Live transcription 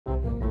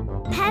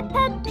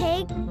Peppa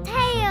Pig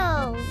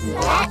Tales.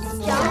 Let's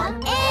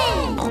jump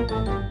in.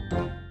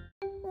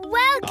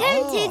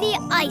 Welcome to the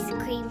ice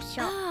cream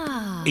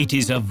shop. It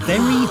is a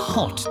very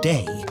hot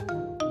day,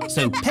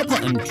 so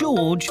Peppa and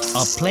George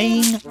are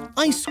playing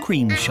ice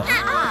cream shop.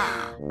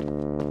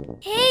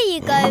 Here you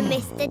go,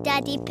 Mr.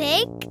 Daddy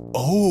Pig.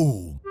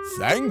 Oh,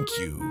 thank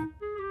you.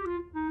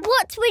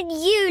 What would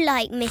you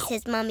like,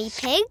 Mrs. Mummy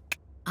Pig?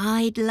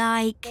 I'd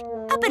like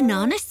a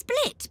banana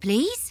split,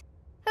 please.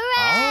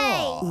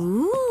 Hooray!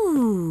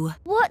 Ooh.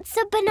 What's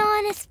a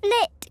banana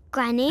split,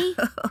 Granny?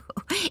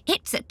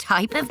 It's a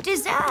type of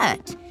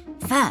dessert.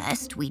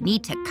 First, we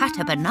need to cut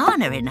a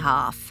banana in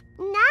half.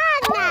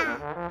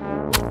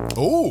 Nana!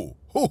 Oh,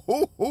 ho,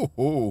 ho, ho,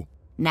 ho.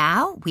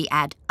 Now we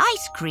add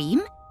ice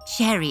cream,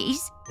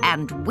 cherries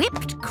and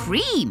whipped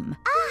cream.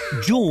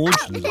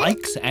 George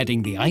likes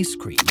adding the ice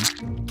cream.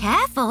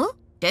 Careful,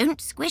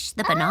 don't squish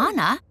the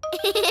banana.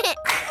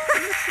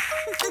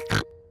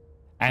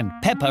 And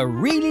Peppa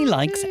really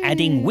likes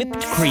adding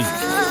whipped cream.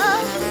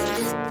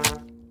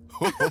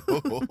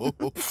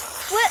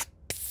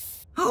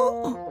 Whoops!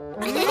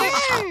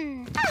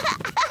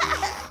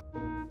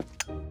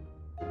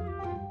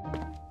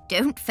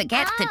 Don't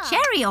forget the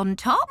cherry on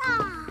top.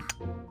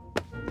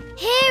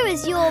 Here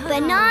is your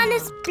banana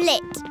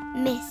split,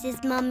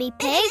 Mrs. Mummy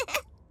Pig.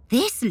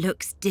 This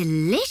looks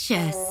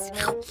delicious.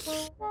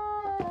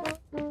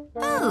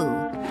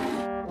 Oh,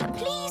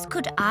 please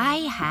could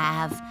I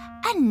have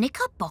a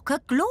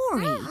Knickerbocker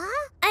Glory?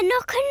 A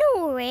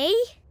knockanori?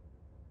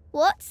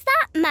 What's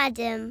that,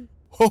 madam?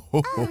 Ho,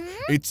 ho, ho.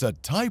 It's a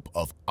type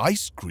of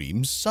ice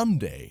cream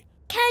sundae.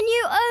 Can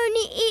you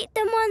only eat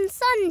them on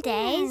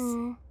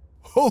Sundays?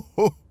 Ho,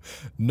 ho.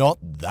 Not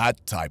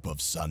that type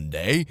of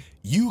sundae.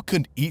 You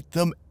can eat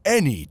them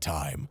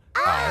anytime.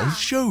 I'll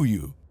show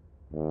you.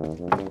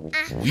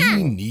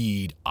 We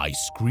need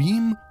ice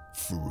cream,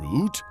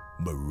 fruit,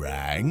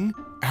 meringue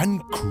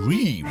and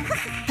cream.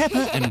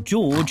 Peppa and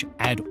George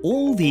add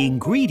all the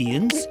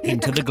ingredients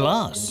into the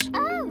glass.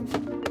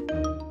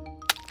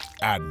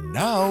 And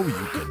now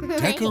you can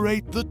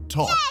decorate the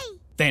top.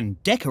 Then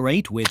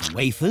decorate with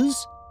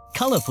wafers,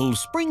 colourful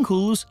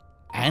sprinkles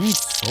and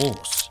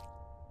sauce.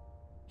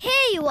 Here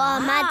you are,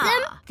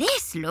 madam.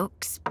 This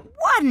looks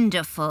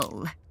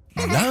wonderful.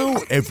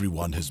 Now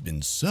everyone has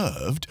been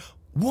served,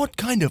 what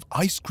kind of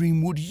ice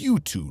cream would you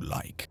two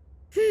like?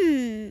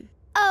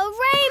 A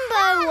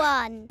rainbow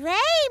one.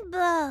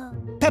 Rainbow.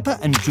 Peppa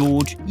and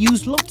George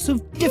use lots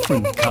of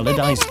different coloured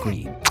ice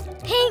cream.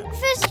 Pink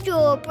for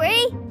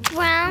strawberry,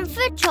 brown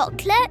for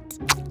chocolate,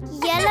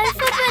 yellow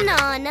for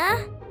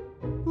banana.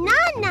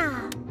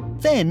 Nana.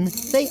 Then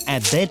they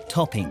add their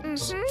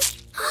toppings.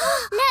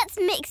 Let's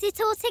mix it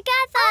all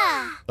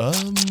together.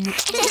 Oh.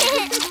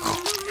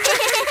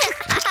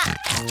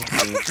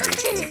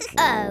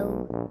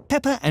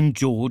 Peppa and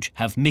George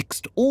have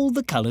mixed all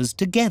the colours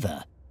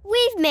together.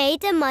 We've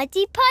made a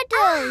muddy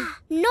puddle,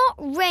 not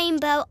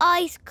rainbow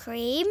ice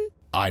cream.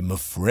 I'm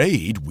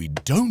afraid we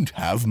don't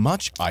have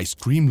much ice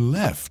cream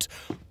left.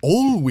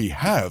 All we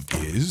have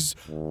is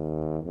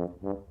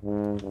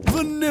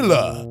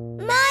vanilla.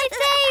 My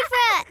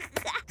favourite!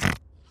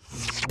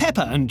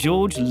 Peppa and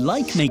George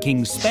like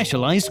making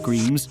special ice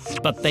creams,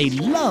 but they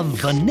love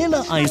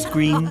vanilla ice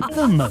cream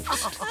the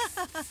most.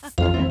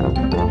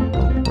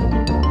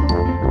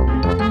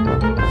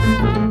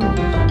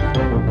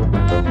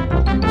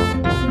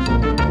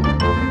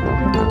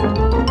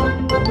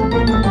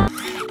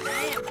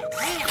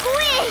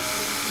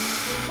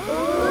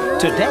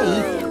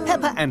 Today,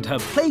 Peppa and her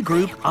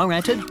playgroup are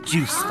at a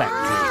juice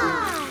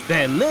factory.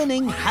 They're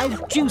learning how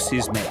juice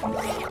is made.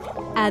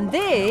 And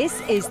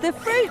this is the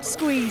fruit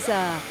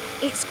squeezer.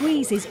 It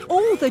squeezes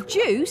all the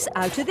juice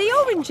out of the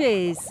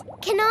oranges.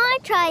 Can I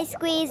try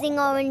squeezing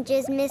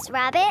oranges, Miss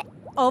Rabbit?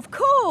 Of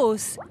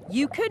course.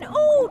 You can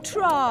all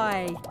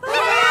try.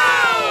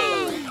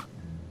 Hooray!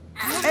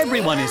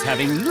 Everyone is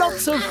having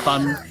lots of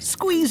fun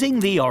squeezing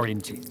the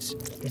oranges.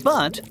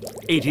 But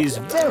it is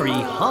very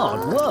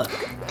hard work.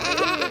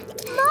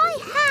 My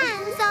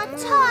hands are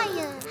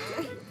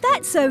tired.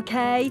 That's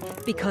okay,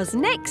 because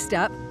next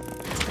up,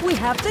 we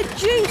have the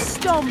juice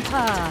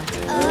stomper.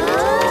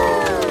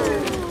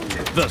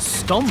 The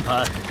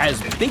stomper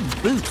has big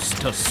boots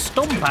to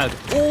stomp out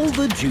all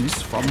the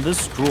juice from the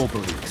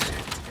strawberries.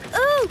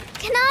 Ooh,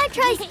 can I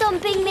try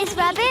stomping, Miss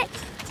Rabbit?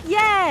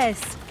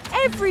 Yes,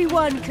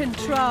 everyone can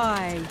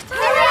try.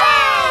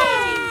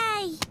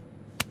 Hooray!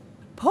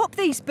 Pop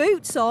these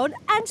boots on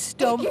and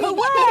stomp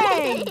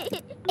away.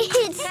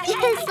 It's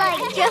just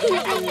like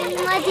jumping in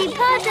a muddy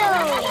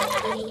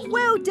puddle.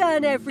 Well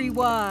done,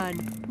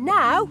 everyone.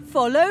 Now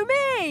follow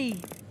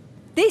me.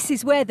 This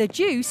is where the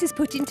juice is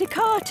put into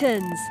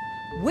cartons.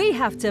 We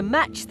have to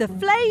match the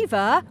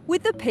flavour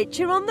with the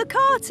picture on the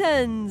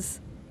cartons.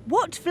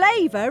 What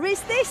flavour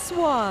is this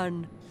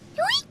one?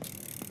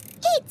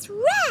 It's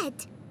red.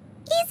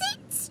 Is it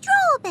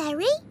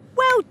strawberry?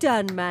 Well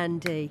done,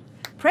 Mandy.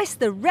 Press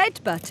the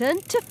red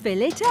button to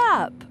fill it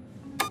up.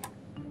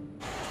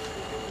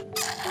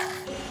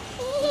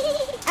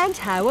 And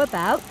how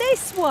about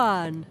this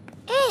one?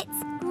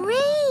 It's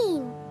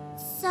green.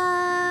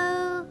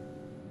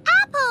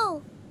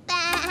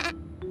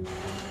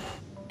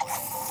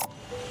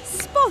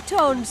 fruit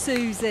on,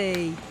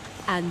 Susie.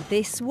 And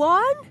this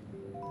one?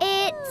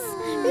 It's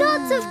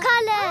lots of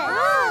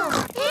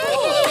colours.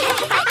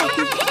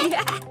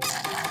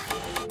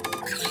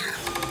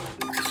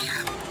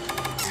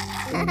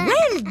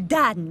 Well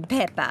done,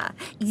 Peppa.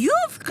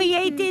 You've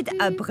created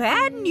a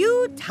brand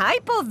new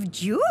type of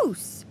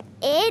juice.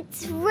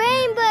 It's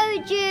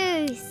rainbow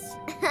juice.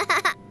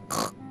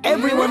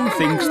 Everyone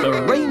thinks the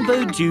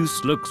rainbow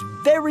juice looks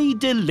very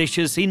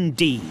delicious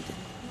indeed.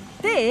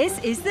 This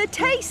is the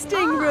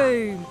tasting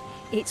room.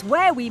 It's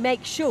where we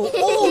make sure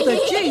all the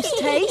juice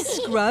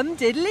tastes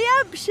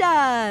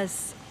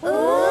scrum-diddly-umptious.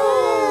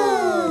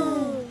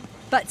 Ooh!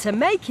 But to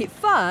make it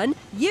fun,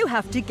 you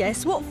have to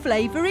guess what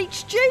flavour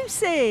each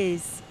juice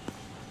is.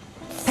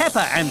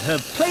 Peppa and her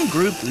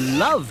playgroup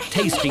love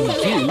tasting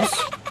juice.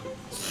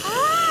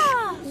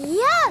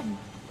 Yum!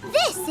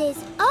 This is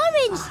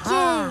orange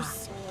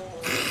juice.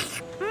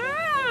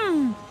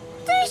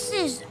 This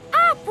is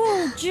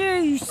apple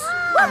juice.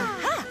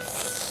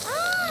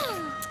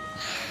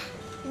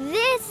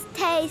 This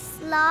tastes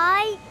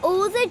like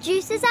all the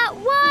juices at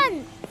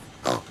once.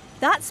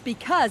 That's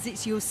because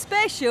it's your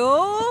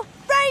special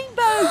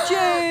rainbow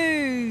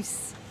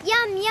juice.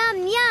 Yum,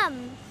 yum,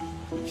 yum.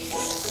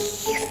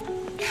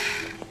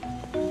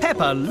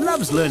 Peppa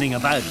loves learning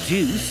about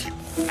juice,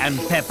 and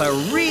Peppa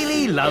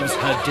really loves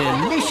her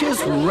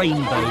delicious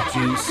rainbow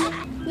juice.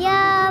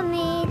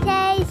 Yummy,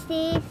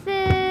 tasty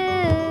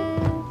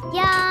food.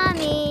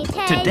 Yummy,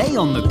 tasty Today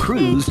on the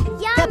cruise,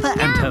 food. Yum, Peppa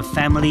and her yum.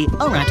 family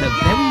are at a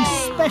very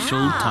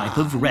special type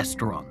of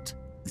restaurant.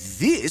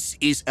 This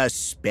is a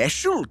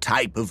special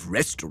type of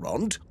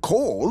restaurant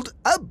called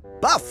a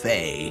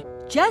buffet.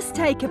 Just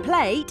take a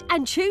plate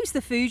and choose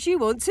the food you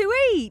want to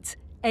eat.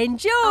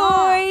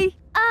 Enjoy!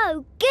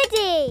 Oh,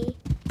 goody.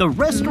 The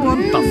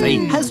restaurant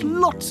buffet has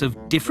lots of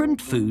different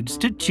foods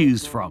to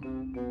choose from.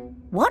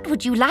 What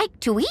would you like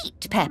to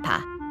eat,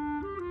 Peppa?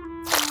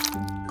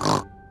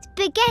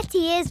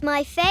 Spaghetti is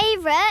my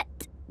favourite.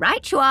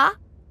 Right you are.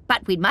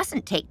 But we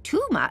mustn't take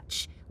too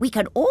much. We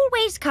can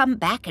always come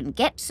back and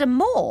get some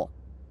more.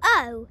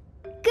 Oh,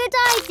 good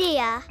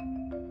idea.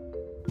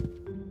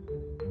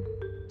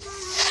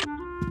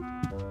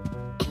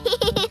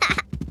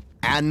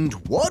 And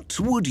what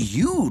would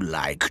you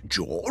like,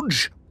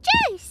 George?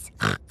 Juice.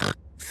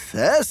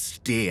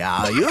 Thirsty,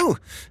 are you?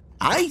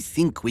 I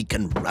think we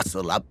can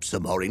rustle up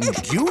some orange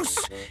juice.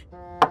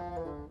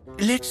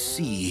 Let's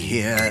see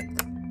here.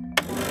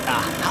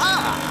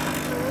 Aha!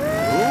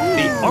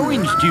 The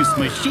orange juice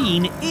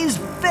machine is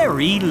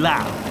very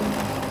loud.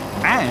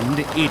 And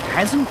it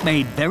hasn't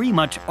made very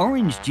much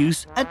orange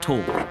juice at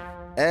all.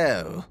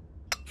 Oh.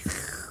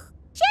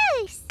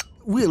 Juice.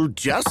 We'll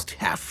just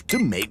have to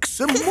make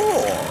some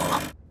more.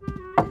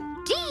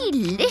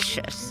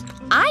 Delicious.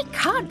 I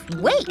can't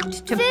wait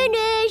to...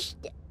 Finished.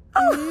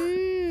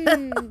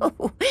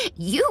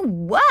 You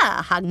were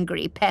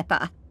hungry,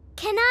 Peppa.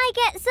 Can I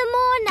get some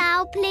more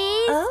now,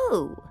 please?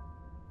 Oh.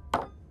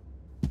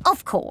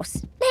 Of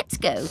course. Let's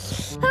go.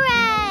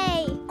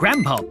 Hooray!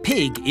 Grandpa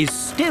Pig is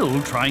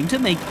still trying to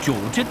make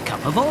George a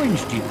cup of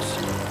orange juice.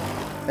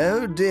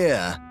 Oh,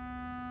 dear.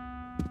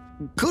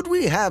 Could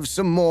we have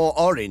some more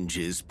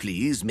oranges,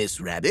 please, Miss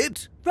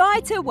Rabbit?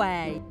 Right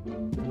away.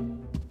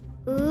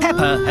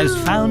 Peppa has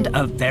found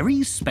a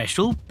very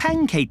special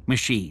pancake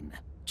machine.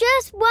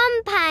 Just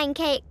one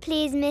pancake,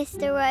 please,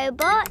 Mr.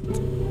 Robot.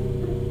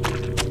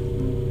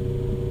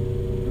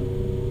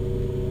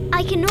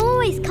 I can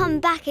always come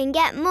back and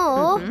get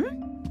more.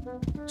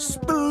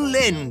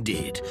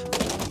 Splendid.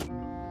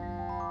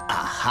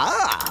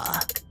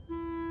 Aha!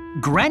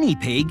 Granny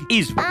Pig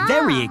is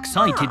very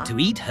excited to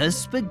eat her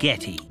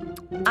spaghetti.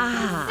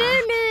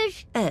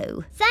 Finished.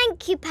 Oh.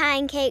 Thank you,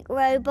 Pancake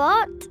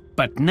Robot.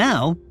 But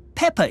now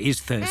Peppa is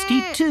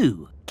thirsty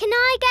too. Can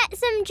I get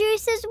some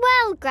juice as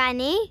well,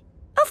 Granny?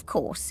 Of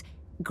course.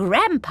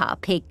 Grandpa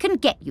Pig can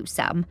get you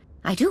some.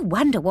 I do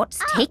wonder what's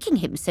taking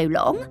him so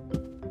long.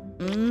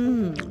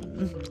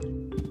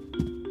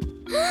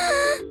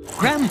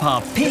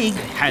 Grandpa Pig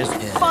has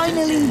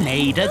finally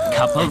made a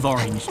cup of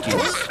orange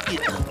juice.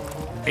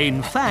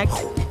 In fact,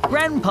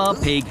 Grandpa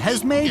Pig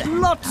has made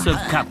lots of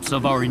cups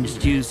of orange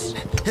juice.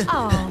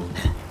 Oh,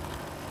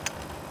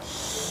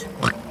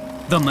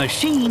 The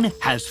machine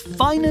has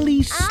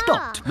finally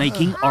stopped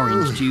making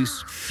orange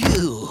juice.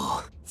 Phew.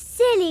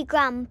 Silly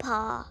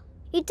Grandpa.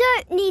 You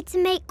don't need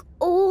to make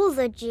all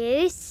the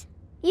juice.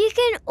 You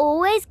can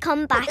always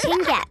come back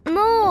and get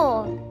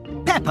more.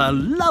 Peppa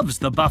loves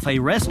the buffet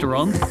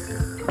restaurant.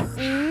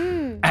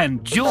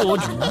 And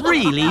George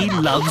really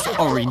loves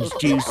orange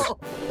juice.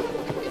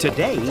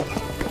 Today,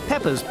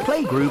 Peppa's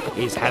playgroup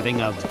is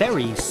having a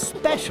very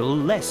special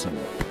lesson.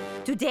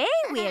 Today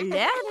we're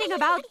learning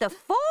about the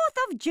 4th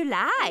of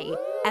July,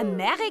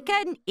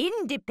 American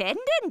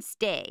Independence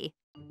Day.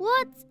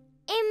 What's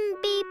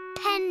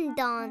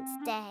Independence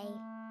Day?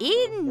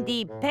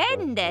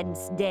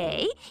 Independence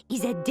Day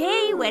is a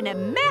day when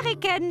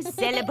Americans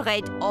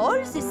celebrate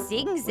all the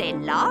things they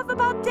love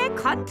about their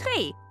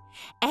country.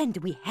 And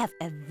we have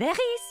a very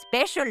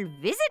special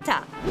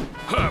visitor.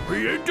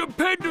 Happy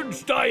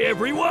Independence Day,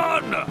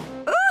 everyone!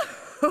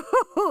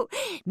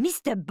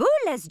 Mr. Bull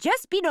has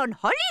just been on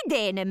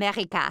holiday in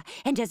America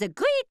and has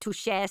agreed to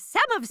share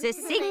some of the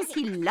things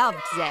he loved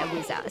there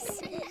with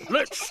us.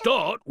 Let's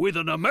start with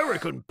an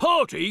American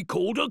party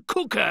called a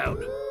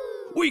cookout.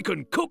 We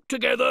can cook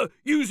together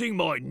using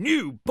my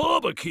new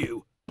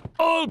barbecue.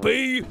 I'll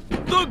be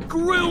the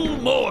grill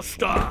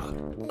master.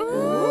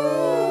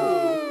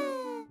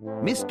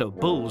 Mr.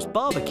 Bull's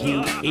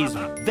barbecue is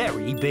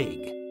very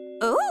big.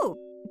 Oh,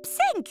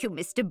 thank you,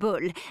 Mr.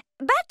 Bull.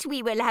 But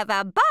we will have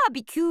our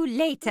barbecue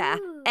later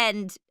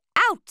and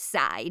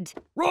outside.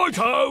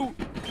 Righto!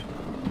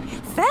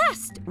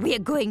 First, we're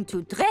going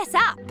to dress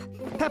up.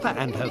 Peppa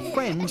and her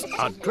friends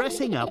are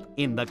dressing up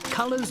in the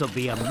colours of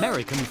the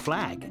American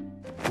flag.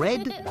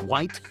 Red,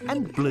 white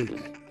and blue.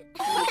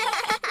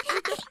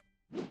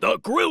 The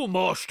grill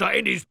master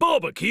and his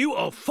barbecue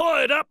are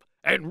fired up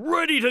and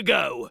ready to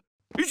go.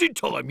 Is it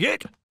time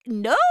yet?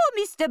 No,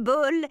 Mr.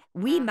 Bull.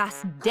 We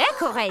must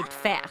decorate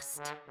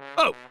first.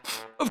 Oh,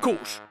 of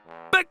course.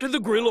 Back to the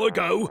grill I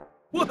go.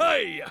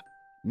 Way!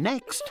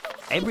 Next,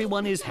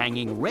 everyone is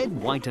hanging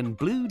red, white and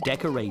blue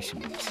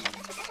decorations.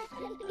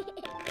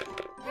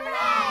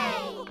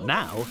 Hooray!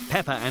 Now,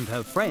 Peppa and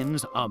her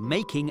friends are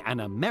making an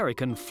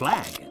American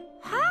flag.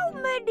 How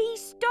many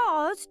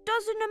stars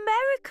does an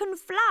American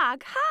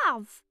flag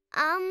have?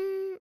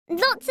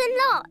 Lots and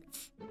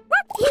lots.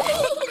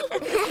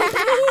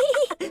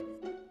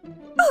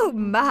 Oh,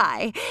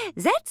 my.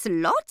 That's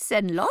lots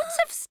and lots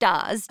of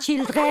stars,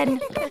 children.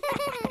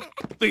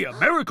 The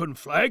American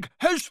flag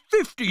has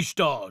 50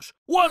 stars.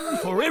 One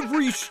for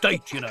every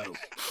state, you know.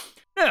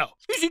 Now,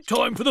 is it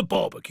time for the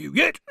barbecue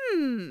yet?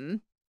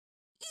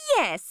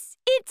 Yes,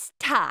 it's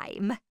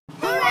time.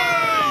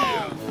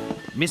 Hooray!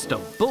 Mr.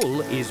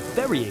 Bull is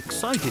very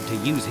excited to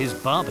use his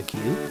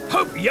barbecue.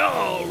 Hope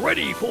you're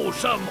ready for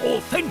some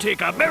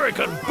authentic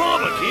American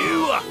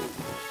barbecue.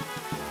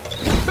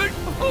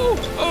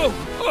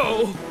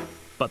 Oh!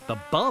 But the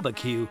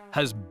barbecue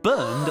has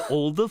burned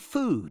all the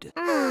food.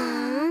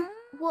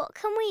 What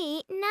can we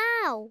eat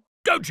now?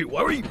 Don't you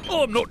worry,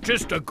 I'm not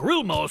just a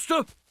grill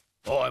master.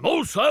 I'm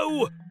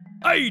also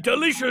a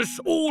delicious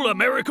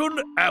all-American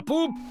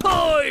apple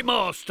pie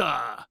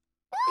master.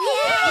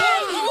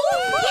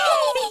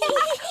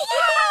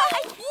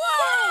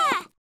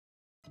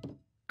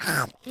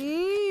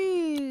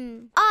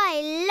 I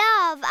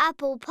love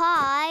apple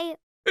pie.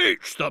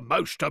 It's the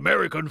most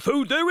American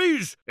food there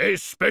is,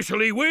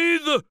 especially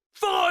with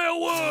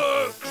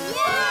fireworks!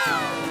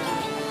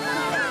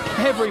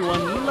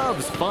 Everyone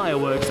loves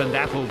fireworks and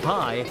apple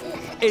pie,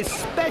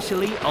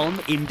 especially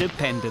on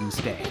Independence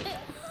Day.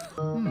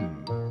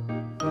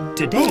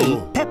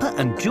 Today, Peppa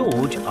and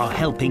George are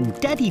helping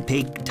Daddy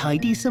Pig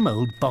tidy some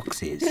old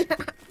boxes.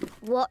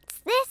 What's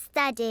this,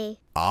 Daddy?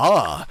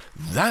 Ah,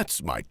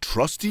 that's my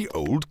trusty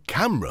old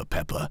camera,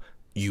 Peppa.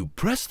 You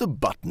press the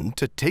button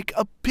to take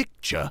a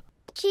picture.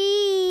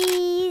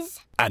 Cheese.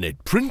 And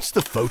it prints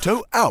the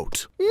photo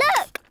out.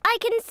 Look, I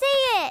can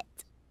see it.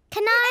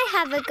 Can I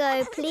have a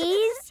go,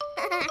 please?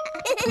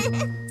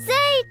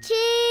 Say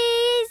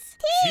cheese.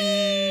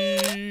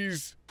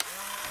 Cheese!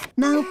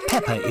 Now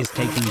Peppa is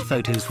taking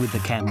photos with the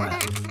camera.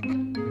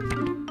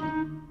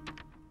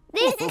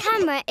 This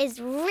camera is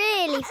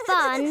really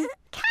fun.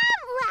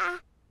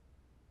 Camera!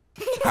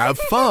 Have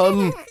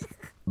fun!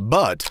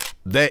 But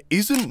there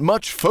isn't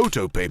much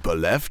photo paper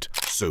left,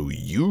 so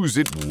use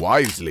it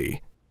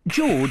wisely.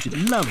 George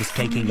loves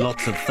taking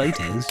lots of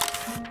photos.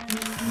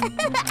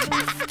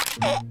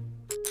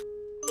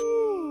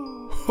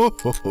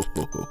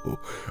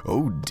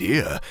 Oh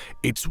dear,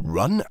 it's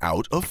run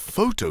out of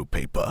photo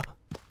paper.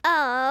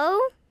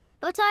 Oh,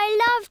 but I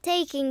love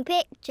taking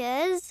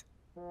pictures.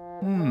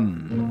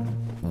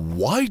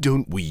 Why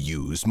don't we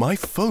use my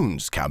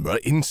phone's camera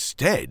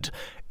instead?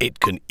 It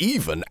can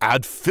even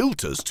add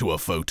filters to a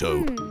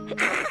photo.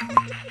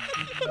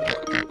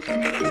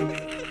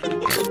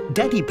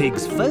 Daddy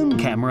Pig's phone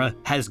camera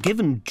has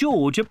given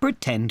George a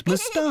pretend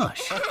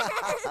moustache.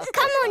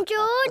 Come on,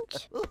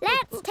 George.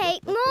 Let's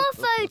take more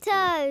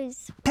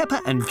photos.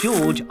 Peppa and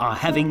George are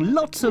having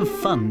lots of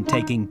fun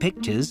taking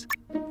pictures.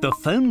 The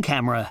phone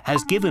camera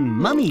has given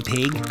Mummy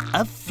Pig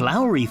a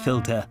flowery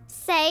filter.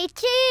 Say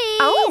cheese.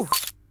 Oh!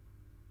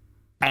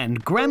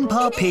 And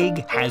Grandpa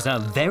Pig has a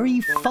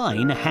very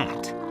fine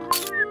hat.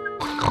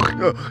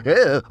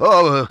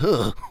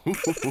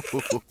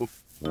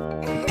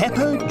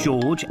 Peppa,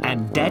 George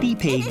and Daddy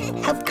Pig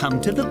have come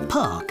to the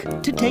park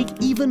to take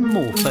even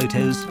more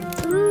photos.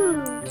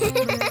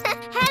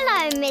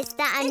 Hello,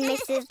 Mr. and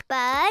Mrs.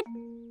 Bird.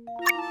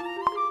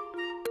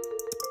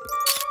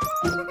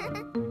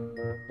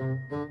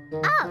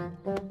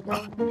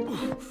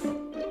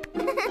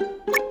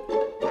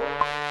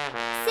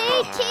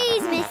 Say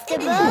cheese, Mr.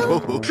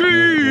 Bull.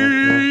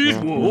 Cheese!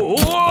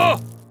 Whoa!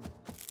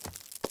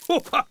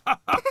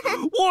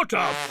 What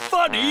a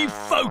funny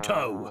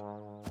photo!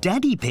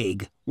 Daddy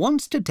Pig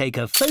wants to take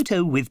a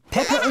photo with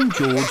Peppa and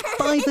George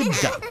by the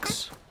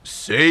ducks.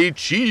 Say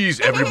cheese,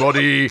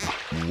 everybody.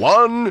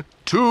 1,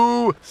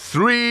 2,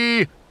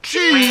 3,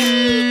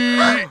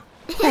 cheese!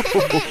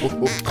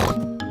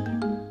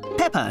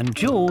 Peppa and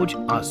George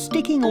are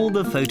sticking all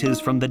the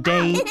photos from the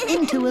day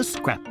into a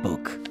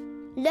scrapbook.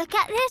 Look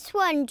at this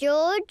one,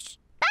 George.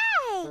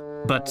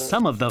 But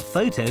some of the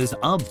photos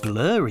are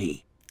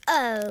blurry.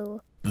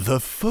 Oh.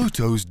 The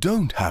photos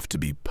don't have to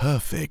be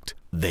perfect.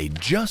 They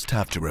just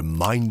have to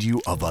remind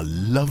you of a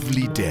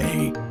lovely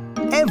day.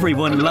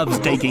 Everyone loves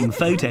taking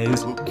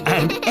photos,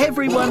 and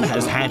everyone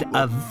has had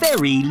a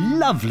very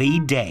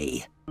lovely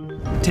day.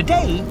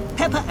 Today,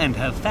 Peppa and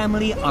her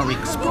family are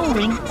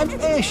exploring an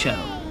air show.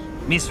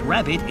 Miss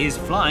Rabbit is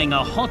flying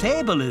a hot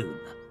air balloon.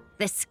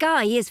 The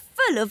sky is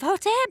full of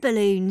hot air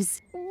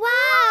balloons.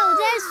 Wow,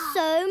 there's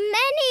so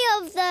many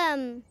of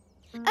them.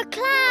 A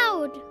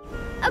cloud,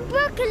 a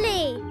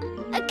broccoli,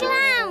 a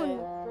clown,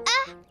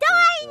 a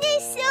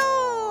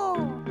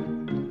dinosaur.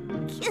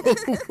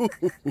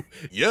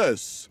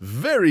 Yes,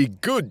 very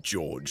good,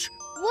 George.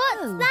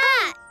 What's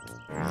that?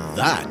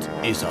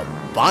 That is a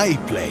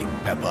biplane,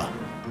 Peppa.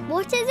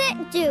 What is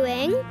it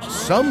doing?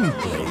 Some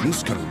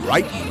planes can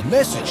write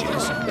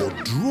messages or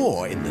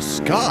draw in the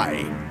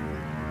sky.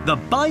 The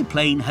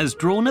biplane has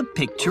drawn a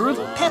picture of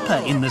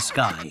Peppa in the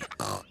sky.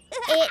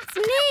 It's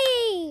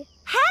me.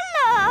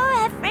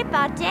 Hello,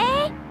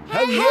 everybody.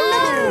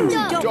 Hello,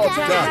 Dr.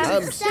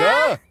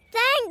 Hamster.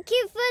 Thank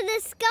you for the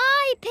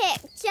sky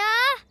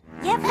picture.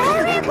 You're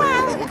very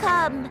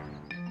welcome.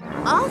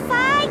 Off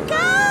I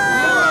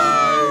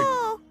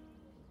go!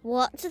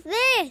 What's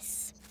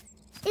this?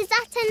 Is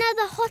that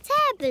another hot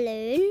air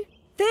balloon?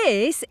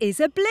 This is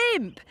a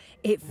blimp.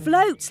 It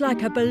floats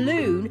like a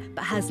balloon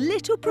but has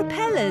little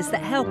propellers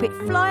that help it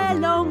fly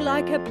along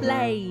like a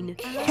plane.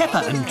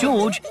 Peppa and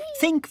George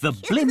think the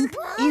blimp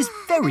is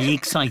very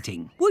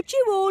exciting. Would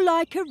you all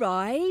like a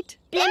ride?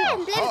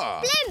 Blimp,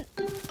 blimp,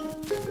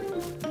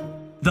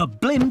 blimp. The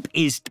blimp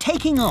is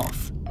taking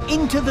off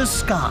into the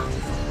sky.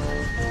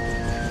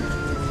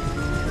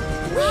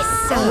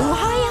 We're so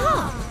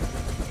high up.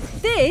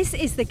 This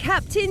is the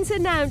captain's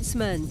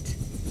announcement.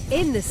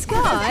 In the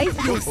sky,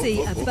 you'll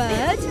see a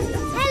bird,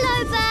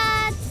 Hello,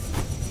 birds.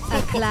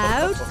 a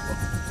cloud,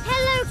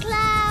 Hello,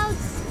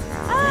 clouds.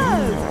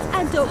 oh,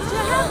 and Dr.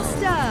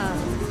 Hamster.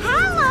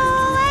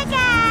 Hello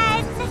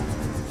again.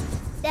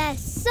 There's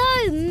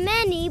so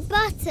many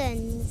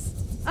buttons.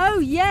 Oh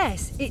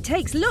yes, it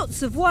takes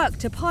lots of work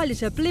to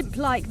pilot a blimp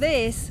like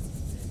this.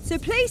 So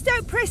please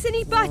don't press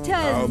any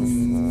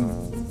buttons.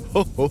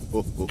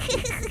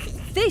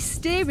 This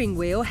steering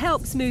wheel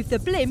helps move the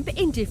blimp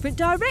in different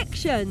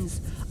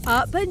directions.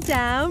 Up and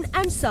down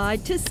and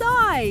side to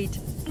side.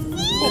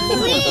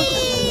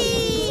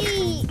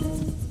 Whee!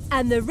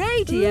 And the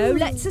radio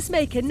lets us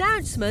make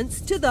announcements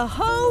to the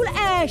whole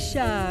air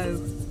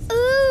show.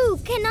 Ooh,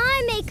 can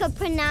I make a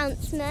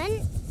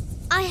pronouncement?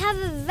 I have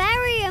a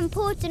very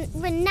important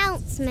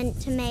renouncement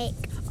to make.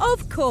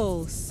 Of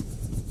course.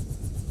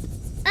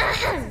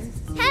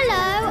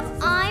 Hello,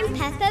 I'm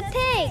Peppa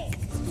Pig.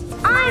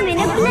 I'm in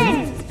a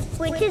blimp,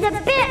 which is a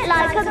bit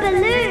like a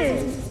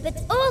balloon, but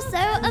also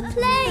a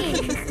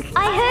plane.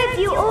 I hope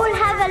you all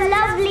have a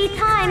lovely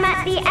time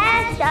at the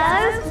air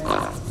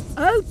show.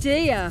 Oh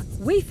dear,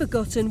 we've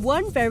forgotten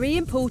one very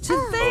important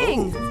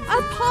thing.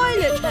 A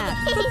pilot hat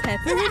for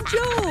Peppa and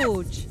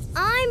George.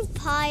 I'm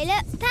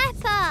Pilot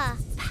Peppa.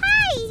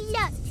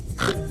 Pilot!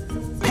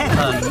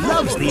 Peppa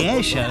loves the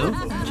air show.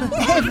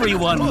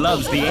 Everyone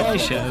loves the air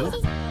show.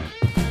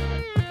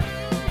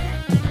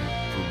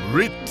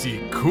 Pretty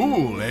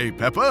cool, eh,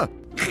 Peppa?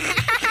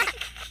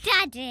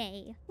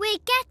 Daddy, we're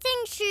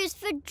getting shoes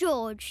for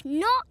George,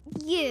 not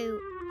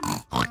you.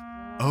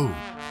 Oh,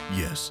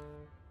 yes.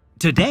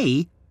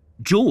 Today,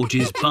 George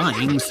is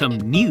buying some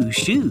new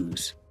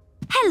shoes.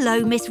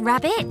 Hello, Miss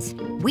Rabbit.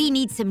 We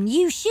need some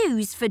new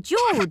shoes for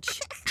George.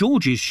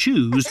 George's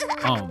shoes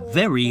are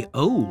very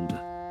old.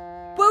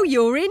 Well,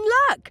 you're in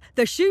luck.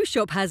 The shoe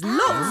shop has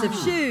lots of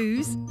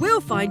shoes. We'll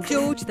find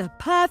George the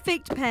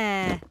perfect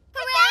pair.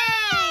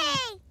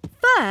 Hooray!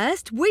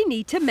 First, we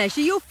need to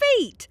measure your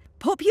feet.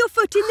 Pop your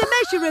foot in the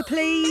measurer,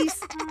 please.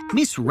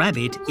 Miss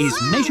Rabbit is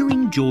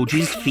measuring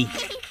George's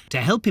feet to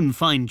help him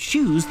find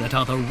shoes that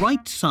are the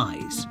right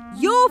size.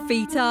 Your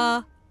feet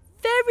are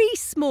very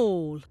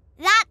small.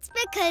 That's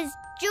because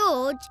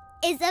George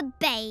is a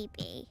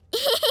baby.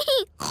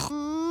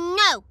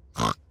 No.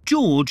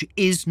 George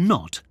is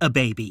not a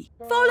baby.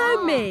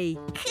 Follow me.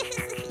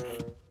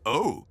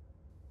 Oh,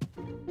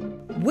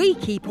 We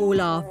keep all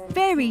our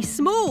very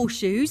small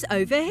shoes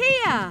over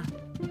here.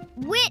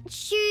 Which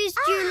shoes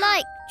do you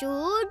like,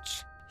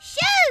 George?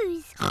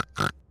 Shoes!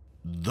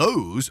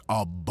 those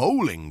are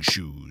bowling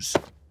shoes.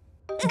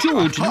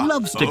 George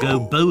loves to go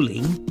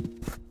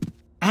bowling.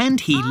 And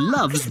he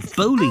loves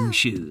bowling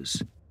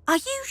shoes. Are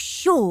you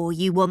sure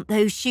you want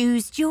those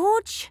shoes,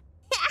 George?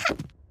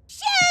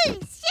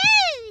 Shoes!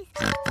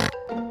 Shoes!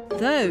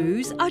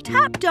 Those are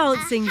tap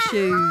dancing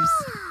shoes.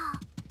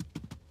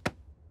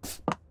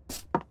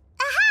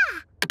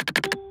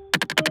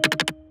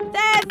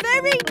 They're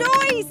very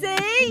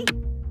noisy.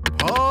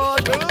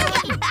 Pardon?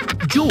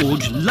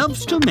 George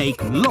loves to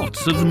make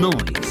lots of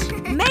noise.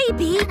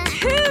 Maybe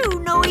too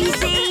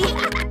noisy.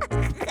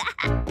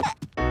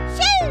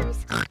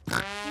 Shoes!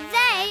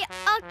 They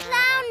are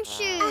clouds.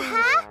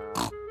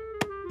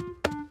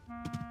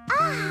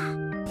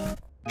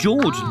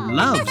 George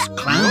loves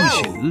clown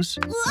shoes.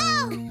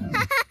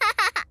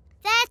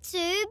 They're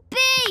too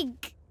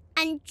big.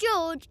 And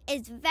George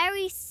is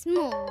very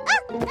small.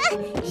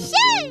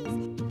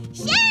 Shoes!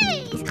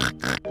 Shoes!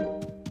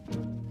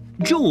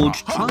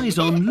 George tries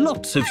on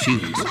lots of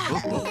shoes.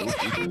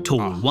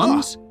 Tall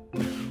ones.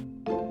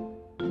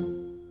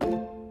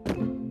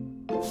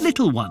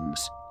 Little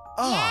ones.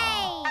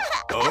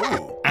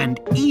 And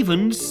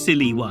even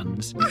silly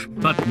ones.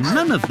 But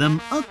none of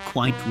them are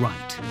quite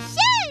right. Shoes!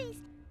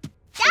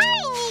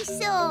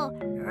 Dinosaur!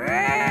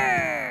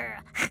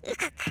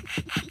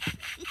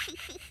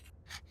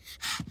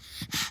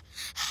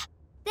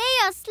 They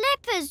are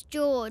slippers,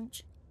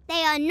 George.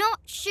 They are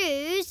not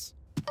shoes.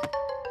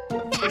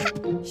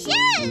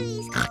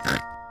 Shoes!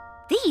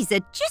 These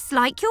are just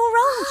like your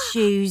old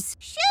shoes.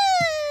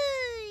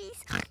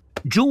 Shoes!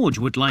 George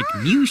would like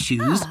new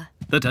shoes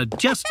that are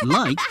just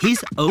like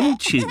his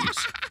old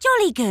shoes.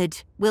 Jolly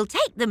good. We'll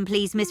take them,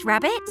 please, Miss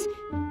Rabbit.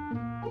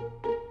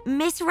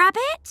 Miss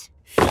Rabbit?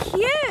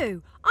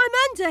 Phew! I'm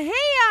under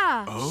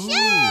here!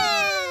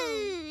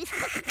 Shoes!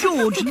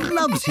 George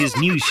loves his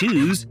new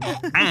shoes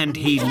and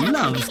he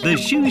loves the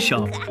shoe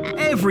shop.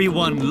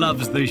 Everyone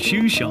loves the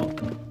shoe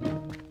shop.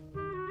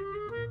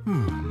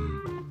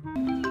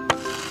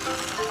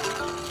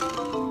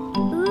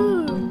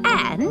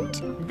 And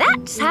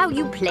that's how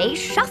you play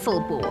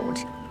shuffleboard.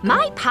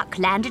 My puck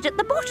landed at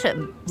the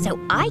bottom, so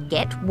I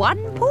get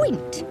 1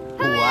 point.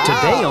 Wow.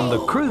 Today on the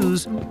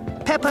cruise,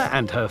 Peppa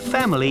and her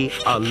family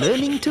are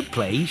learning to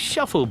play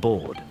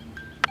shuffleboard.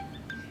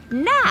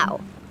 Now,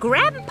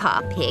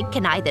 Grandpa Pig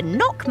can either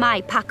knock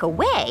my puck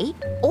away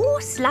or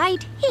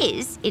slide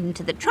his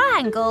into the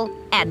triangle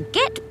and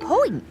get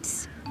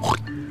points.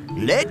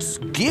 Let's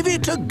give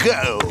it a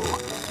go.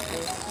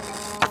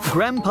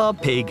 Grandpa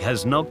Pig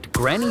has knocked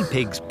Granny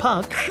Pig's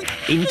puck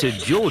into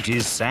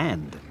George's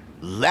sand.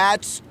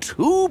 That's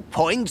 2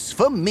 points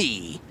for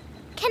me.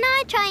 Can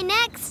I try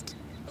next?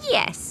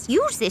 Yes,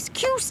 use this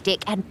cue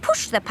stick and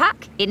push the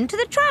puck into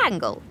the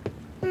triangle.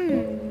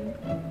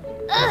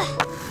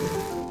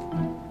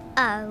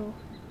 Oh,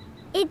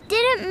 it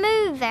didn't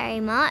move very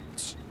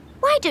much.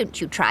 Why don't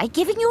you try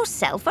giving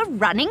yourself a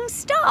running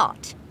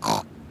start?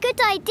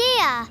 Good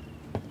idea.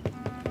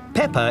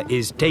 Peppa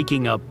is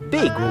taking a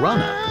big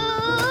runner,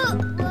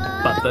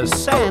 but the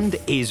sand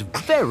is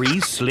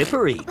very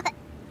slippery.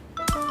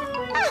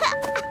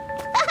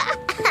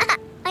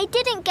 I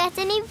didn't get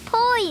any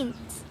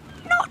points.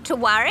 Not to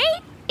worry.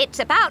 It's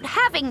about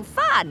having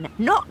fun,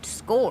 not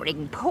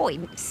scoring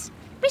points.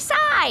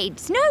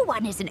 Besides, no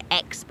one is an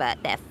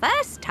expert their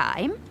first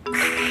time.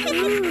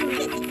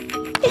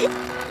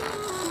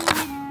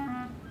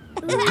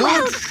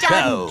 Good show.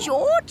 Done,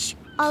 George.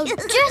 I'll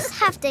just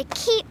have to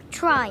keep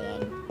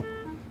trying.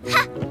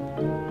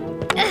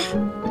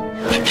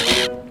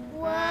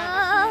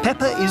 Whoa.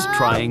 Peppa is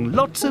trying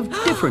lots of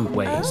different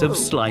ways of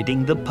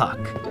sliding the puck.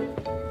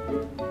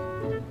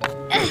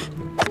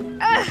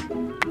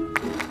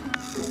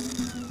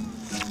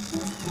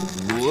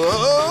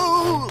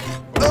 Whoa!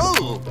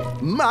 Oh,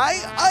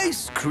 my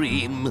ice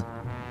cream.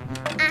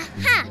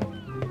 Aha!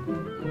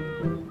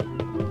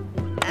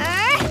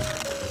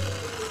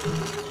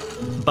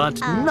 But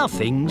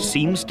nothing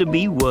seems to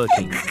be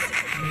working.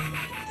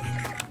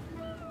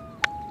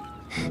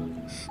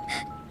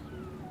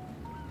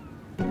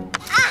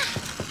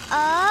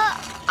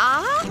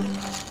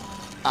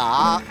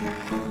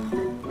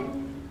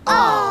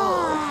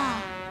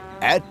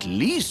 At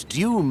least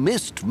you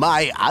missed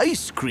my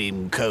ice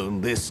cream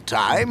cone this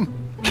time.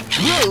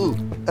 Whoa!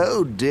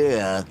 Oh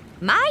dear.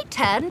 My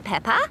turn,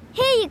 Peppa.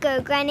 Here you go,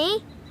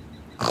 Granny.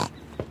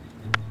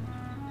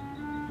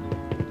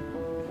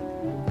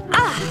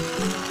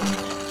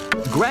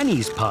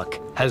 Granny's puck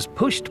has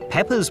pushed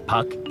Peppa's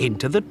puck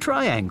into the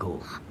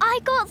triangle. I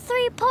got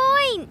 3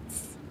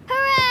 points.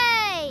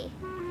 Hooray!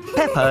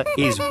 Peppa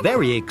is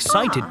very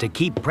excited to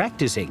keep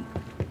practicing,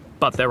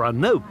 but there are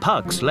no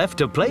pucks left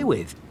to play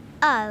with.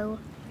 Oh.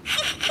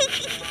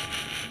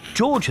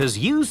 George has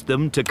used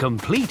them to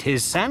complete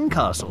his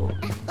sandcastle.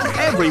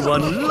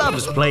 Everyone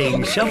loves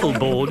playing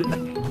shuffleboard,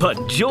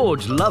 but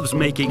George loves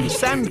making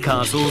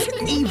sandcastles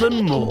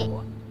even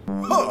more.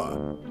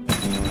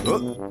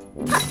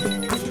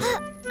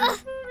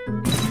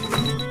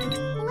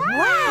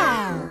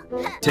 Wow!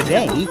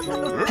 Today,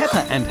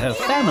 Peppa and her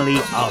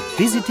family are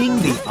visiting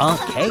the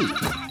arcade.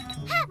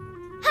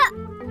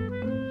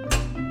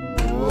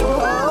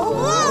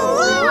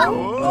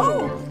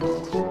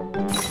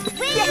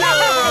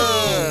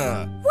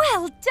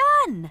 Well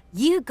done!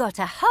 You got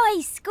a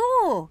high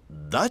score.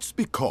 That's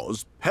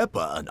because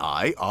Peppa and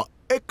I are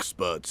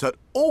experts at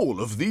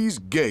all of these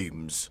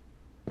games.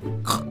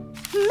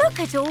 Look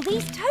at all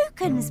these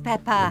tokens,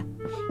 Peppa.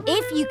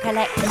 If you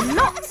collect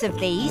lots of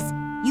these,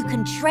 you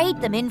can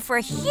trade them in for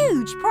a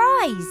huge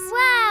prize.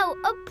 Wow,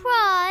 a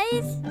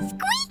prize!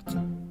 Squeak!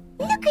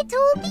 Look at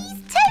all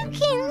these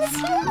tokens!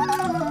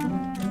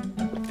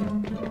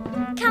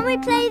 Can we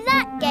play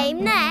that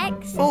game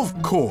next?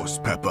 Of course,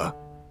 Peppa.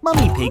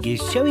 Mummy Pig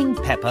is showing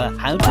Peppa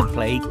how to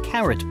play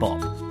Carrot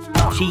Bob.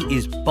 She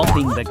is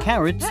bopping the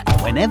carrots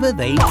whenever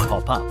they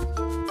pop up.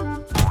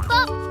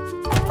 Bop!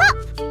 Bop!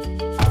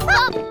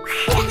 Bop!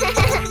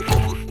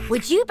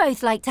 Would you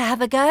both like to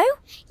have a go?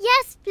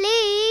 Yes,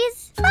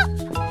 please. Bop!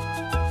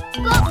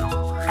 Bop!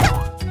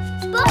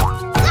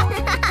 Bop!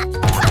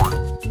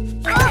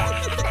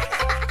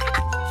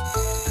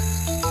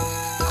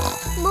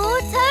 More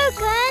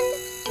tokens.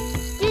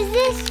 Does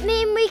this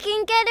mean we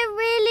can get a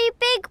really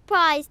big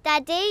prize,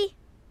 Daddy?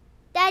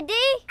 Daddy?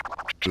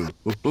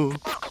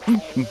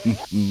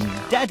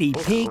 Daddy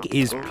Pig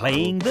is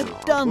playing the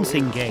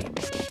dancing game.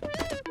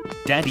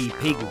 Daddy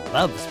Pig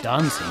loves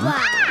dancing.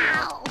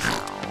 Wow!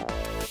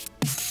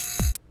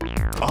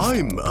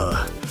 I'm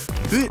a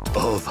bit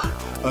of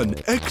an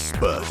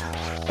expert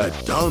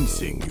at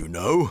dancing, you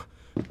know.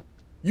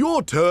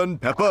 Your turn,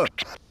 Peppa.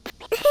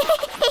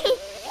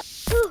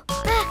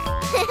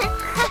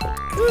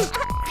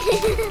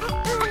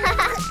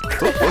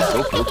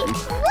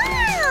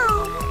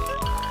 Wow!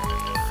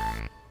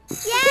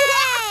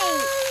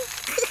 Yay!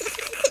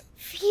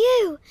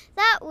 Phew,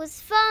 that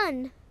was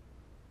fun.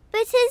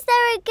 But is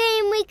there a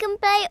game we can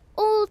play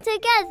all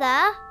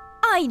together?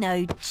 I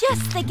know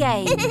just the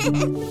game.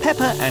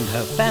 Peppa and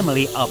her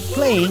family are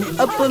playing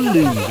a balloon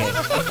game.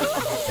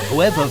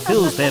 Whoever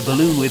fills their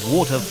balloon with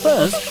water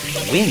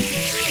first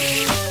wins.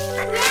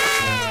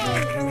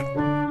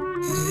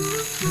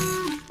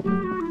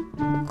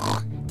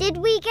 Did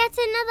we get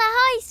another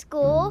high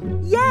score?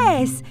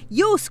 Yes,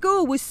 your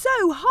score was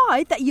so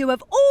high that you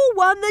have all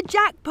won the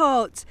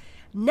jackpot.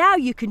 Now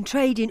you can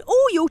trade in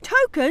all your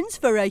tokens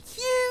for a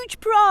huge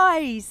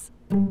prize.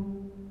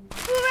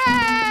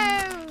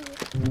 Hooray!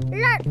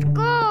 Let's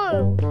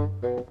go!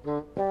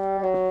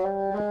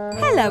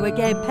 Hello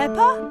again,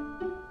 Peppa.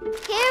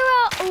 Here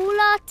are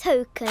all our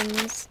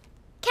tokens.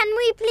 Can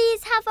we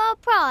please have our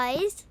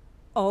prize?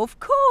 Of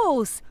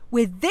course.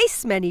 With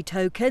this many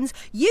tokens,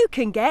 you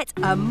can get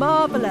a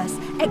marvellous,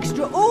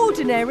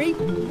 extraordinary,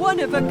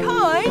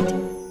 one-of-a-kind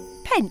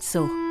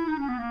pencil.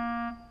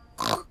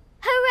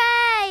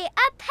 Hooray!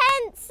 A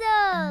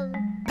pencil!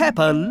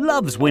 Peppa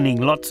loves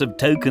winning lots of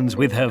tokens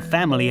with her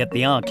family at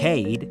the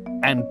arcade,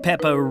 and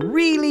Peppa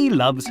really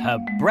loves her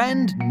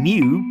brand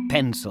new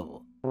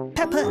pencil.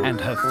 Peppa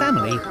and her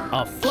family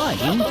are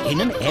flying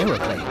in an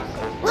aeroplane.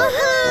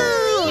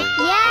 Woohoo!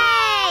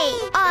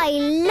 Yay! I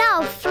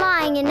love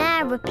flying in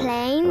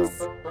aeroplanes.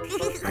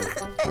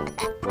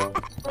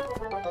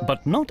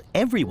 But not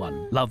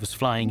everyone loves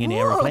flying in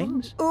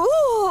aeroplanes.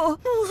 Oh,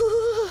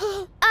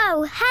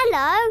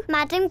 hello,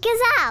 Madam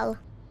Gazelle.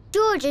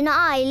 George and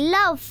I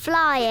love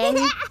flying.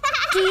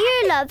 Do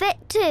you love it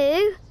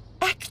too?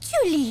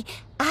 Actually,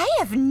 I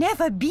have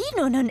never been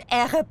on an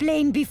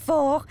aeroplane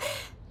before,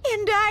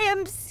 and I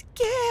am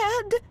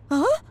scared.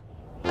 Huh?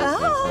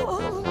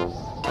 Oh!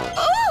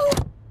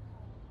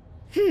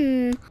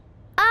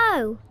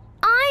 Oh,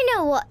 I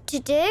know what to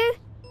do.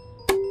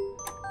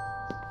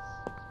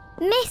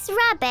 Miss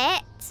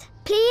Rabbit,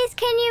 please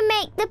can you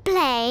make the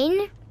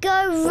plane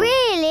go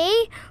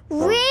really,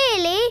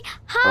 really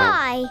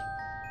high?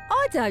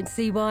 I don't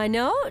see why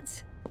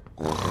not.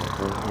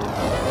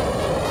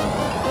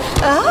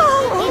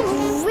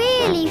 It's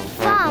really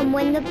fun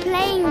when the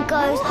plane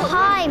goes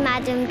high,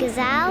 Madam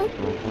Gazelle.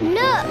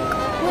 Look,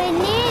 we're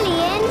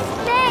nearly in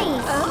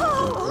space.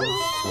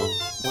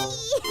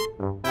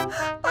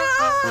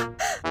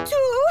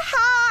 Too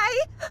high!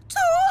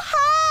 Too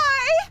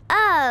high!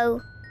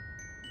 Oh.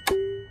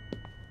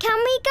 Can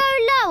we go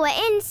lower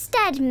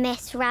instead,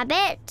 Miss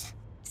Rabbit?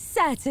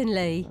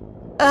 Certainly.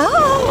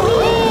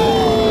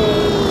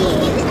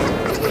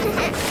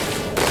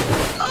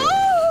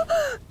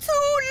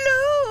 Too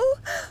low!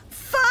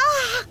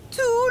 Far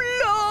too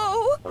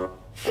low!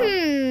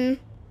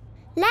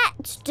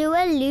 Let's do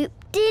a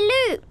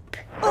loop-de-loop.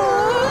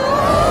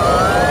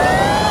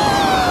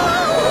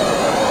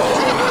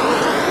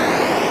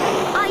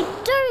 I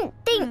don't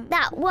think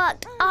that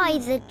worked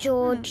either,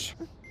 George.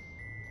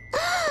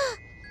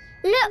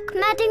 Look,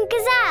 Madam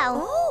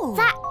Gazelle.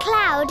 That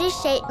cloud is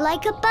shaped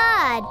like a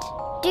bird.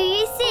 Do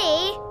you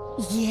see?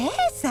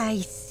 Yes,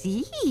 I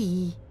see.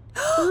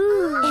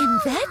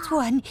 And that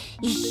one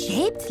is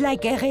shaped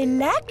like a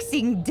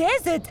relaxing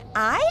desert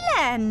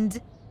island.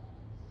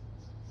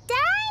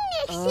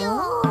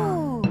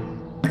 Dinosaur!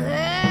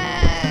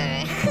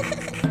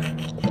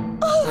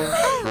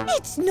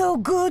 It's no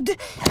good.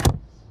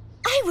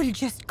 I will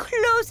just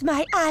close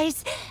my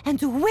eyes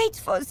and wait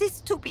for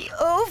this to be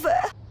over.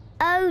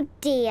 Oh,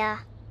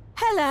 dear.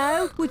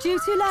 Hello, would you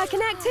two like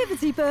an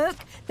activity book?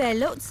 They're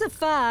lots of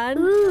fun.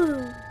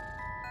 Ooh.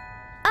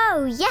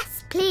 Oh,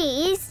 yes,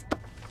 please.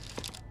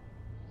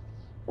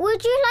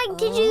 Would you like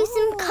to do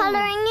some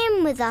colouring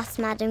in with us,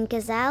 Madam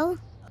Gazelle?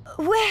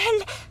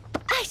 Well,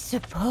 I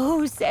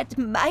suppose that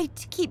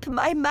might keep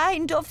my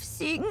mind off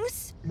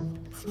things.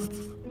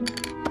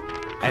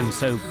 And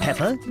so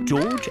Peppa,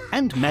 George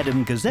and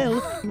Madam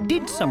Gazelle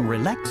did some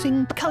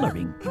relaxing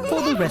colouring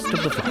for the rest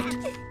of the flight.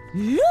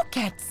 Look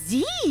at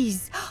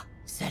these!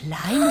 The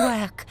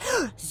line work,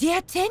 the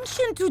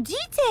attention to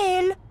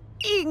detail.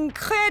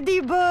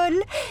 Incredible!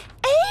 A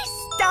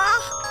star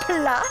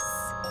plus.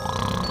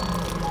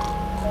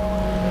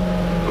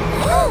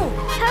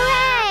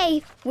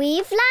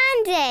 We've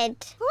landed.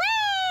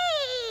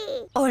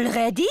 Whee!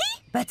 Already?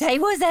 But I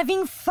was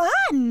having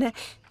fun.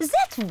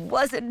 That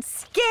wasn't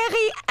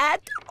scary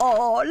at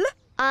all.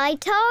 I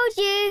told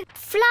you,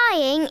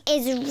 flying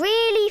is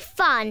really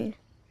fun.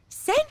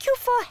 Thank you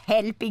for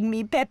helping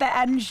me, Peppa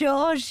and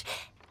George.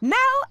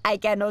 Now I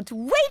cannot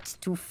wait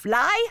to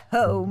fly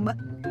home.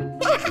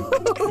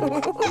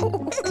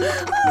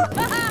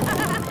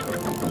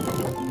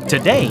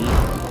 Today,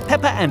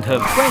 Peppa and her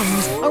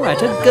friends are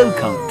at a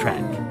go-kart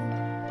track.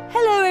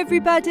 Hello,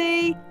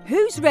 everybody.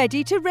 Who's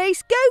ready to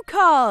race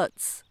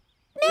go-karts?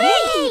 Me!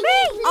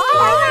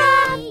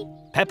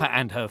 Peppa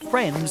and her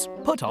friends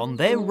put on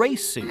their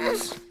race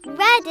suits.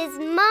 Red is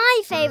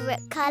my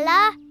favourite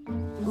colour.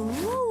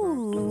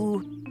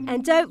 Ooh.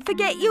 And don't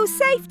forget your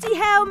safety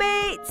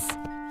helmets.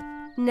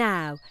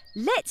 Now,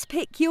 let's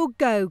pick your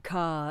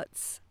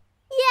go-karts.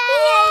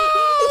 Yay!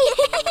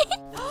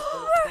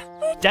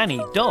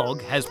 Danny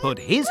Dog has put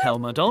his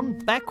helmet on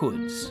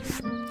backwards.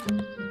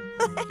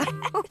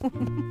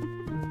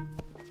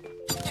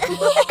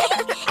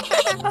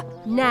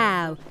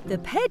 Now, the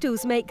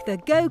pedals make the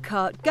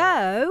go-kart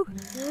go.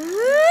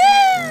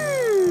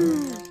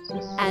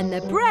 And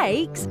the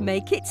brakes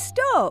make it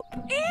stop.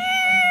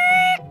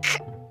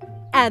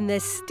 And the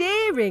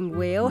steering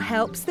wheel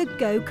helps the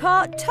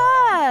go-kart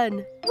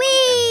turn.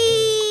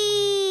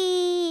 Whee!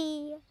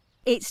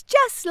 It's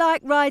just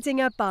like riding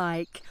a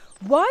bike.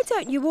 Why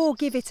don't you all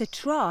give it a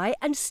try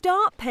and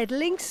start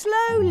pedalling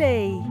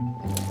slowly?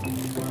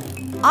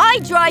 I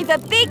drive a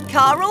big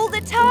car all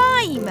the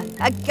time.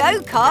 A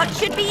go-kart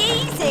should be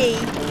easy.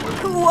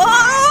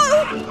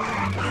 Whoa!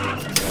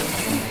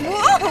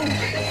 Whoa!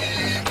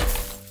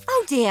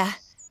 Oh dear,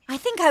 I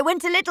think I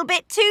went a little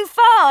bit too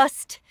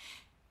fast.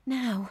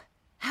 Now,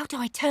 how do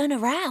I turn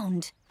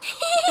around?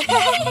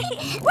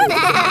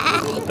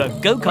 The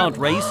go-kart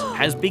race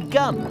has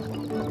begun.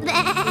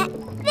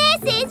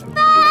 This is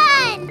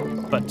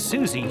fun! But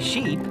Susie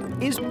Sheep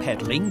is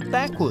pedalling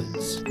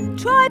backwards.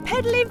 Try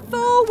pedalling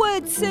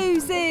forward,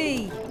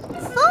 Susie.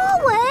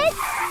 Forward?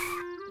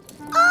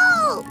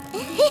 Oh!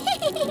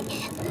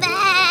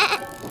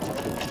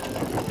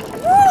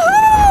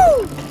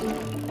 Woohoo!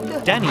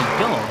 Danny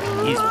Dog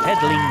is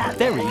pedaling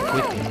very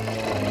quickly.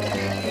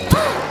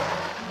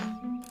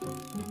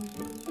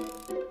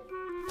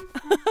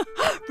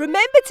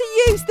 Remember to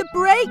use the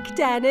brake,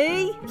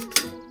 Danny.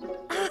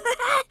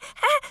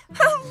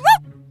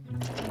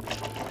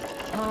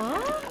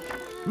 Huh?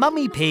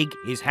 Mummy Pig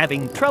is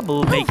having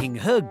trouble making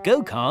her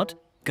go-kart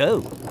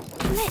go.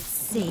 Let's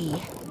see.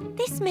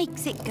 This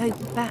makes it go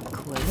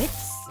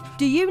backwards.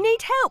 Do you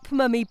need help,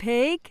 Mummy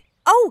Pig?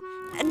 Oh,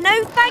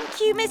 no thank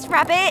you, Miss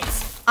Rabbit.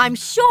 I'm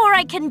sure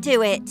I can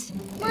do it.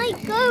 My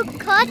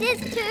go-kart is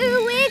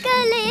too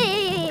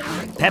wiggly.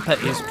 Peppa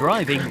is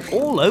driving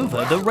all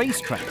over the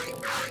racetrack.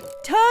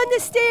 Turn the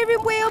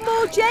steering wheel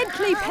more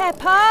gently,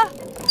 Peppa.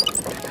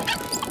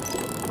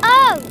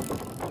 Oh!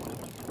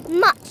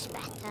 Much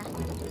better.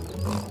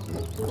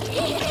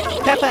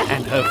 Peppa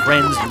and her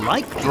friends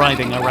like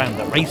driving around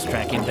the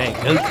racetrack in their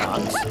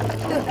go-karts.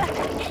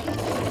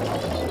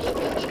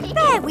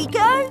 There we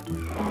go.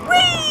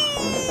 Whee!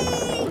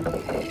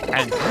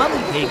 And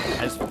Mummy Pig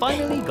has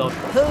finally got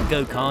her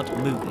go-kart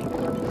moving.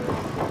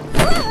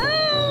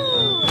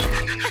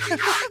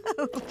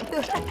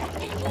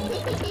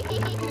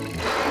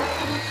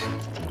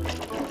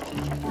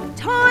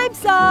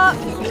 Time's up.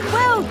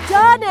 Well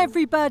done,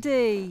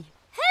 everybody.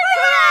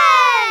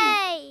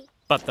 Hooray!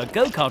 But the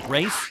go-kart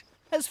race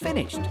has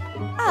finished.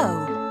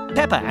 Oh.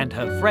 Peppa and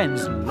her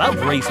friends love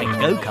racing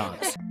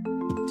go-karts.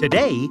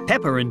 Today,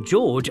 Peppa and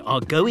George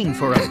are going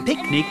for a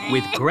picnic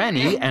with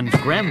Granny and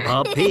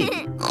Grandpa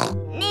Pig.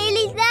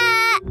 Nearly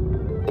there.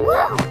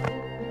 Woo!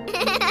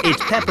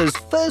 It's Peppa's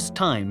first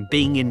time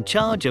being in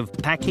charge of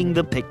packing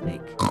the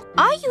picnic.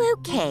 Are you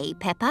okay,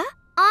 Peppa?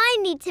 I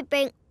need to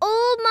bring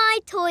all my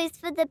toys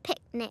for the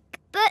picnic,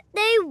 but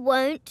they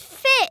won't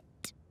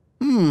fit.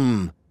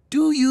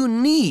 Do you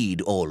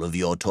need all of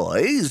your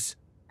toys?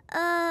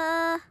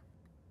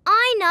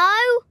 I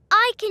know.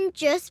 I can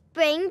just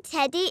bring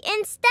Teddy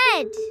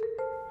instead.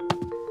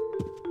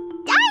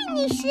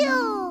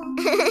 Dinosaur!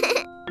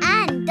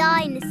 And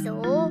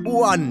dinosaur.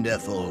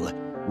 Wonderful.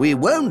 We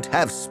won't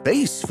have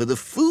space for the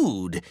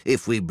food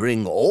if we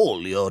bring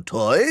all your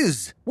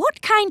toys.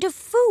 What kind of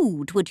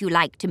food would you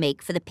like to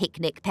make for the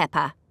picnic,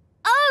 Peppa?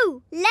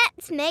 Oh,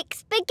 let's make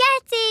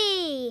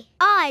spaghetti.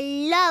 I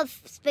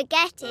love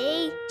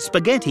spaghetti.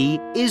 Spaghetti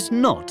is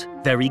not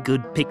very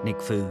good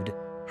picnic food.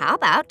 How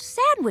about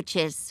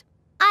sandwiches?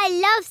 I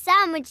love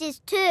sandwiches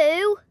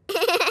too.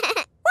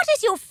 What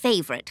is your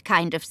favourite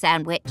kind of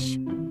sandwich?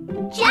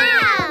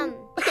 Jam!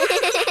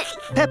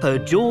 Peppa,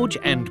 George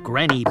and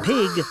Granny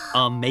Pig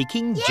are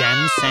making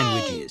jam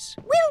sandwiches.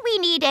 Will we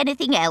need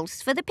anything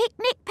else for the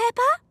picnic,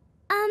 Peppa?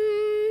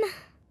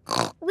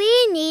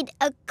 We need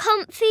a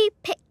comfy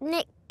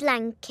picnic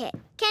blanket.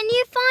 Can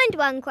you find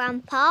one,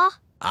 Grandpa?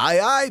 Aye,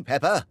 aye,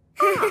 Peppa.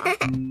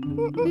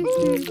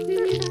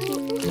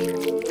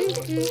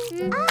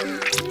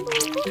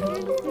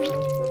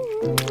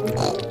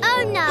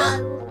 Oh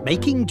no!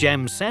 Making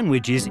jam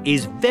sandwiches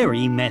is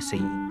very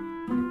messy.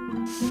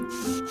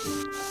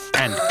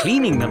 And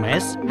cleaning the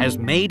mess has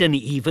made an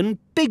even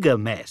bigger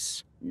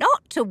mess.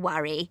 Not to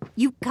worry.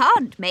 You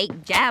can't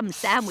make jam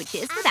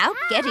sandwiches without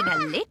getting a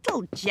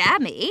little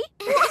jammy.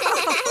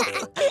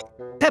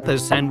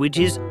 Peppa's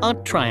sandwiches are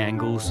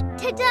triangles.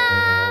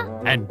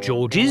 Ta-da! And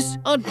George's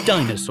are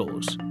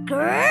dinosaurs.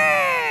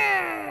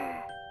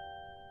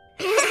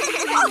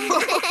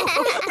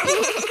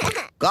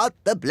 Got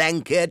the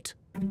blanket.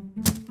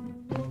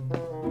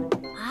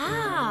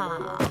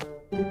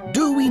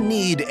 Do we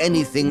need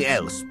anything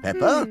else,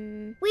 Peppa?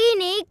 We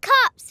need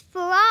cups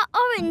for our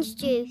orange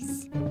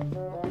juice.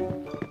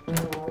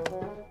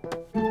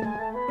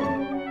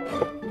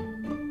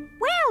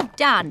 Well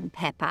done,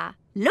 Peppa.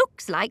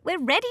 Looks like we're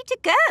ready to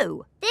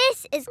go.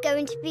 This is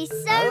going to be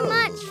so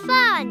much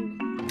fun.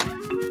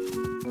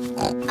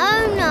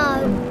 Oh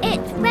no,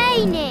 it's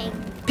raining.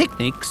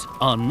 Picnics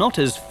are not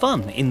as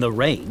fun in the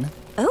rain.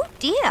 Oh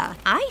dear,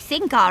 I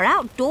think our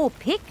outdoor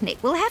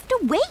picnic will have to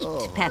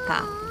wait,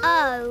 Peppa.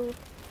 Oh.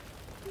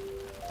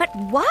 But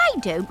why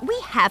don't we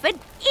have an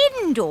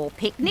indoor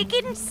picnic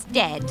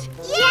instead?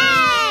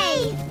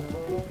 Yay!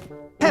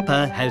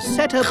 Peppa has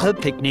set up her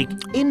picnic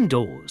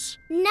indoors.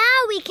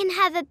 Now we can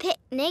have a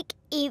picnic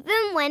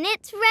even when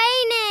it's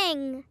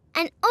raining.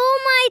 And all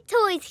my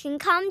toys can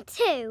come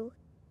too.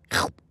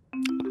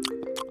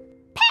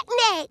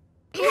 Picnic!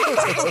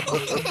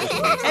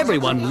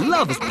 Everyone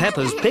loves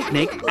Peppa's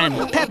picnic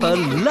and Peppa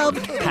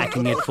loved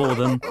packing it for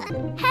them.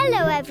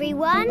 Hello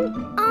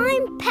everyone,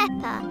 I'm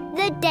Peppa,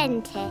 the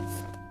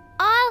dentist.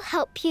 I'll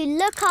help you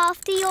look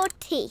after your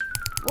teeth.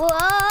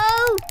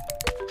 Whoa!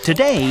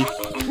 Today,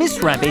 Miss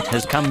Rabbit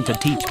has come to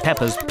teach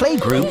Peppa's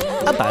playgroup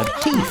about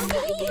teeth.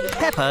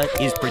 Peppa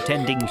is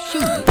pretending she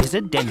is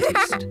a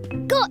dentist.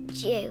 Got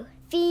you.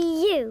 For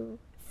you.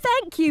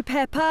 Thank you,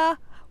 Peppa.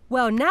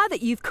 Well, now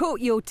that you've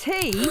caught your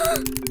teeth,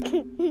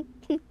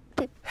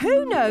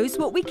 who knows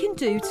what we can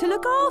do to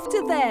look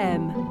after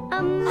them?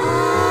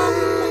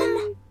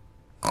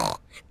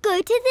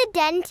 Go to the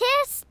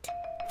dentist?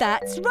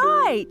 That's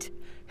right.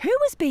 Who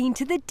has been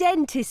to the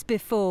dentist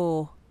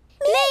before?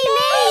 Me!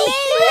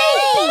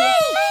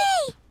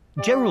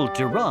 Gerald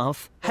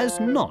Giraffe has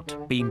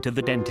not been to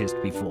the dentist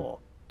before.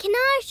 Can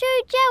I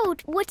show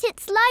Gerald what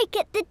it's like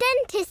at the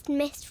dentist,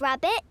 Miss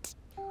Rabbit?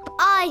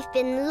 I've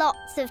been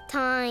lots of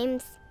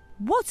times.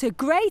 What a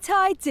great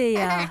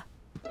idea.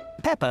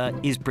 Peppa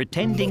is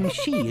pretending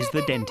she is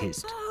the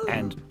dentist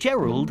and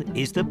Gerald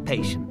is the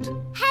patient.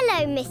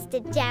 Hello,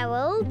 Mr.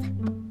 Gerald.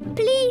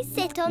 Please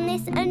sit on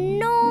this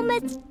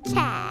enormous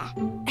chair.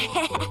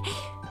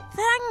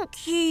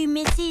 Thank you,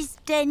 Mrs.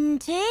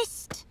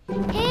 Dentist.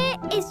 Here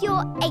is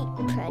your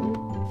apron.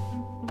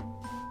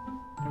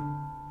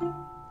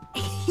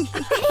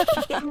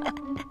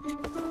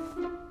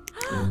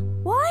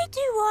 Why do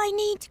I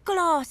need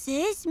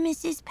glasses,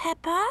 Mrs.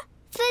 Peppa?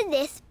 For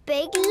this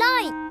big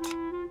light.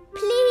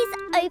 Please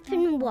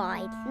open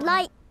wide,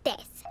 like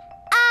this.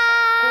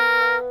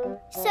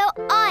 So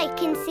I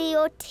can see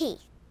your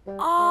teeth.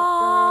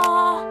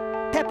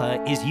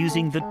 Peppa is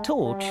using the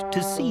torch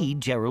to see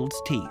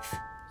Gerald's teeth.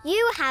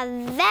 You have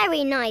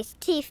very nice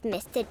teeth,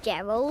 Mr.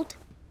 Gerald.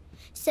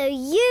 So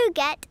you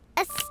get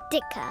a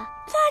sticker.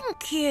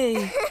 Thank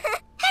you.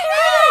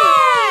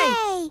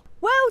 Hooray!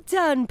 Well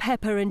done,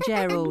 Peppa and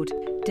Gerald.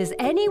 Does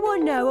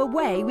anyone know a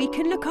way we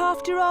can look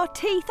after our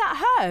teeth at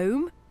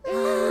home?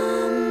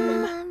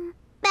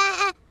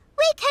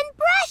 We can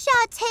brush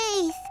our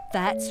teeth.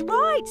 That's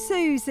right,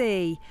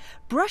 Susie.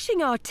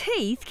 Brushing our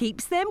teeth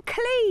keeps them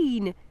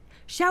clean.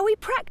 Shall we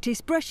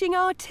practice brushing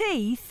our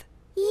teeth?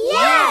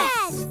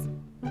 Yes!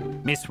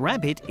 Miss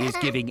Rabbit is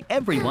giving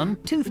everyone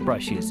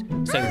toothbrushes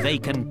so they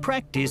can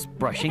practice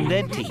brushing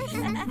their teeth.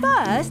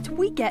 First,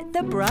 we get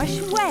the brush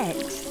wet.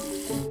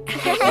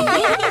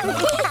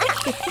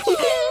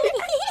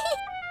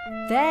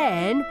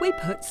 Then we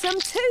put some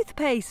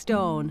toothpaste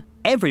on.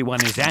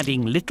 Everyone is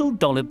adding little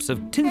dollops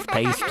of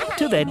toothpaste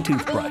to their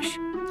toothbrush.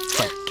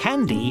 But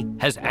Candy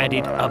has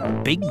added a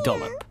big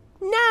dollop.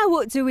 Now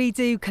what do we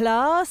do,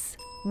 class?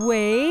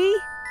 We...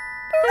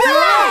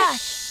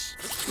 Brush!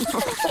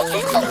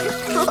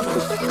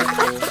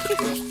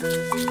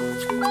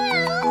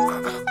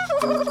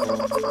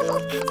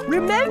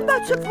 Remember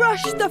to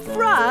brush the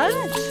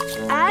front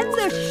and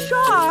the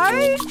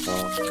sides,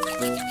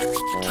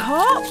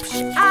 tops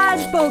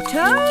and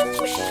bottoms.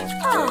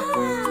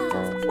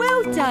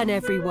 Well done,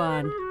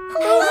 everyone.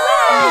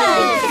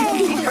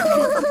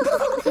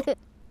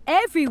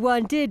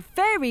 Everyone did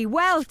very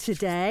well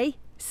today,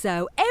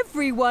 so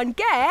everyone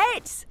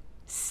gets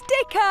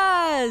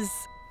stickers.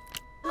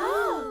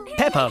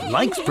 Peppa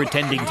likes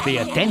pretending to be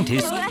a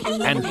dentist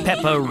and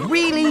Peppa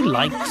really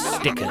likes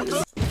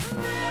stickers.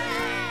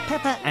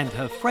 Peppa and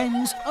her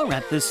friends are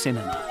at the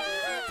cinema.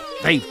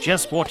 They've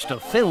just watched a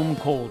film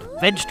called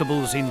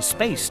Vegetables in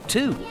Space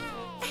too.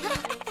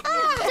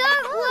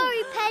 Don't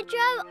worry,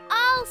 Pedro.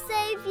 I'll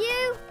save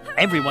you.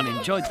 Everyone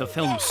enjoyed the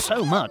film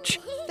so much,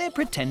 they're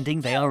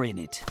pretending they are in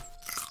it.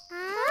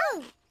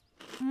 Oh.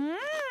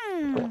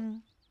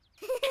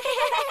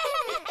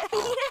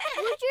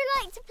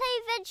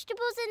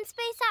 vegetables in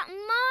space at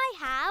my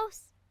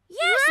house?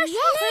 Yes,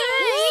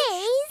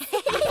 please.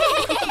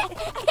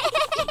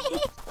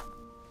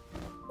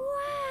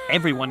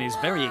 Everyone is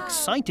very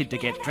excited to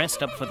get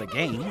dressed up for the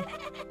game.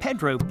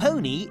 Pedro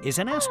Pony is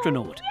an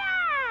astronaut.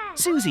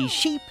 Susie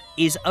Sheep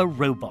is a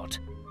robot.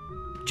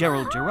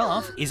 Gerald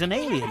Giraffe is an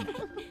alien.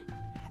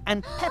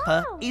 And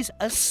Peppa is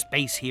a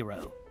space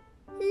hero.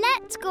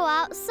 Let's go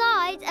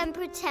outside and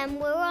pretend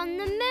we're on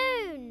the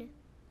moon.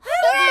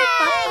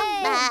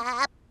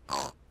 Hooray!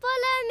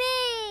 Follow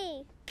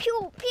me.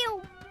 Pew,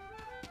 pew.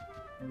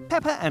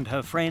 Peppa and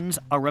her friends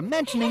are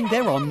imagining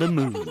they're on the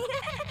moon,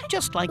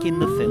 just like in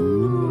the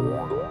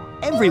film.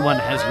 Everyone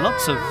has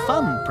lots of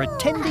fun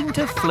pretending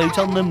to float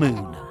on the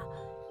moon.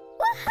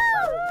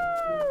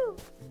 Woohoo!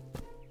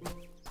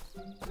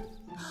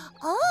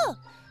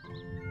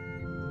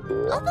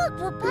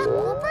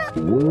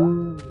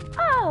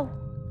 Oh,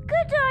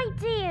 good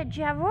idea,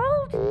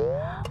 Gerald.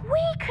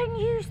 We can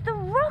use the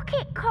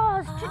rocket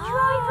cars to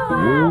drive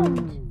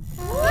around.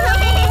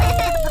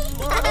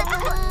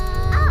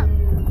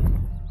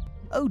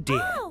 Oh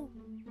dear,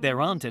 there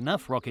aren't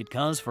enough rocket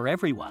cars for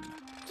everyone.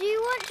 Do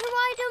you want to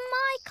ride on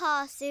my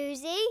car,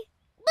 Susie?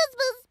 Buzz,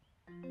 buzz.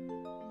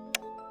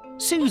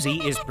 Susie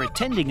is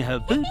pretending her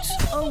boots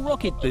are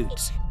rocket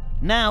boots.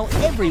 Now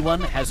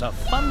everyone has a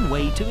fun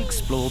way to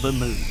explore the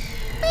moon.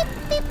 Beep,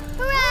 beep,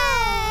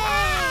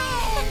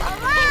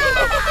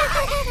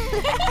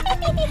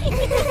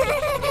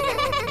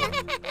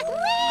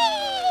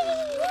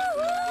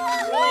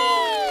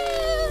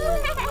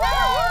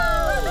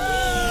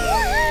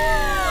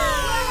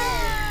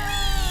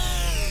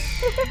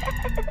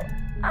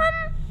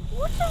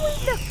 What are we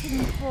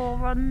looking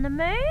for on the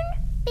moon?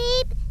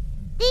 Beep.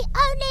 The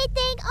only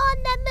thing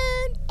on the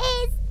moon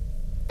is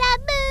the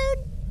moon.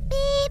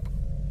 Beep.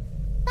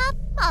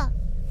 Papa.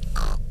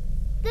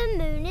 The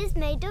moon is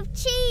made of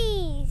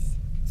cheese.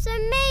 So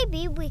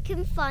maybe we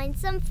can find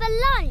some for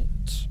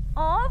lunch.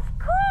 Of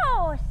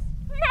course.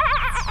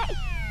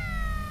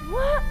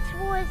 What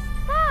was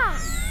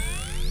that?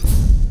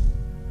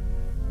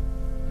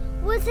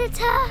 Was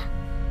it a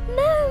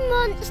moon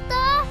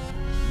monster?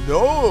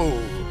 No,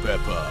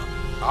 Peppa.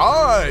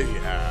 I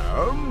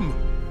am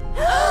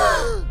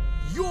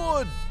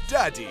your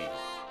daddy.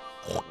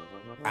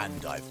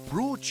 And I've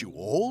brought you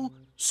all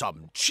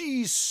some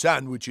cheese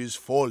sandwiches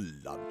for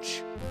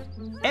lunch.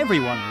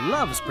 Everyone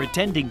loves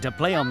pretending to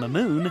play on the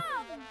moon,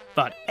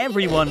 but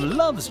everyone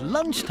loves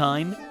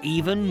lunchtime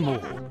even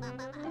more.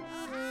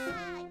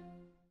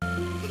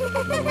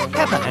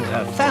 Peppa and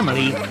her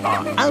family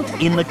are out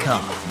in the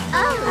car.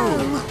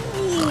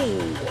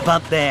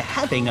 But they're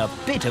having a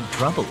bit of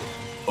trouble.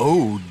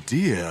 Oh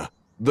dear,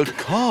 the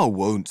car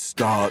won't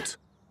start.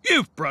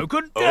 You've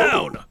broken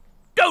down.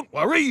 Don't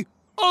worry,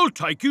 I'll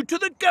take you to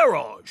the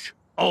garage.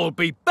 I'll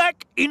be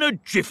back in a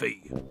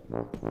jiffy.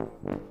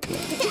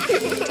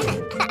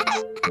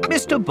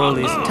 Mr. Bull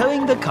is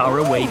towing the car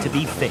away to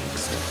be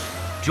fixed.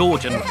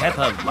 George and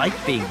Peppa like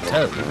being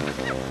towed.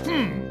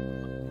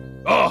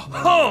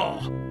 Aha!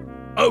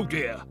 Oh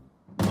dear,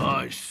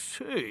 I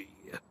see.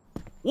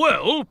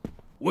 Well,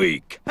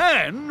 we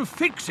can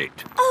fix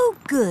it. Oh,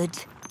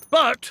 good.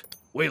 But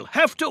we'll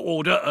have to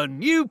order a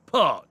new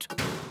part.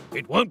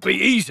 It won't be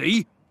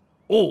easy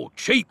or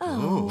cheap.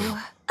 Oh,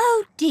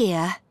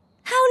 dear.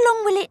 How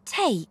long will it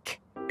take?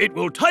 It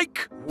will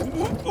take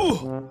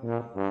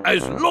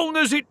as long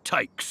as it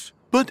takes.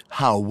 But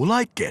how will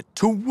I get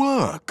to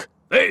work?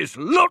 There's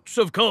lots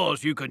of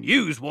cars you can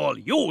use while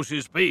yours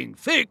is being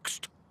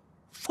fixed.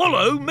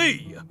 Follow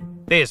me.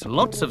 There's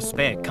lots of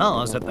spare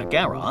cars at the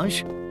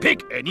garage.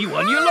 Pick any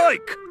one you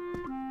like.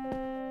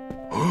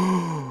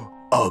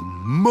 A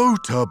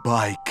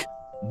motorbike.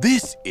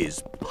 This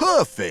is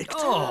perfect.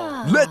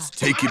 Let's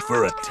take it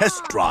for a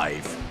test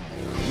drive.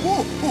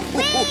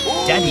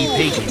 Daddy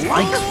Pig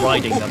likes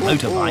riding the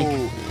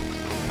motorbike.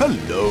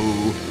 Hello.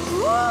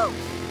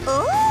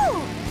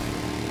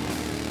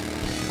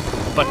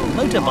 But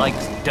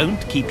motorbikes don't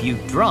keep you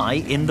dry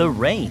in the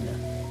rain.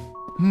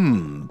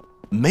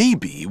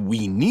 Maybe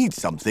we need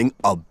something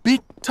a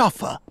bit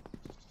tougher.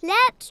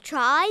 Let's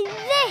try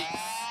this.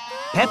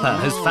 Peppa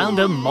has found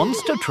a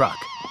monster truck,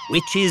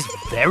 which is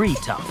very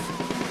tough.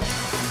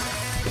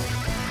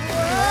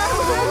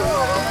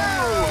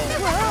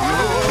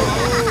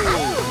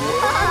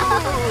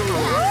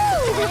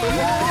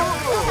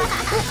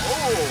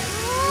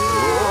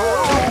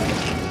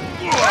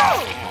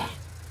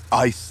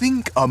 I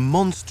think a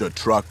monster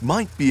truck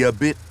might be a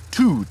bit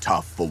too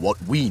tough for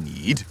what we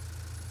need.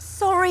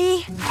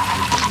 Sorry.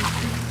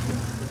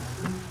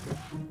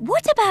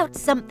 What about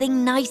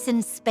something nice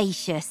and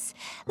spacious,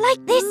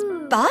 like this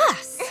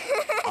bus?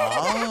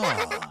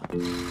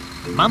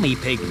 Mummy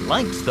Pig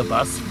likes the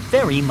bus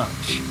very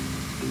much.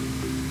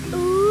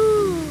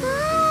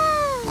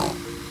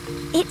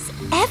 It's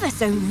ever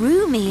so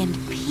roomy and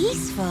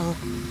peaceful.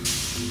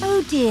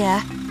 Oh,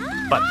 dear.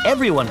 But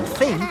everyone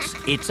thinks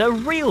it's a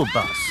real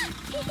bus.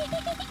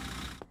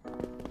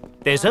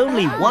 There's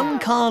only one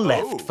car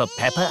left for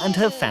Peppa and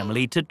her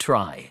family to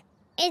try.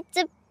 It's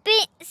a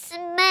bit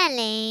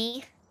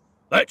smelly.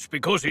 That's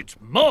because it's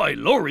my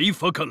lorry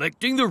for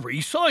collecting the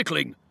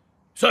recycling.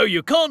 So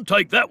you can't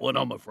take that one,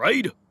 I'm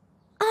afraid.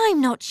 I'm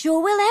not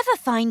sure we'll ever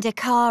find a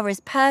car as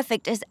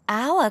perfect as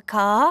our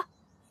car.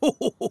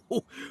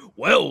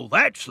 Well,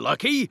 that's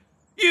lucky.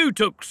 You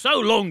took so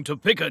long to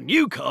pick a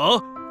new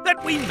car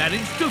that we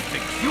managed to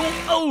fix your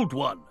old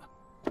one.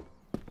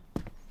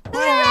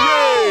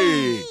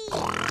 Hooray!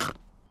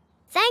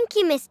 Thank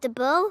you, Mr.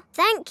 Bull.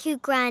 Thank you,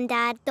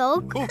 Grandad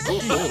Dog.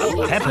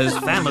 Peppa's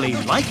family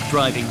like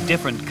driving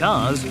different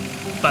cars,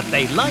 but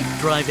they like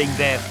driving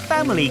their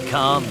family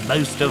car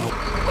most of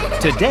all.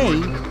 Today,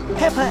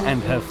 Peppa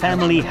and her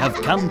family have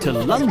come to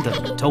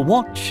London to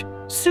watch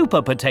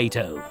Super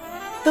Potato,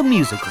 the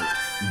musical.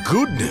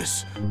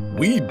 Goodness,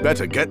 we'd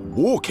better get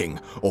walking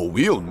or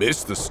we'll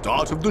miss the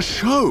start of the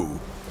show.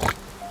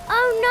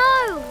 Oh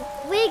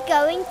no! We're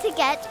going to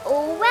get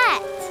all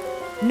wet.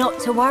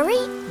 Not to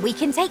worry, we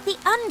can take the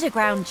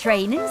underground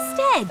train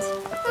instead.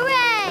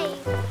 Hooray!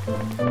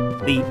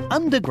 The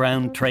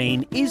underground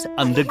train is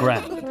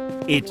underground.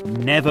 It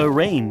never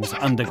rains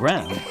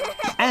underground.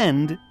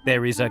 And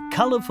there is a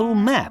colourful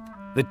map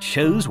that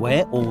shows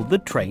where all the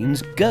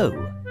trains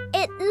go.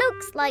 It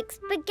looks like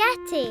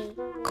spaghetti.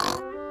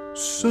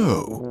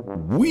 So,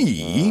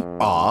 we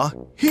are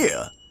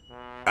here.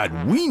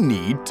 And we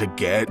need to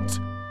get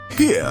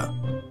here.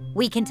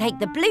 We can take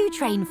the blue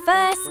train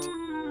first,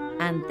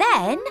 and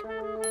then...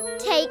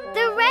 Take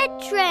the red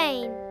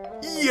train.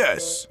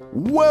 Yes,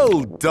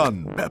 well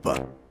done,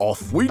 Peppa.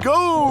 Off we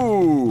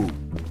go!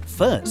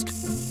 First,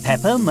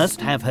 Peppa must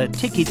have her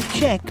ticket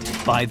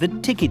checked by the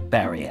ticket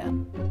barrier.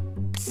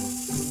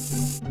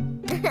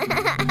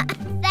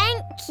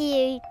 Thank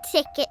you,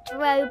 ticket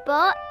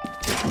robot.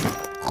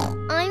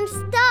 I'm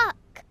stuck.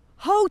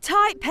 Hold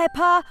tight,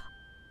 Peppa.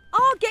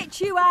 I'll get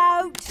you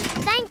out.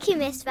 Thank you,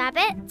 Miss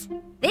Rabbit.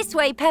 This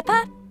way,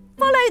 Peppa.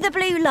 Follow the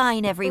blue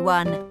line,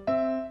 everyone.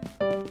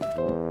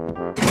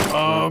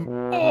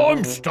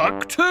 I'm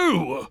stuck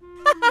too.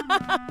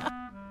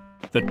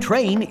 The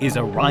train is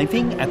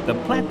arriving at the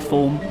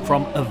platform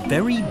from a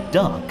very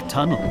dark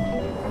tunnel.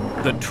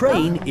 The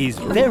train is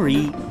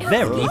very,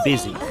 very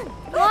busy.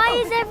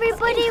 Why is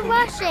everybody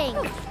rushing?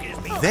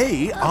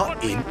 They are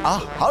in a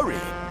hurry.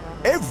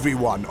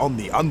 Everyone on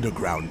the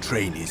underground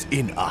train is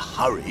in a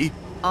hurry.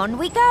 On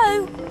we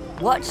go.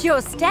 Watch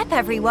your step,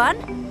 everyone.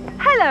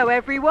 Hello,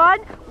 everyone.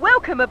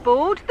 Welcome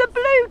aboard the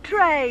blue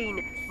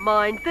train.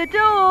 Mind the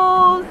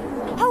doors.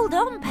 Hold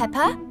on,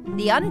 Peppa.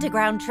 The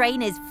underground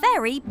train is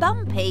very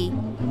bumpy.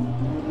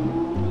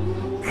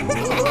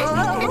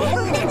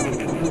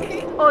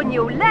 On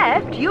your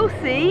left, you'll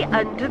see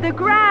under the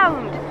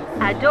ground.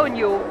 And on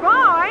your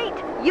right,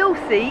 you'll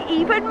see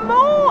even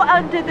more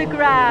under the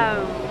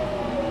ground.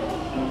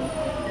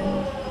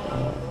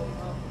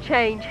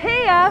 Change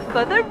here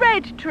for the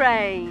red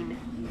train.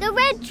 The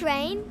red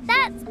train?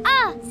 That's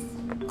us.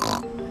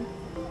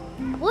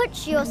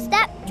 Watch your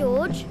step,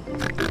 George.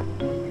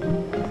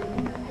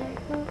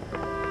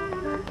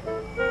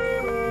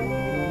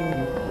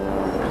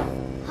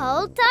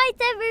 Hold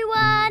tight,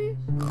 everyone.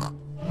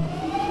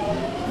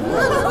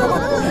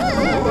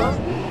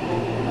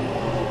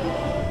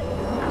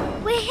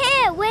 We're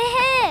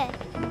here.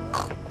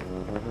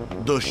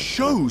 The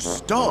show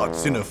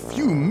starts in a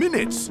few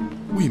minutes.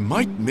 We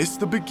might miss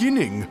the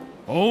beginning.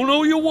 Oh,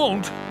 no, you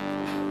won't.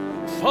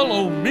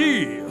 Follow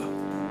me.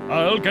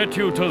 I'll get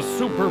you to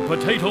Super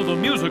Potato the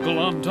Musical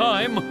on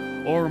time,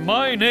 or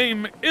my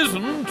name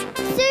isn't...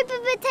 Super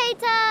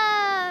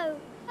Potato!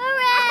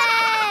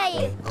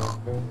 Hooray!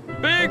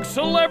 Big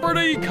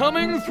celebrity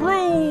coming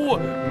through!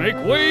 Make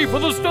way for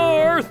the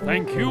star,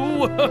 thank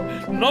you.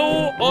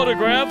 No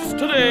autographs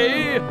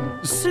today.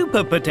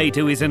 Super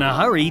Potato is in a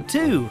hurry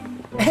too.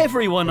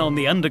 Everyone on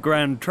the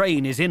underground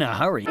train is in a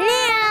hurry.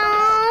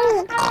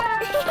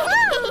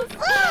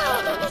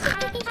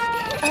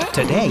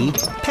 Today,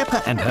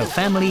 Peppa and her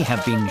family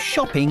have been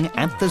shopping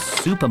at the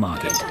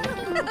supermarket.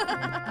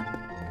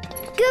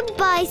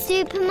 Goodbye,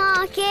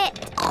 supermarket.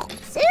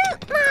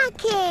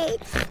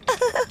 Supermarket!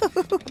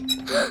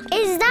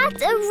 Is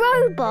that a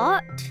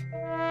robot?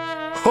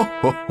 Ho,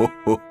 ho, ho,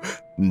 ho.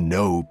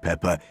 No,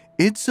 Peppa.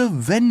 It's a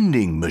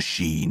vending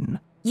machine.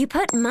 You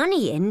put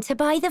money in to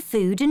buy the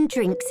food and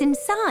drinks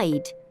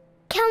inside.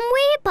 Can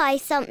we buy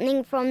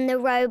something from the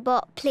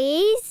robot,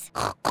 please?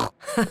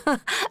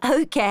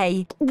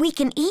 OK, we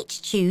can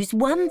each choose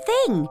one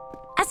thing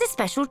as a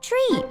special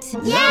treat.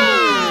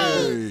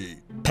 Yay!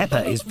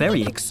 Peppa is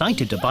very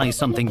excited to buy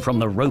something from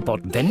the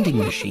robot vending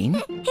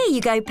machine. Here you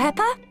go,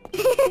 Peppa.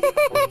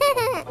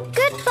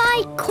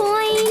 Goodbye,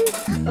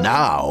 coins.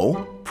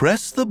 Now,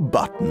 press the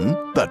button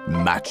that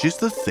matches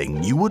the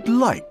thing you would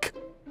like.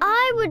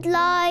 I would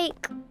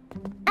like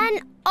an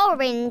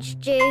orange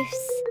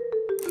juice.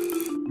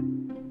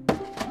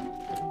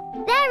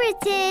 There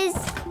it is!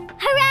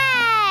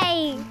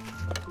 Hooray!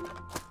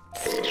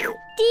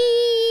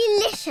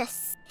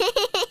 Delicious!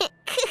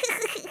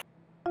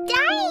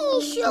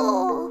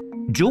 Dinosaur!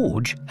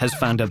 George has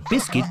found a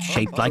biscuit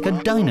shaped like a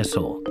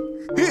dinosaur.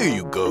 Here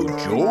you go,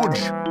 George.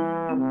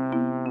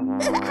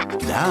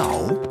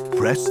 Now,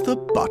 press the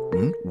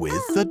button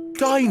with the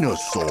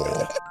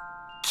dinosaur.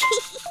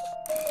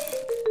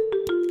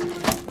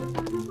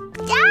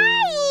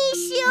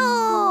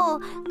 Dinosaur!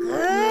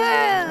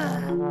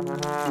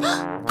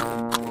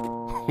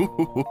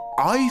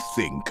 I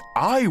think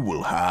I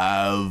will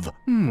have,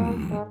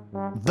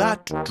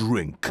 that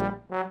drink.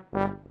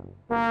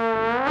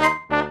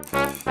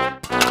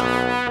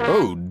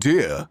 Oh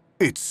dear,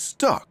 it's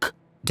stuck.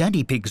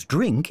 Daddy Pig's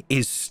drink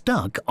is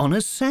stuck on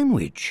a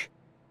sandwich.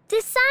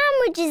 The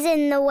sandwich is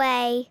in the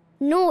way.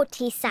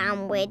 Naughty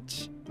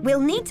sandwich. We'll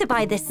need to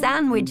buy the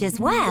sandwich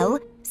as well,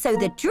 so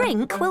the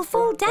drink will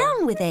fall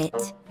down with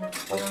it.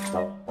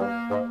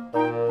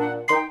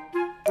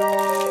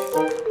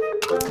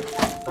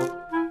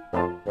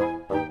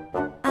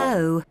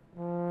 Oh,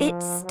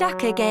 it's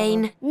stuck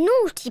again.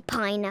 Naughty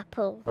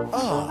pineapple.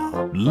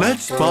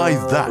 Let's buy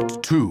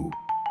that too.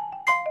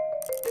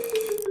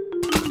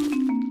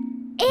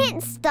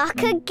 It's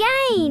stuck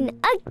again.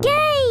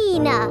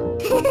 Again.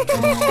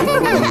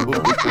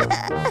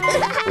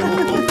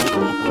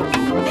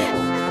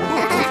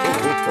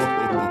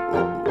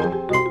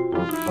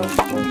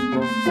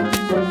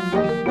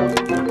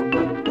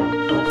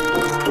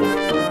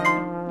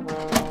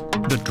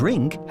 The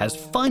drink has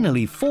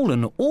finally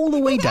fallen all the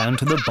way down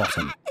to the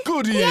bottom.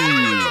 Goody!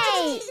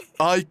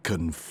 I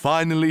can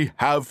finally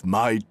have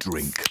my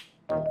drink.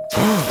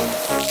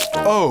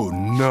 Oh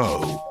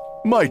no!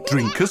 My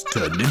drink has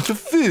turned into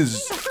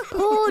fizz.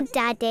 Poor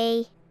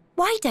Daddy.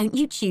 Why don't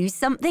you choose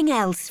something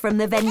else from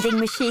the vending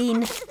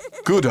machine?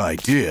 Good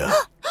idea.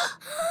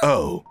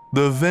 Oh,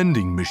 the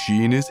vending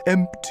machine is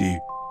empty.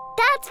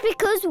 That's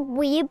because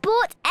we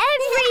bought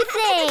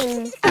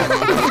everything.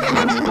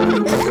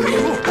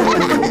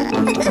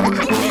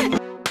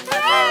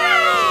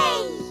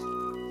 Hooray!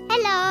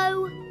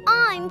 Hello,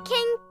 I'm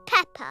King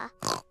Peppa.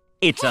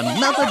 It's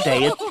another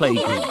day at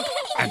playgroup,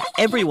 and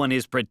everyone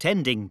is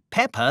pretending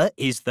Peppa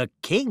is the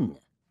king.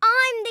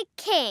 I'm the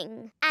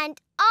king, and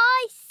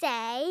I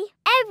say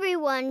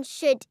everyone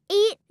should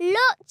eat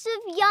lots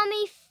of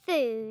yummy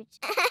food.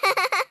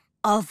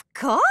 Of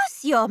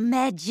course, Your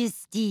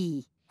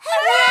Majesty.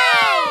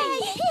 Hooray!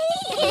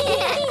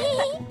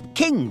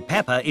 King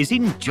Peppa is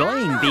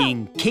enjoying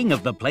being king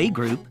of the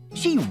playgroup.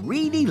 She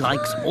really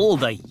likes all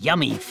the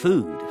yummy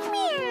food.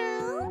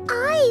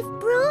 I've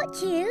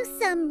brought you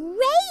some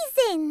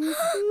raisins,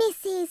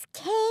 Mrs.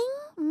 King.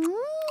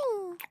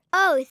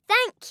 Oh,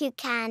 thank you,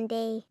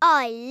 Candy.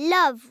 I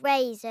love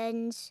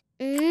raisins.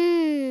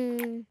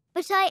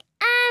 But I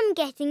am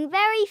getting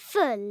very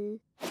full.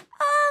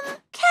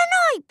 Can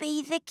I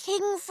be the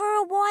king for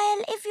a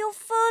while if you're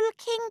full,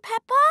 King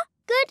Peppa?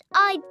 Good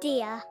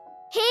idea.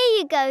 Here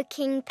you go,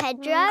 King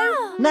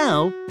Pedro.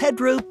 Now,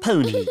 Pedro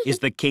Pony is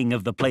the king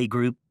of the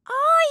playgroup.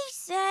 I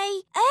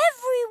say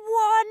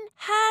everyone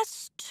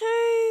has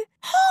to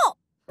hop.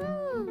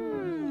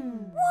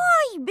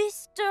 Why,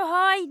 Mr.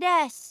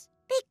 Highness?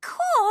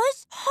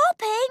 Because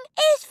hopping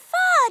is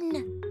fun.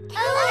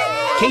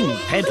 King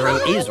Pedro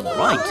is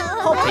right.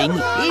 Hopping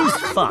is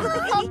fun.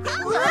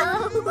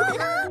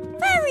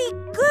 Very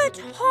good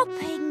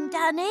hopping,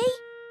 Danny.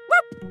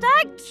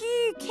 Thank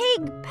you,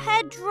 King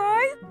Pedro.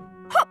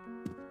 Hop,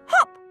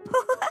 hop.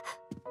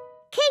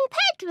 King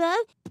Pedro,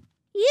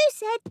 you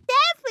said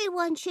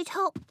everyone should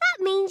hop. That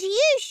means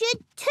you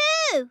should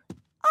too.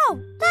 Oh,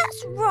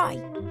 that's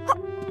right.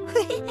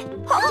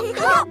 Hop,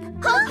 hop,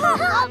 hop, hop,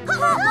 hop,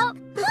 hop.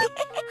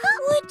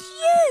 Would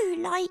you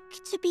like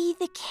to be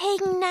the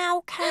king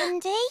now,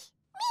 Candy?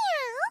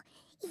 Meow.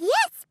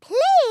 Yes,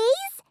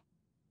 please.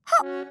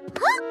 Hop,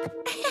 hop.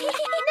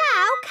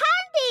 Now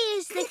Candy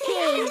is the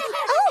king.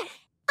 Oh,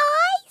 I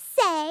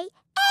say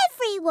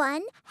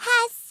everyone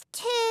has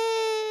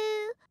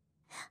to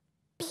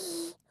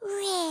be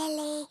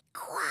really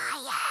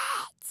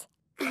quiet.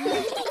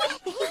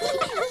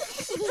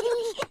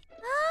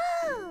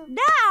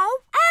 Now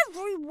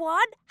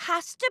everyone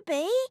has to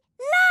be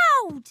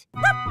loud.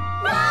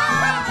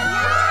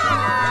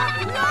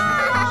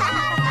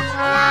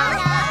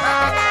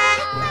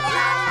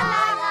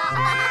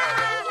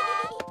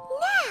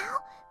 Now,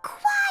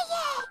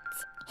 quiet.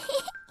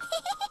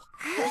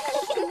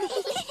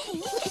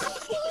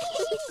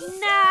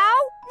 Now,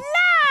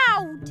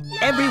 loud.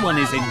 Everyone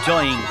is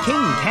enjoying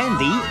King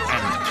Candy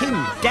and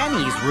King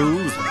Danny's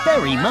rules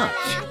very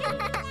much.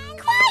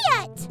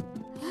 Quiet.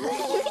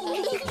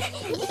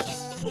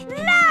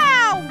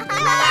 Loud.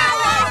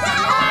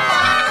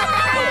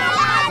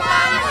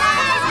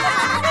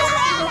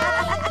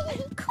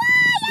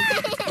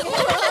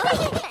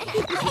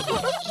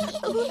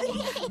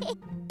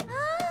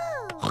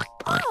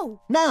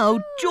 Now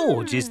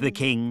George is the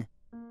king.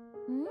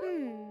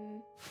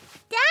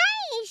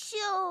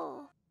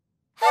 Dinosaur!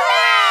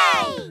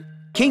 Hooray!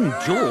 King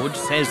George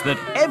says that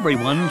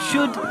everyone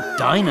should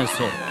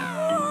dinosaur.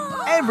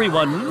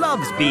 Everyone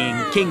loves being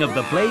king of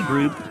the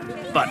playgroup,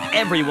 but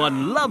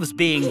everyone loves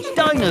being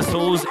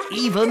dinosaurs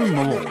even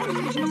more.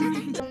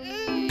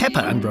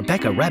 Peppa and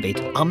Rebecca Rabbit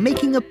are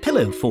making a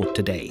pillow fort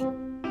today.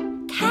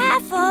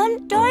 Careful,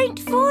 don't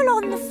fall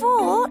on the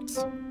fort.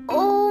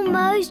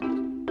 Almost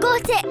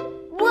got it.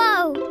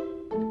 Whoa.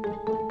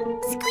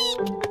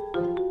 Squeak.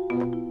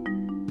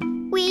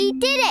 We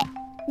did it!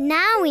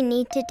 Now we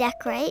need to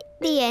decorate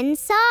the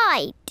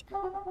inside.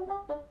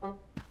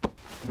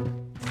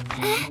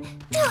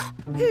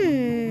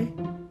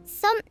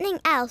 Something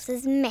else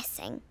is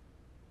missing.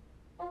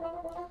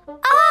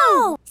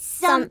 Oh!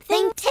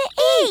 Something to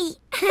eat!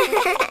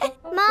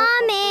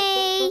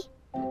 Mummy!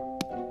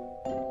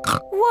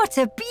 What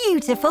a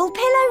beautiful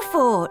pillow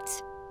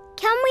fort!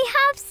 Can we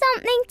have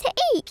something to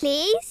eat,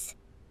 please?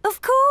 Of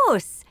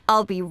course!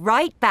 I'll be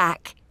right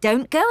back.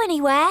 Don't go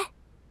anywhere.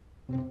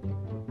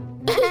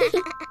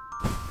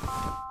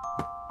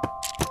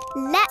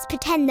 Let's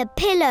pretend the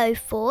pillow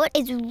fort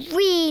is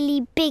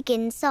really big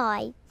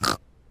inside.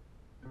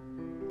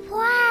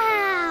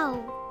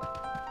 Wow!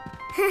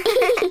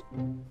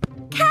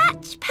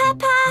 Catch,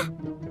 Peppa!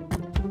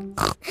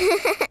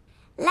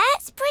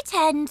 Let's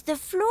pretend the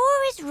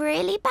floor is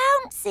really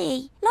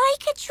bouncy,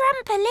 like a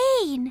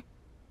trampoline.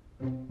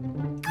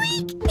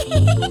 Squeak!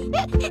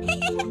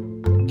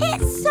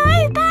 It's so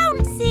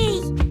bouncy!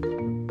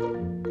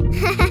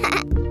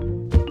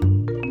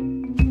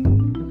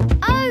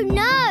 Oh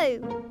no!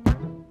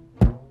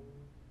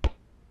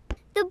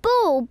 The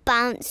ball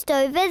bounced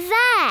over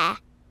there.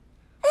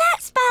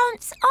 Let's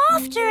bounce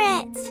after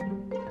it.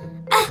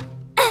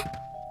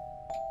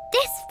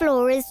 This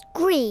floor is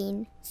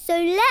green, so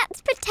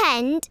let's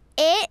pretend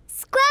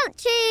it's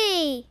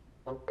squelchy.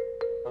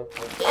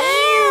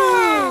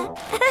 Ew!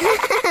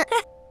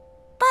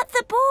 But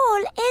the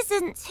ball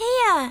isn't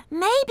here.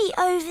 Maybe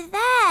over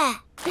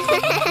there.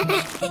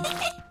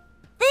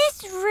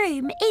 This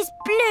room is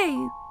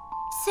blue,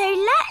 so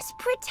let's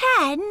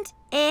pretend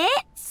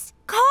it's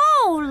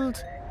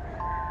cold.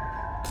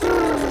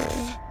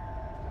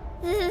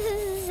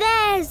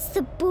 There's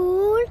the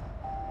ball.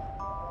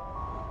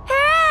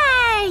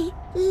 Hooray!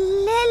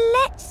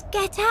 Let's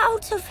get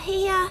out of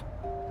here.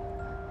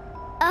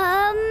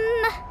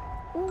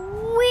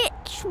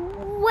 Which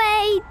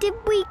way did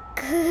we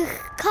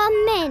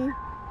come in?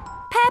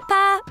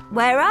 Peppa,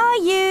 where are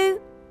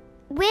you?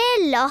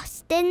 We're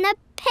lost in the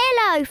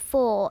pillow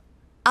fort.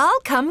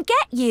 I'll come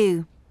get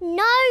you.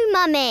 No,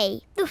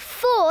 Mummy. The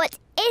fort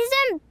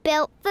isn't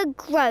built for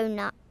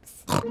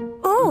grown-ups.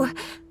 Oh,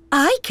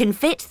 I can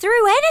fit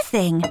through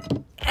anything.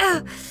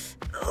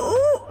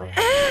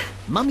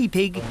 Mummy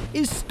Pig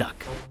is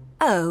stuck.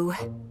 Oh.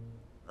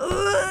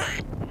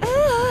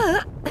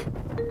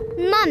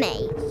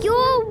 Mummy,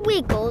 your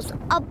wiggles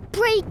are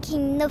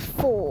breaking the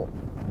fort.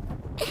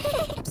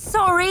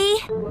 Sorry.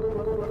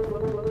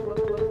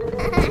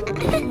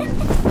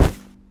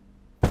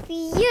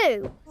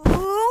 You.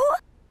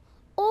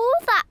 All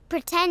that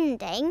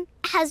pretending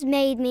has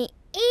made me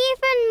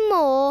even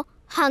more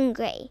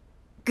hungry.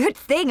 Good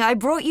thing I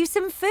brought you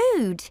some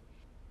food.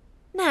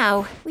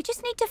 Now, we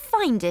just need to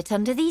find it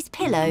under these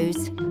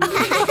pillows.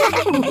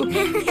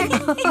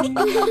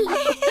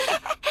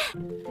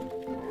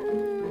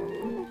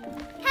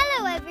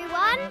 Hello,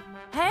 everyone.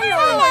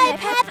 Hello,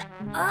 Peppa.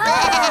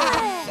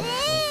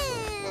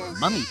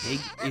 Mummy Pig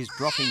is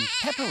dropping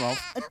Peppa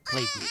off at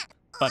playgroup.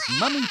 But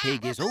Mummy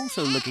Pig is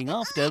also looking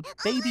after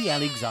baby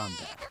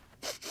Alexander.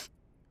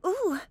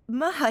 Ooh,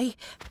 my.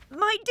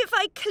 Mind if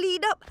I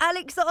clean up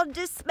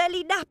Alexander's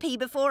smelly nappy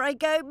before I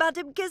go,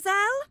 Madame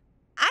Gazelle?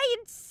 I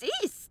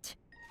insist.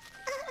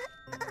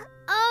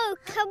 Oh,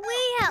 can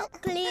we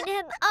help clean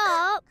him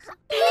up?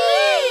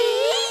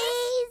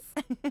 Please!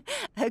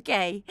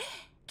 OK.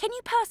 Can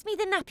you pass me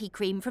the nappy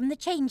cream from the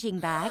changing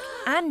bag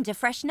and a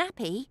fresh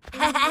nappy?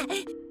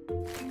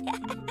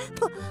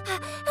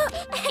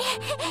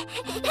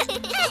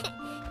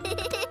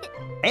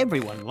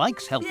 Everyone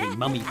likes helping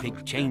Mummy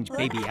Pig change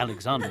baby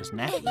Alexander's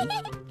nappy.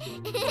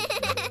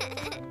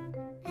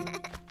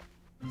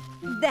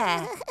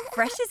 There,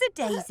 fresh as a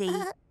daisy.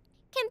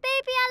 Can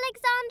baby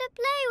Alexander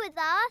play with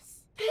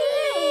us?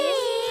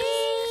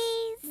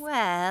 Please!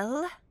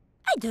 Well,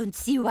 I don't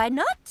see why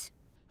not.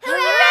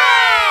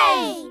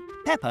 Hooray!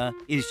 Peppa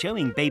is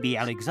showing baby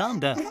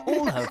Alexander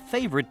all her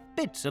favourite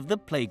bits of the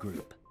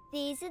playgroup.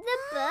 These are the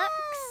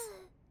books.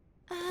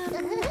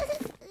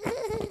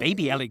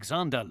 Baby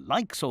Alexander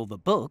likes all the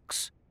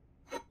books.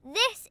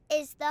 This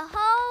is the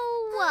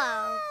whole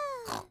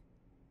world.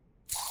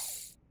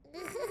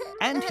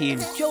 And he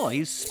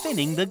enjoys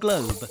spinning the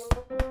globe.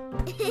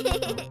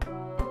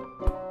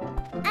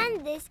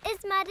 And this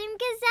is Madame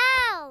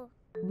Gazelle.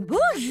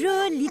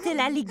 Bonjour, little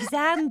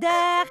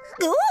Alexander.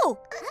 Oh!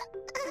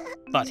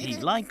 But he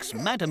likes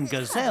Madame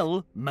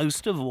Gazelle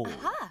most of all.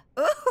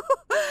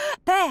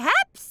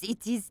 Perhaps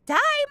it is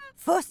time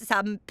for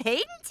some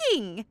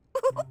painting.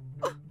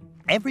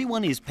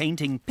 Everyone is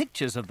painting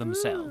pictures of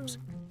themselves,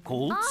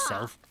 called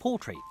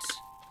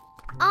self-portraits.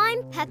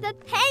 I'm Peppa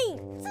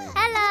Paint.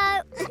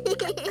 Hello.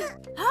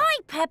 Hi,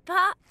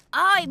 Peppa.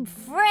 I'm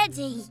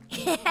Freddy.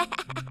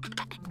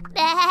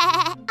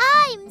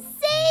 I'm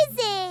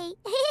Susie.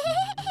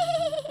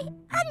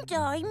 And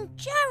I'm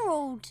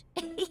Gerald.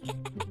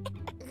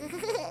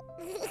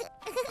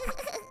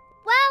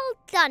 Well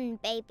done,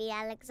 baby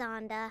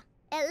Alexander.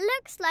 It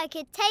looks like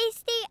a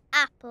tasty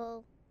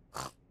apple.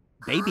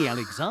 Baby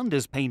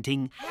Alexander's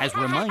painting has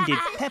reminded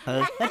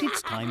Peppa that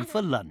it's time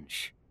for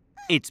lunch.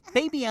 It's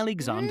baby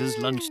Alexander's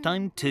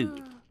lunchtime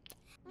too.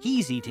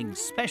 He's eating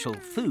special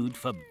food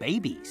for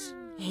babies.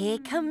 Here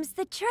comes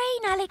the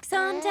train,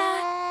 Alexander.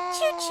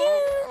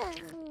 Choo-choo!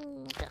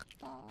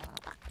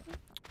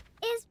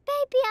 Is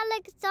baby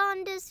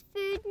Alexander's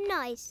food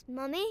nice,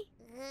 Mummy?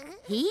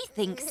 He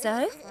thinks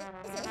so.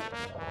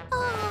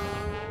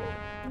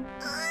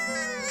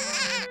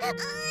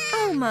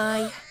 Oh,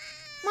 my.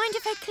 Mind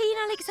if I clean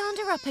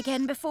Alexander up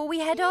again before we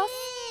head off?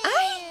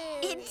 I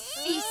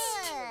insist.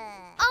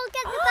 I'll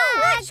get the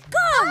bag. Let's go!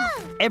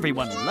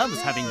 Everyone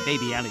loves having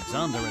baby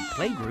Alexander at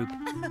playgroup,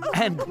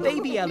 and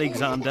baby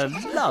Alexander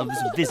loves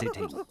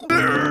visiting.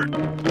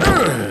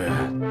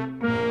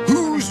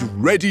 Who's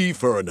ready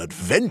for an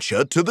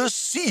adventure to the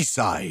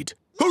seaside?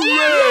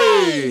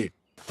 Hooray!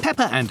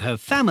 Peppa and her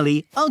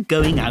family are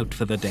going out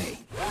for the day.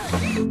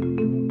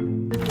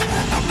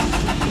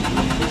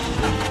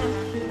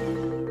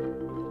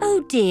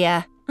 Oh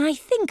dear, I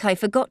think I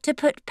forgot to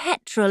put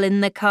petrol in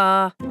the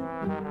car.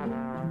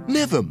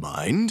 Never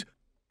mind.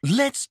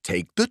 Let's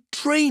take the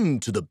train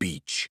to the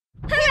beach.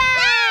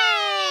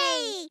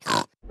 Hooray!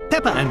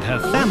 Peppa and her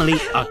family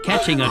are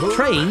catching a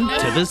train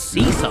to the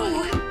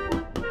seaside.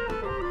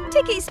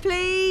 Tickets,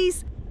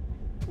 please.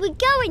 We're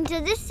going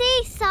to the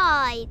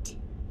seaside.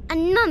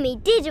 And Mummy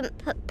didn't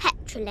put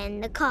petrol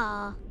in the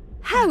car.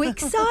 How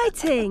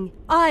exciting!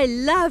 I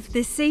love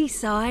the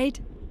seaside.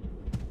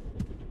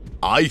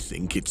 I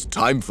think it's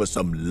time for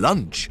some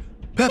lunch.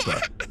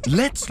 Peppa,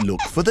 let's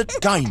look for the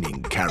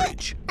dining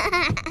carriage.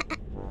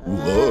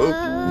 Whoa.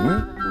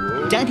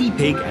 Daddy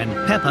Pig and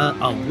Peppa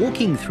are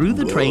walking through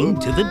the train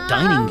to the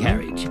dining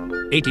carriage.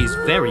 It is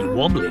very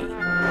wobbly.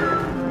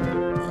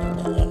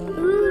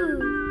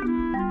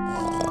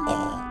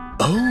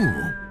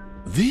 Oh,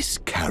 this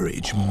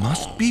carriage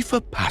must be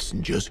for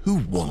passengers who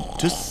want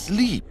to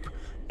sleep.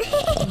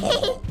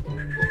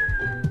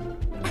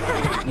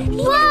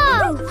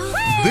 Whoa!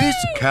 This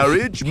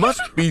carriage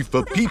must be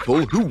for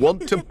people who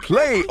want to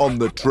play on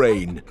the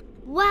train.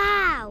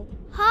 Wow!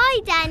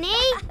 Hi, Danny.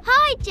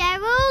 Hi,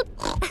 Gerald.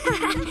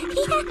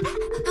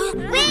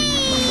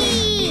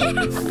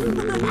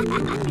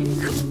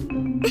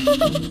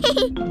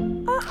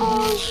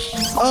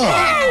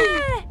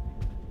 Ah!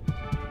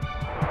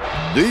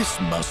 This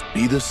must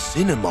be the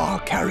cinema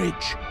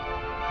carriage.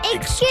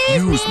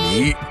 Excuse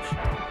me.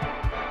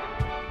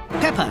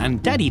 Peppa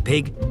and Daddy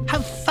Pig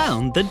have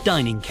found the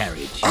dining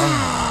carriage.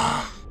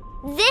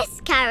 This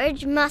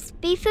carriage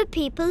must be for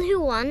people who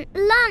want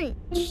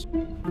lunch.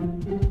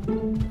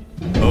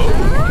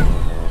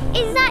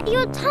 Is that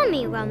your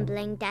tummy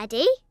rumbling,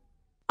 Daddy?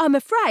 I'm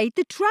afraid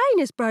the train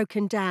has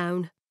broken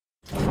down.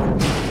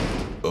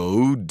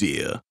 Oh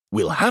dear,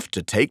 we'll have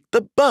to take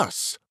the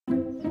bus.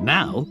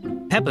 Now,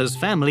 Peppa's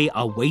family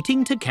are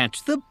waiting to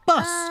catch the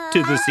bus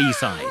to the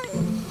seaside.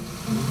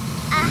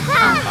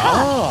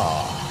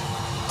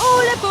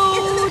 All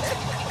aboard!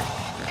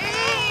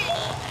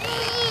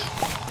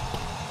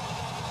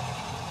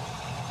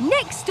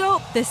 Next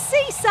stop, the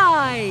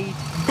seaside!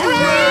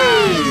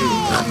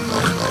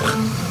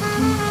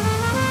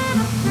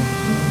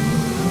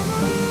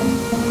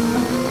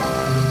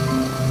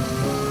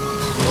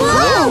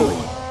 Whoa!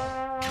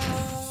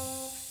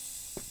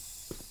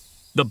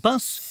 The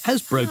bus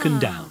has broken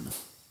down.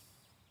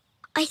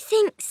 I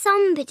think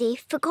somebody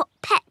forgot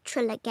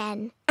petrol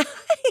again.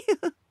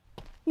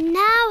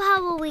 Now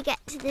how will we get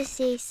to the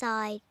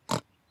seaside?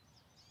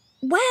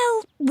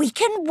 Well, we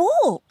can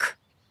walk.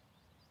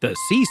 The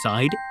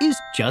seaside is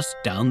just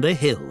down the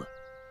hill.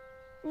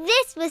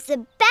 This was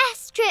the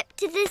best trip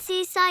to the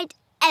seaside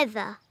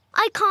ever.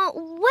 I can't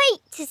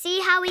wait to see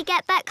how we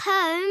get back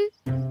home.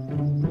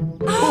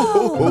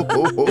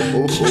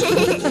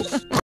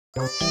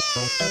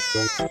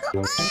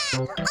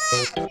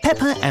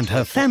 Peppa and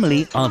her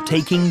family are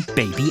taking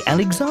baby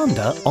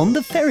Alexander on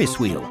the Ferris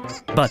wheel,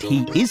 but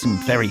he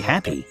isn't very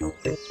happy.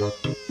 What's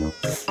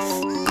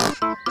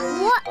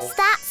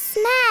that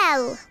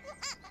smell?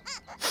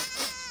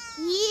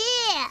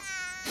 Yeah!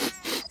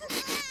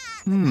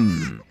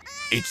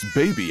 It's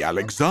baby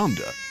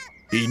Alexander.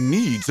 He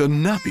needs a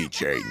nappy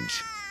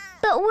change.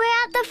 But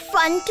we're at the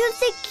front of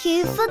the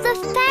queue for the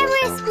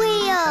Ferris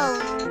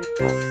wheel.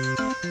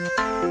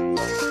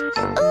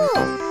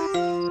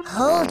 Ooh.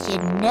 Hold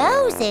your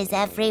noses,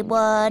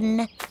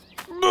 everyone.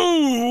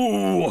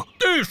 Moo!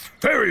 This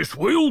Ferris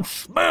wheel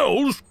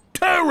smells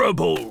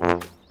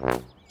terrible.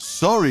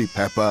 Sorry,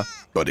 Peppa,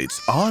 but it's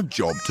our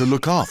job to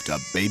look after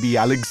baby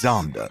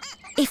Alexander.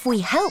 If we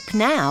help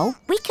now,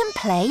 we can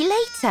play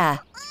later.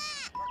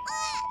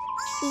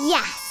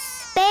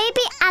 Yes,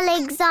 baby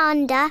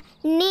Alexander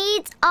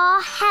needs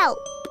our help.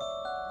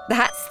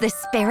 That's the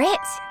spirit.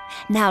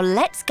 Now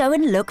let's go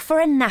and look for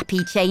a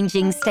nappy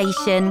changing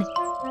station.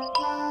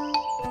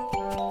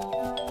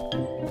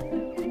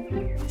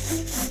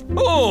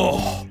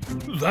 Oh,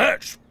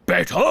 that's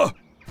better.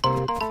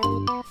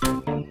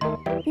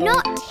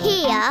 Not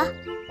here.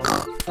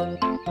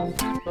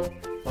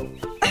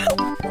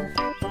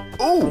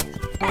 Oh!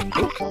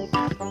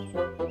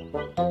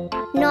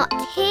 Not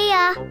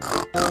here.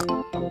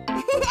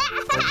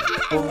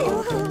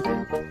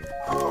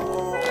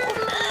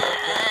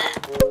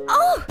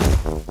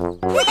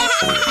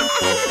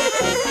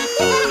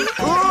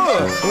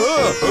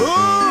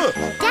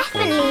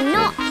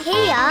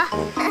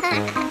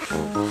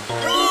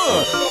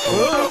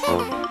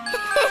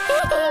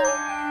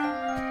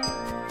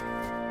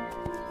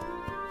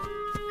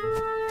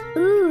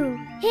 Ooh,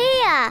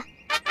 here.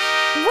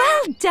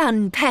 Well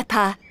done,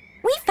 Peppa.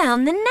 We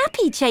found the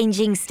nappy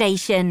changing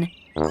station.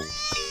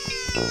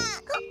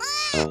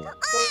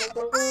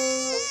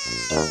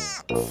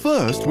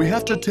 First, we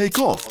have to take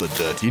off the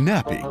dirty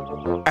nappy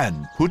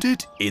and put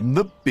it in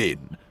the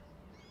bin.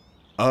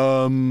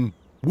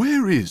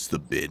 Where is the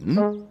bin?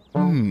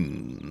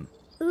 Ooh.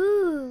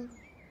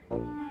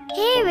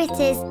 Here it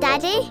is,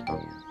 Daddy.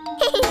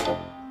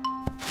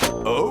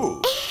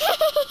 Oh.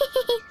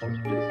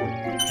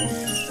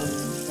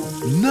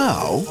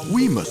 Now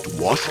we must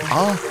wash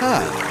our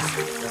hands.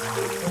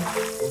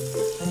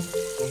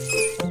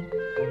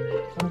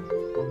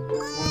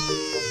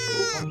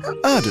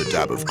 Add a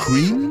dab of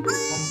cream.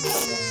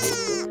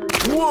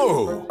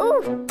 Whoa!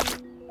 Ooh.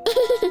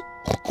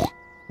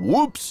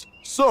 Whoops!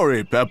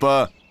 Sorry,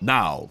 Peppa.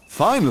 Now,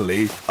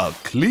 finally, a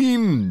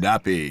clean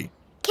nappy.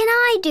 Can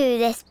I do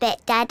this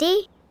bit,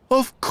 Daddy?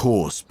 Of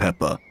course,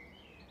 Peppa.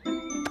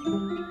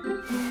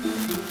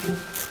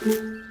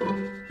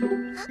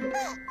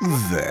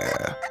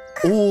 There.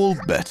 All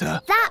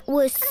better. That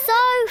was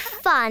so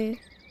fun.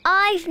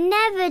 I've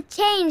never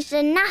changed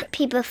a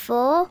nappy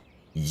before.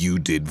 You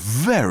did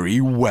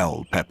very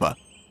well, Peppa.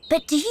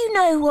 But do you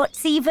know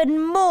what's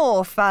even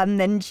more fun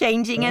than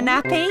changing a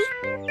nappy?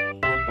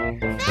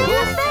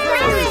 The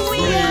Ferris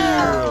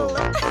wheel!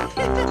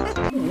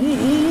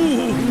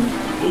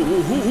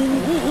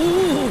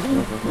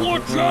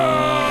 Watch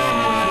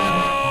out!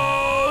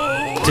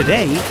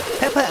 Today,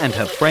 Peppa and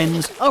her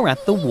friends are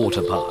at the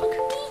water park.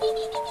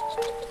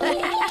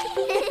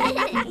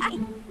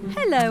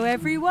 Hello,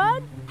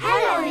 everyone.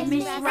 Hello,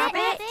 Miss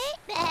Rabbit.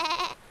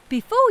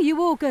 Before you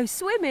all go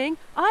swimming,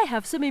 I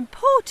have some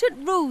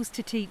important rules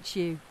to teach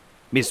you.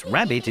 Miss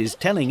Rabbit is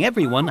telling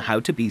everyone how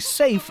to be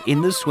safe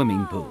in the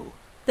swimming pool.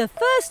 The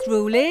first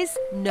rule is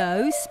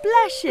no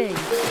splashing.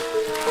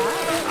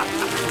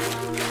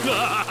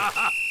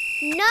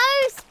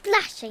 No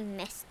splashing,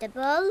 Mr.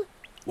 Bull.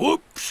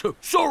 Whoops!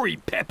 Sorry,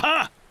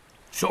 Peppa.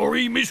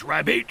 Sorry, Miss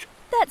Rabbit.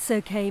 That's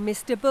okay,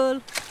 Mr.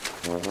 Bull.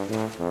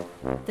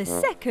 The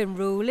second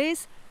rule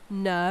is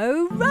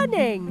no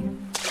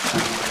running.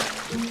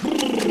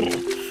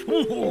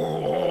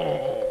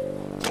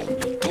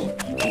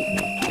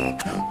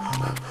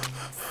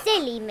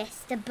 Silly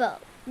Mr. Bull.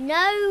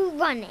 No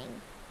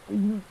running.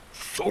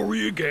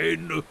 Sorry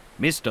again.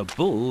 Mr.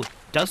 Bull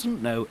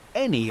doesn't know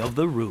any of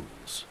the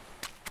rules.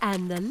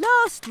 And the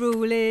last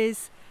rule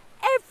is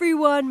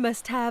everyone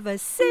must have a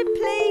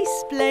simply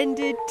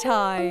splendid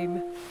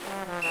time.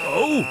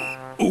 Oh!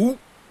 Ooh!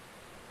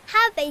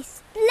 Have a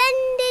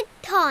splendid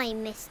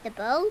time, Mr.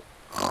 Bull.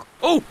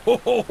 Oh, ho,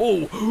 ho,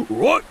 ho!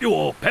 Right you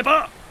are,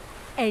 Peppa.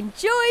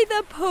 Enjoy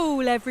the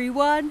pool,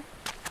 everyone.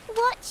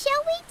 What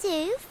shall we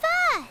do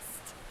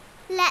first?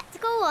 Let's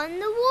go on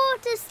the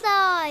water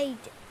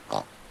slide.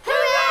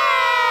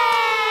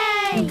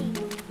 Hooray!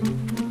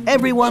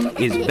 Everyone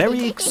is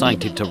very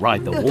excited to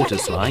ride the water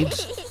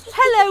slides.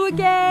 Hello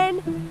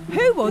again.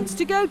 Who wants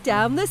to go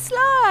down the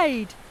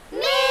slide?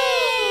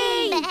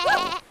 Me!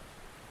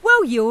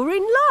 Well, you're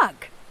in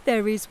luck.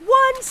 There is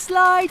one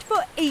slide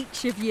for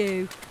each of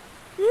you.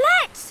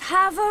 Let's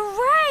have a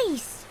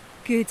race.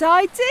 Good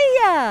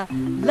idea.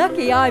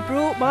 Lucky I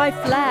brought my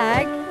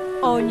flag.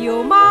 On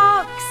your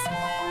marks,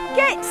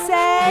 get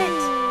set,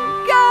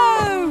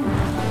 go!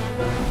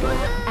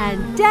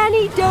 And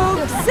Danny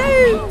Dog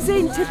zooms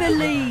into the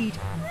lead,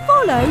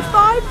 followed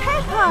by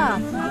Peppa.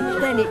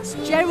 Then it's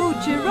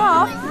Gerald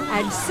Giraffe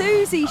and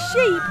Susie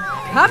Sheep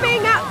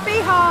coming up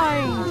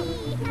behind.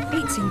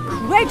 It's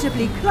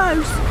incredibly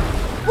close.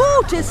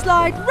 Water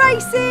slide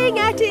racing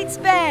at its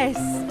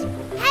best.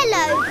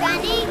 Hello,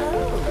 Granny.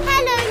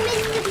 Hello,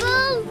 Mr.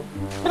 Bull.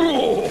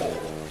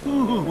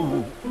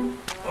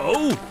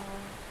 Oh!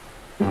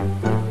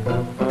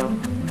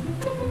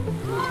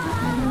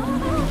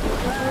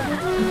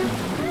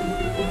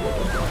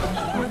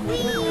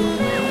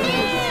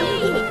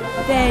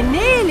 They're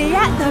nearly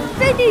at the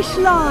finish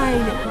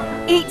line.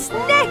 It's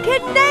neck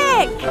and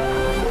neck.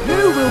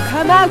 Who will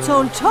come out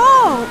on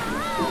top?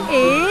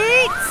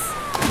 It's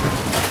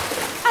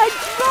a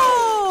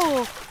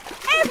draw.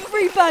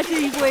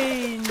 Everybody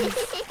wins.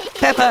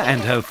 Peppa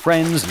and her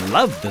friends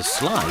love the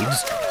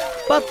slides,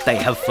 but they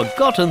have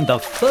forgotten the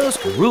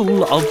first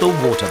rule of the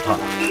water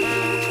park.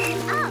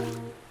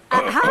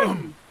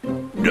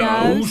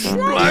 No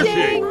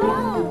splashing!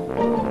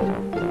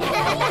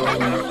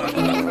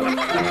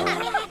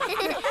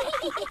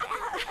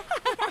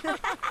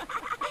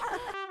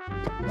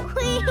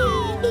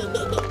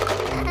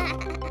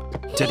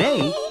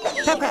 Today,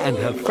 Peppa and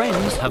her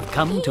friends have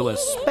come to a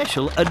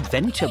special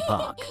adventure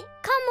park.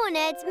 Come on,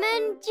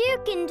 Edmund. You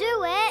can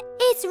do it.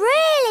 It's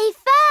really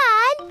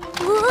fun.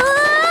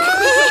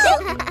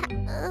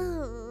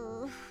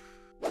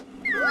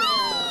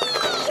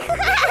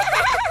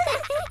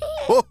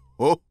 Ho,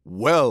 ho,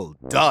 well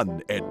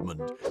done,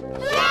 Edmund.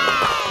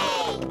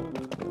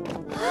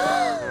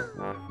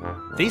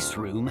 This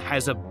room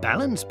has a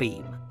balance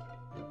beam.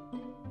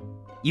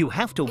 you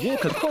have to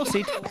walk across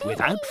it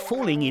without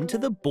falling into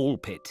the ball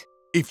pit.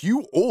 If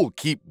you all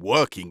keep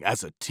working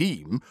as a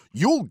team,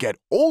 you'll get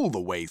all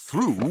the way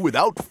through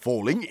without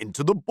falling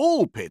into the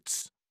ball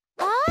pits.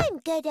 I'm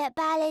good at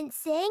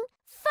balancing.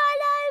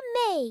 Follow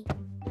me.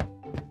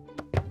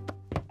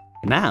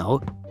 Now,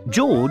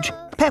 George,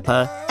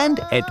 Peppa and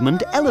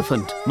Edmund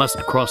Elephant must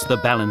cross the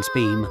balance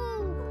beam.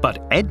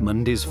 But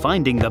Edmund is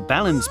finding the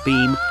balance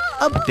beam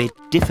a bit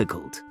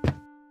difficult.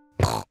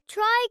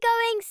 Try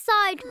going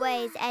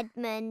sideways,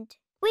 Edmund.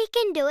 We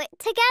can do it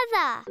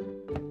together.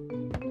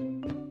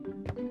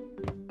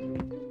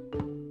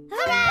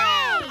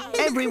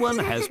 Hooray! Everyone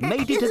has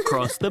made it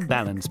across the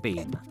balance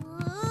beam.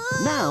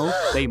 Now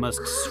they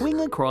must swing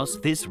across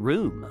this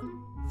room.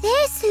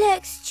 This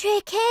looks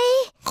tricky.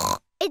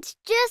 It's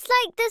just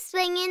like the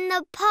swing in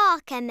the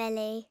park,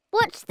 Emily.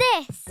 Watch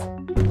this.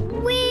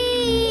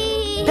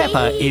 Whee!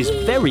 Peppa is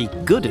very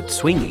good at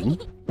swinging.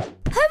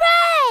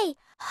 Hooray!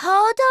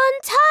 Hold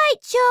on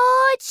tight,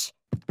 George.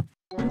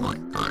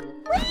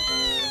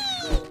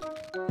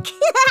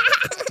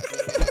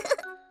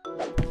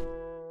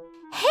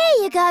 Here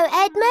you go,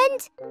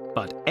 Edmund.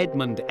 But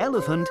Edmund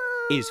Elephant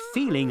is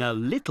feeling a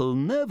little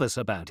nervous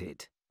about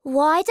it.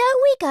 Why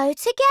don't we go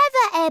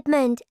together,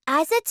 Edmund,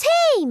 as a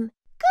team?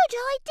 Good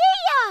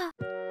idea!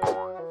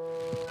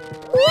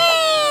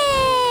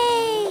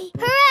 Whee!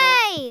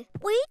 Hooray!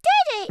 We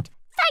did it!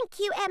 Thank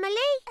you,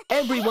 Emily.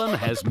 Everyone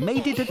has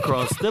made it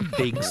across the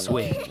big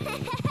swing.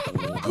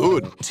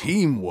 Good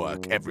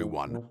teamwork,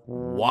 everyone.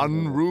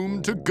 One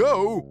room to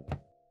go.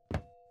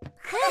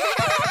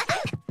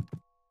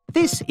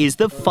 This is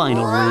the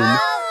final room,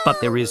 but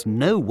there is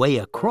no way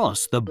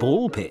across the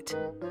ball pit.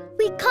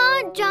 We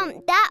can't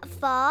jump that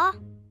far.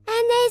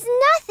 And there's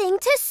nothing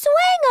to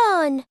swing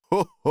on.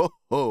 Ho, ho,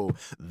 ho.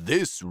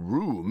 This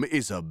room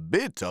is a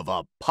bit of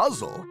a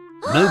puzzle.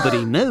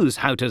 Nobody knows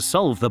how to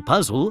solve the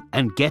puzzle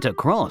and get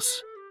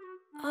across.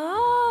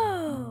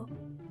 Oh.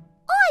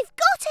 I've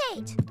got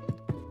it.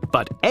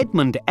 But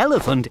Edmund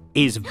Elephant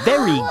is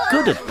very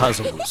good at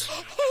puzzles.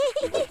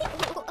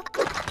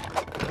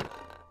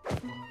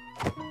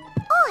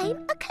 I'm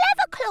a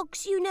clever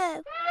clogs, you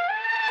know.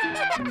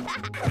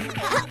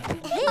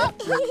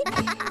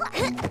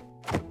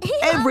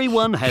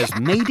 Everyone has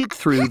made it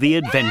through the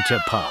adventure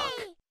park.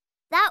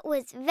 That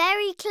was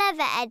very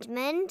clever,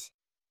 Edmund.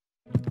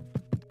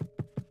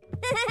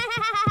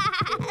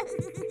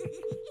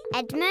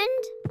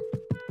 Edmund?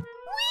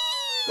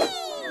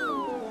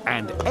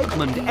 And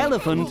Edmund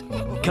Elephant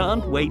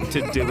can't wait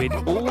to do it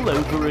all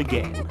over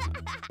again.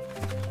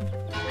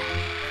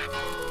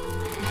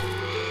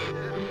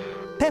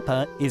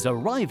 Peppa is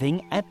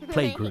arriving at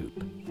playgroup.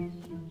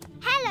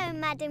 Hello,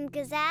 Madame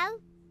Gazelle.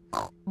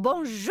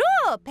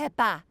 Bonjour,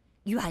 Peppa.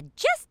 You are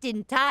just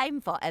in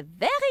time for a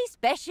very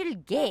special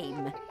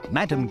game.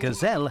 Madame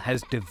Gazelle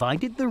has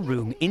divided the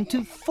room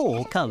into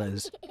 4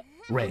 colours.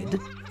 Red,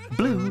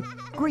 blue,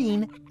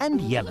 green and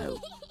yellow.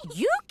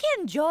 You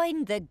can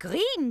join the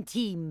green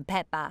team,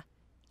 Peppa.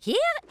 Here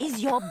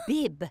is your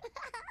bib.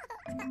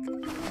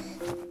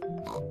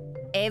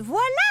 Et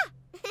voilà!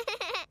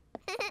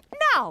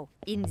 Now,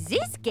 in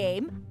this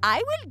game, I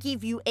will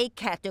give you a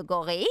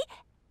category.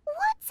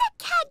 What's a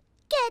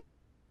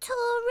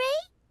category?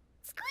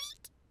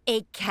 Squeak.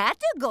 A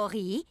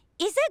category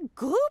is a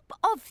group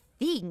of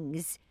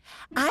things.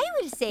 I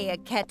will say a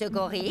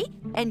category,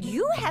 and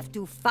you have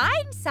to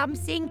find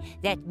something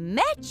that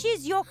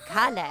matches your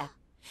color.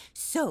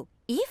 So,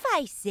 if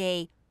I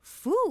say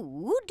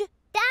food...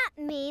 That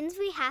means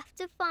we have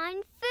to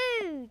find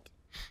food.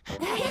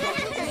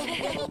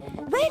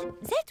 Well,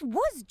 that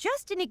was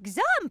just an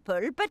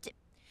example, but...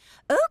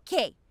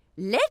 OK,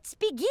 let's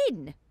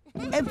begin.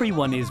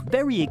 Everyone is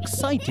very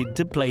excited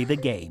to play the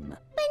game.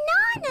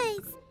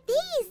 Bananas.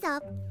 These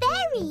are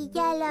very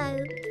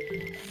yellow.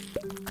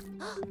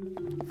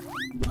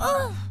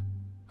 Oh.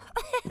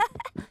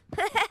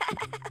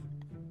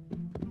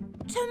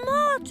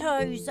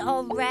 Tomatoes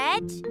are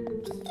red.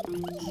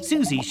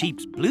 Susie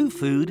Sheep's blue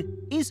food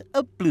is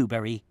a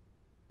blueberry.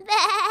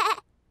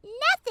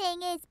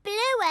 Nothing is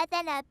bluer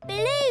than a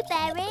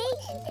blueberry.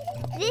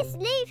 This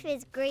leaf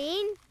is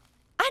green.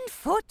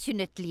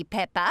 Unfortunately,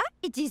 Peppa,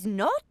 it is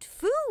not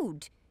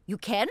food. You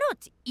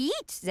cannot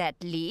eat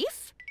that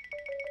leaf.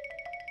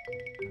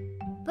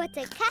 But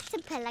a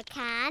caterpillar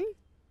can.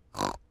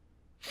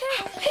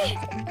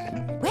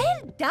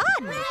 Well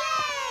done!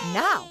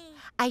 Now,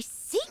 I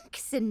think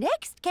the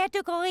next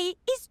category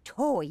is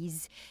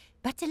toys.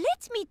 But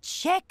let me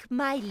check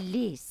my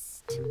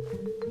list.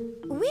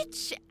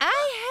 Which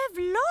I have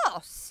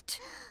lost.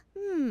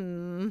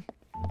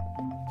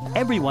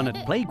 Everyone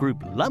at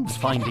playgroup loves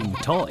finding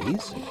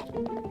toys.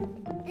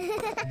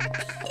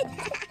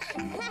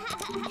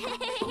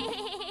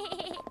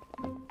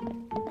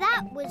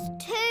 That was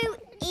too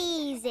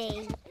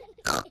easy.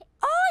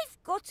 I've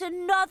got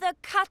another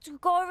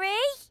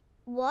category.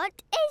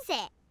 What is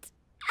it?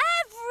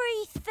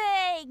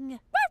 Everything.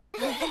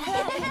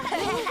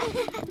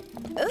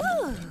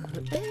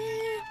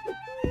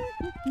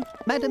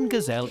 Madame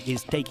Gazelle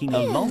is taking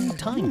a long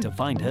time to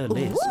find her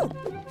list.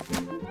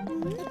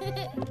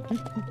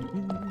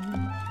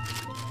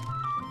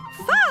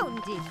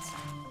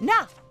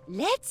 Now,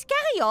 let's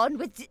carry on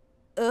with...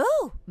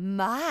 Oh,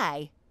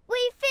 my.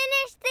 We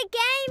finished the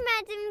game,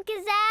 Madame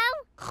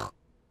Gazelle.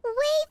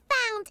 We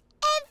found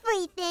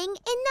everything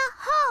in the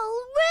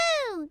whole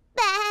room.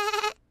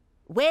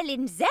 Well,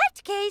 in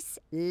that case,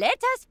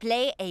 let us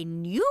play a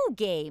new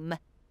game.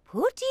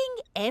 Putting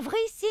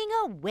everything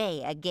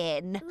away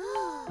again.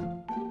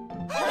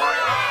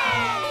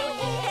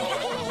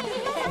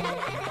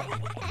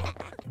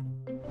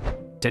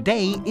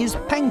 Today is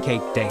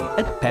Pancake Day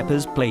at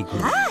Peppa's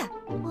Playgroup.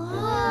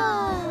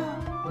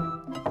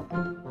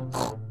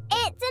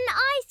 It's an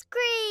ice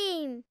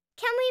cream.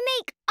 Can we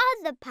make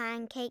other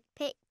pancake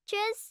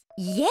pictures?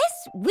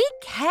 Yes, we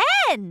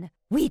can.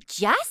 We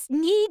just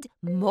need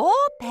more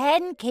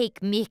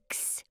pancake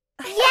mix.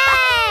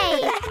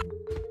 Yay!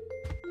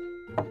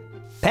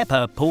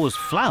 Peppa pours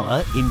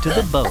flour into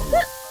the bowl.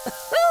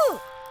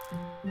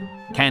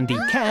 Candy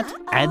Cat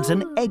adds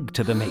an egg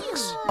to the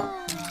mix.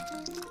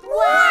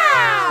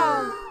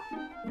 Wow!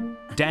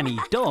 Danny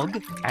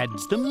Dog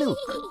adds the milk.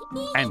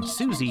 And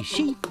Susie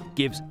Sheep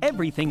gives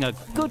everything a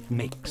good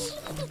mix.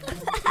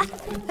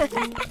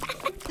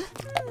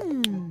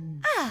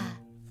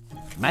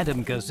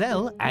 Madame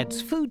Gazelle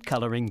adds food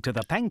colouring to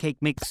the pancake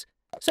mix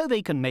so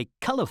they can make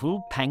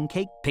colourful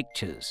pancake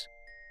pictures.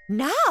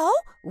 Now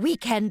we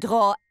can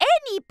draw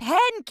any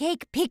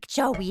pancake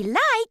picture we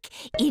like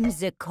in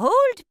the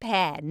cold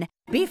pan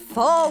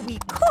before we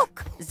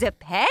cook the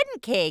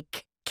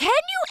pancake. Can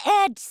you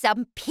add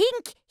some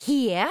pink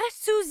here,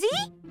 Susie?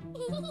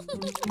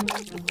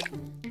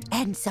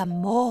 And some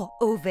more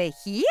over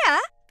here?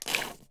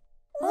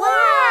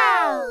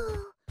 Wow!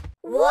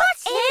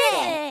 What's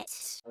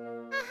it?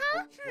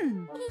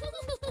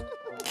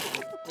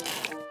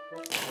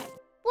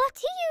 What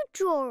are you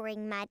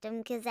drawing,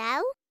 Madame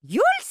Gazelle?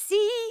 You'll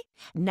see.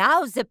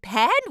 Now the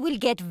pan will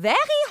get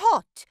very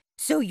hot,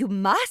 so you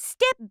must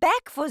step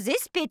back for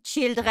this bit,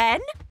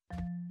 children.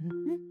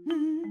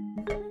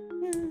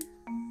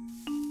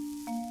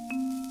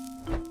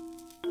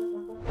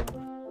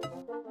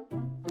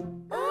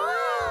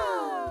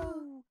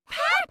 Oh!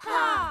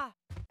 Peppa!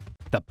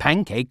 The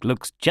pancake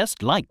looks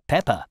just like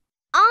Peppa.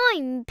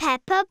 I'm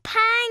Peppa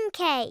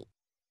Pancake.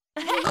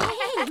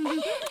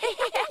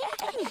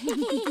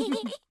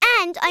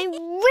 And I'm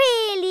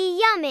really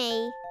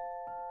yummy.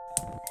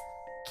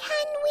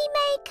 Can we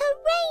make a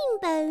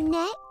rainbow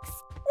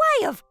next?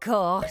 Why, of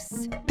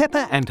course.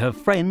 Peppa and her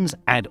friends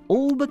add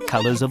all the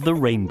colours of the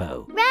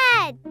rainbow.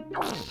 Red,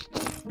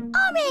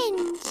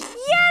 Orange,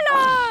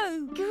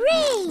 Yellow!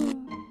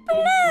 green,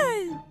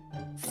 Blue!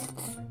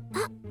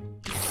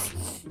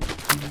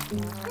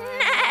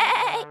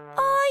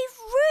 I've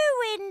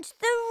ruined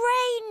the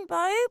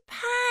rainbow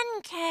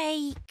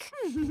pancake.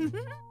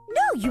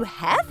 No, you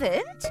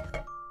haven't.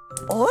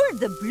 All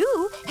the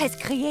blue has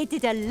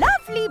created a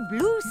lovely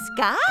blue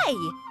sky.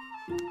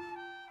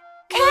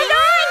 Can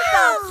I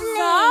have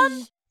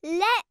some?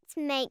 let's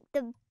make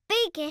the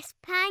biggest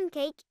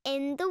pancake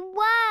in the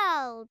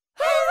world.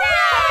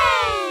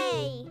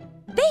 Hooray!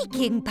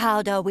 Baking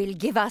powder will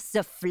give us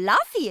the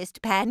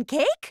fluffiest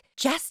pancake.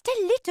 Just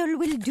a little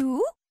will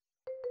do.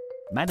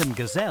 Madame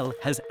Gazelle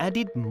has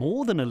added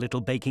more than a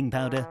little baking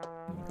powder.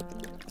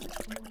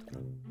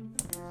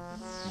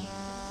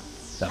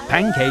 The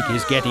pancake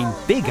is getting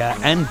bigger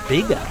and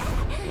bigger.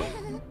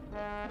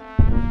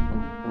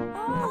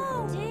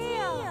 Oh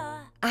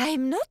dear.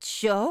 I'm not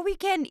sure we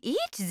can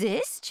eat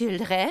this,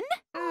 children.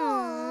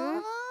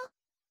 Aww.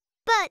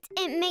 But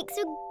it makes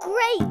a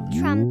great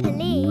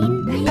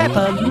trampoline.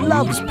 Peppa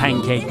loves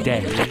Pancake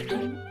Day.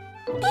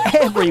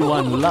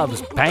 Everyone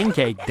loves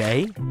Pancake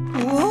Day.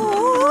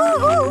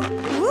 Whoa!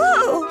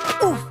 Whoa!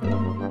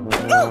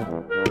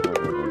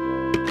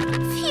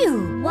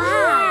 Phew!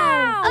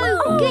 Wow!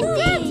 Oh,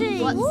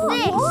 goody!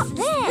 What's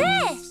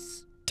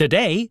this?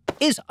 Today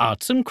is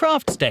Arts and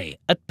Crafts Day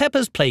at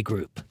Peppa's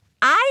Playgroup.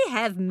 I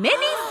have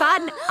many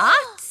fun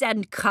arts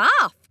and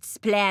crafts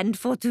planned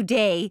for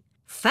today.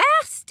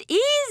 First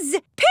is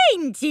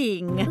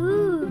painting.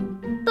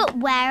 Ooh. But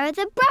where are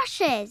the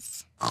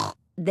brushes?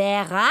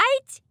 They're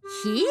right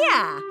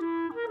here.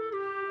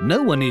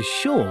 No one is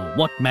sure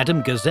what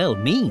Madame Gazelle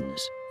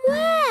means.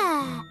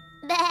 Where?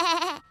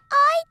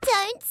 I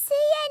don't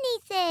see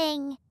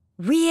anything.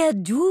 We're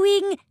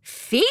doing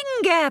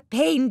finger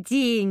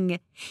painting.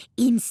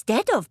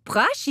 Instead of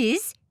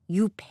brushes,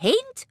 you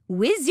paint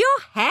with your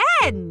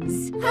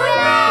hands.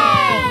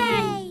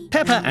 Hooray!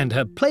 Peppa and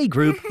her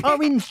playgroup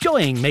are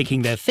enjoying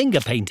making their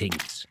finger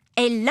paintings.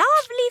 A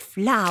lovely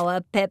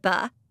flower,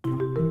 Peppa.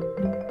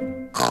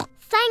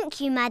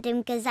 Thank you,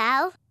 Madame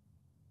Gazelle.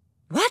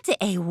 What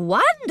a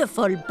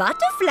wonderful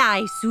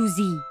butterfly,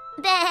 Susie.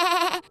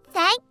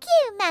 Thank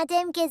you,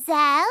 Madame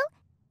Gazelle.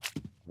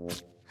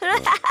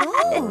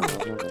 Oh,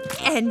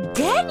 and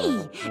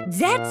Danny,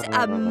 that's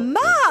a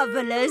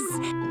marvelous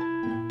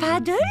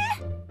paddle.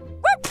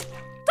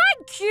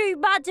 Thank you,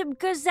 Madame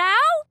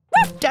Gazelle.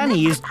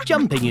 Danny is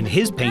jumping in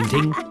his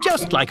painting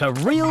just like a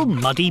real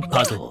muddy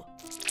puddle.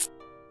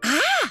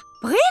 Ah,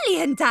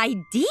 brilliant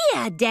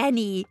idea,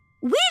 Danny.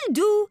 we'll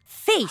do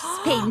face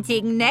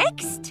painting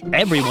next.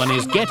 Everyone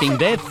is getting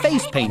their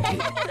face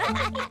painted.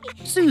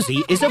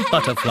 Susie is a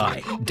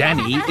butterfly.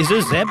 Danny is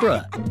a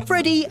zebra.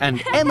 Freddie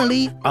and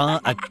Emily are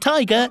a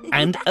tiger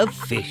and a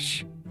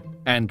fish.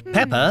 And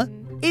Peppa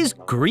is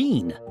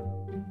green.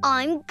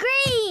 I'm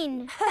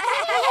green.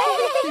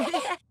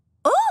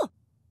 Oh!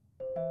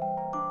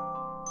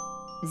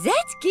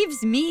 That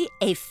gives me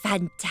a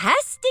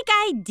fantastic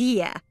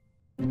idea.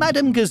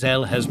 Madame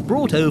Gazelle has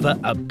brought over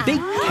a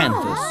big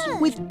canvas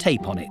with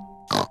tape on it.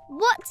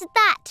 What's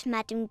that,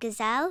 Madame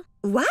Gazelle?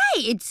 Why,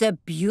 it's a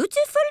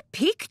beautiful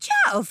picture,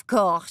 of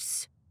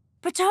course.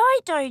 But I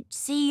don't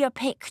see a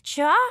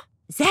picture.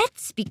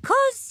 That's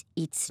because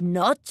it's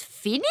not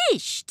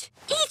finished.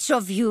 Each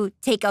of you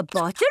take a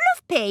bottle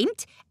of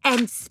paint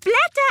and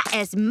splatter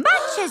as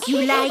much as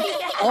you like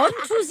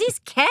onto this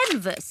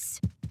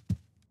canvas.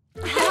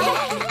 Well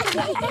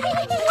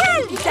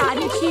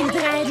done,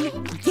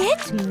 children.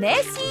 Get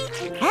messy,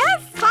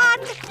 have fun.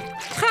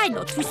 Try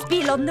not to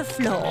spill on the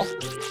floor.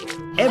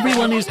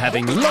 Everyone is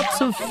having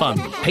lots of fun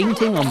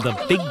painting on the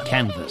big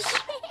canvas.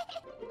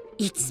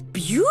 It's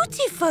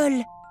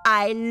beautiful.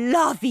 I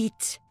love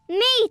it.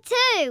 Me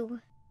too.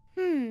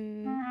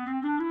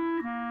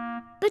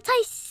 But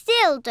I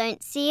still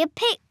don't see a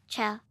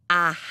picture.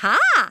 Aha!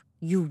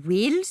 You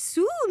will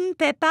soon,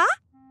 Peppa.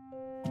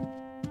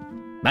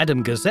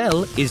 Madame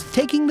Gazelle is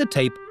taking the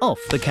tape off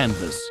the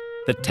canvas.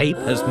 The tape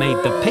has made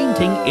the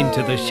painting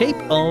into the shape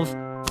of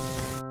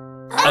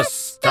a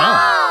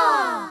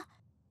star.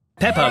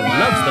 Peppa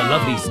loves the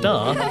lovely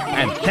star,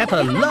 and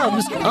Peppa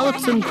loves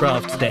Arts and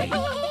Crafts Day.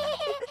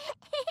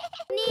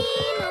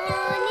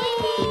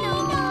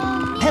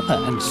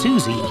 Peppa and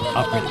Susie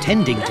are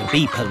pretending to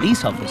be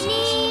police officers.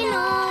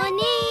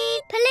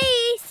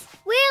 Police,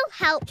 we'll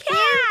help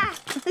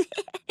you.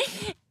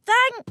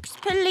 Thanks,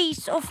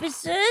 police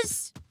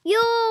officers.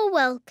 You're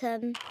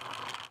welcome.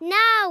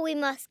 Now we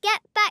must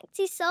get back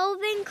to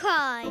solving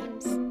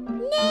crimes.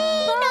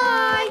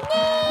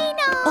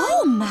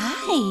 Oh,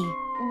 my.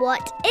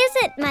 What is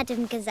it,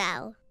 Madame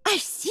Gazelle? I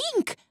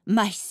think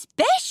my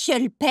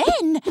special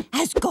pen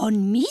has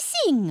gone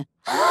missing.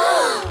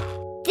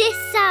 This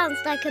sounds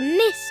like a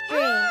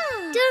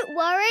mystery. Don't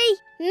worry.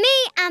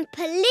 Me and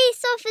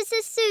Police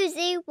Officer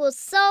Susie will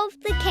solve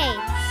the case.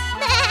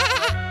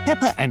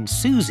 Peppa and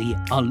Susie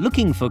are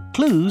looking for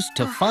clues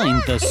to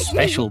find the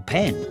special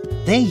pen.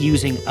 They're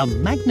using a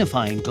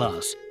magnifying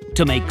glass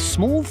to make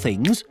small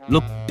things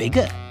look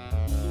bigger.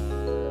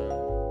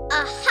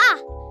 Aha!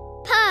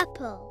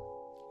 Purple.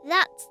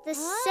 That's the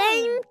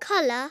same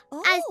colour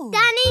as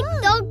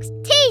Danny Dog's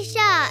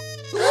T-shirt.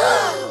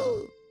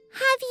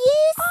 Have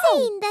you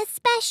seen the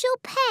special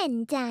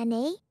pen,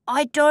 Danny?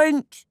 I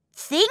don't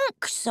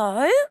think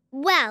so.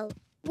 Well,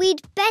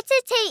 we'd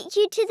better take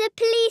you to the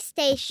police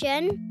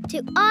station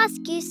to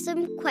ask you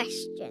some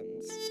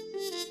questions.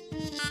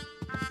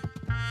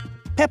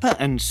 Peppa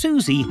and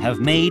Susie have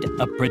made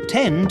a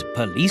pretend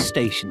police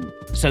station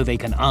so they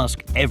can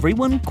ask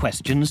everyone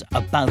questions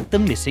about the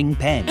missing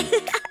pen.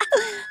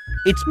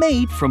 It's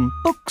made from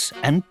books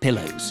and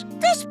pillows.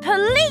 This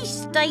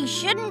police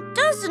station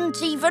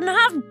doesn't even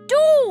have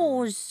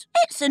doors.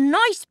 It's a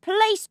nice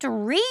place to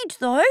read,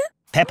 though.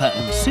 Peppa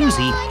and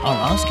Susie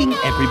are asking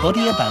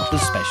everybody about the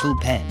special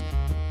pen.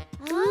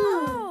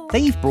 Oh.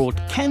 They've brought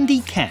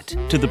Candy Cat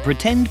to the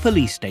pretend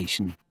police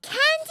station.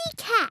 Candy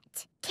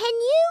Cat, can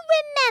you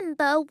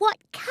remember what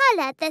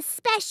colour the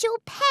special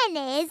pen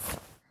is?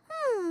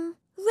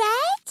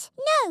 Red?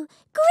 No,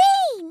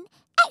 green.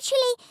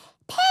 Actually,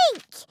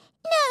 pink.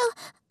 No,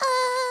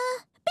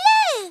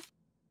 blue.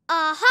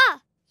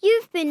 Aha!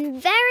 You've been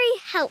very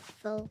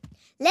helpful.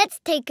 Let's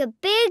take a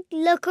big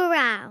look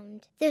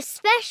around. The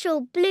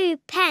special blue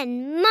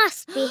pen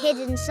must be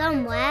hidden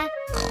somewhere.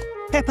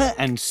 Peppa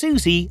and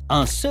Susie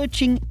are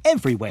searching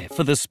everywhere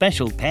for the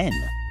special pen.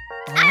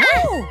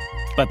 Oh!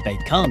 But they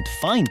can't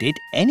find it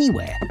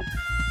anywhere.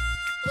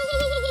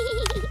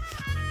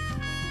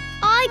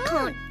 I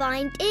can't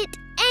find it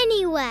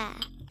anywhere.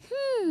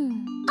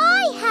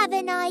 I have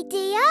an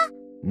idea.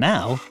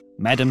 Now,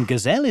 Madame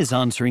Gazelle is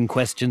answering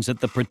questions at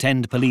the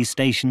pretend police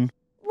station.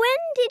 When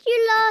did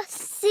you last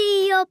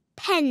see your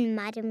pen,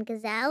 Madame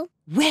Gazelle?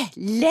 Well,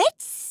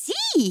 let's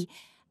see.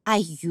 I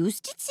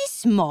used it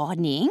this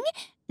morning.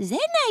 Then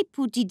I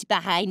put it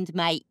behind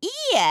my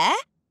ear.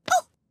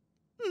 Oh,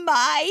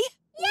 my!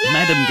 Yay!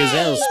 Madame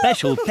Gazelle's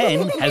special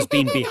pen has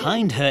been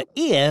behind her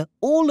ear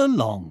all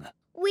along.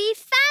 We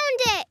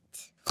found it!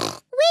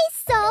 We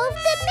solved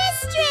the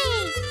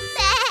mystery!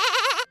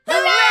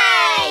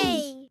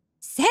 Hooray!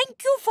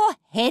 Thank you for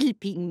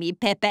helping me,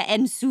 Peppa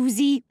and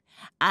Susie.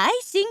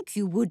 I think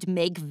you would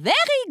make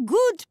very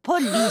good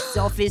police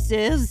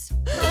officers.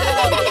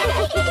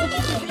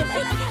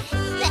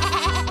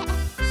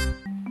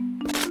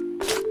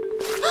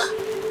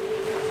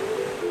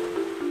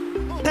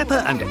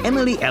 Peppa and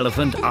Emily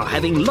Elephant are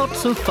having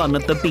lots of fun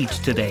at the beach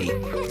today.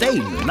 They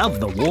love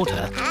the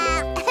water.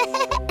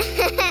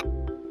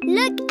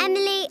 Look,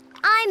 Emily,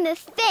 I'm a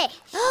fish.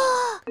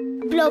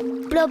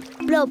 Blob, blob,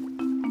 blob.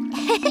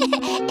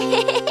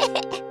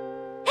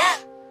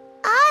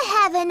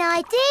 have an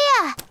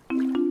idea.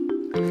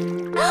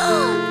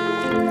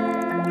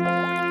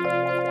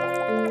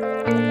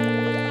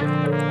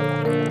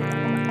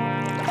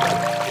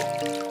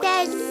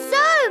 There's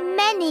so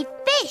many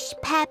fish,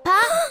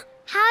 Peppa.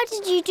 How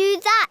did you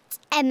do that,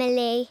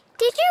 Emily?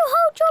 Did you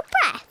hold your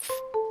breath?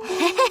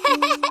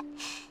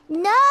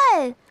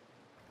 No.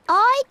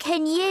 I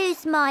can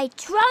use my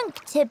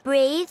trunk to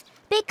breathe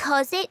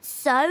because it's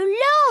so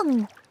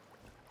long.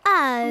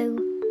 Oh.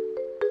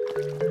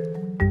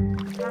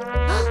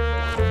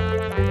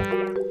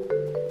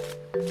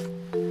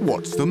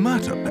 What's the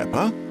matter,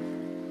 Peppa?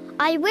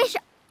 I wish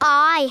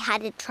I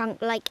had a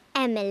trunk like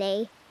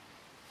Emily,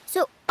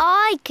 so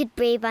I could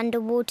breathe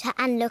underwater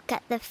and look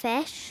at the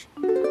fish.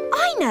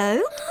 I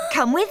know.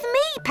 Come with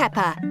me,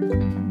 Peppa.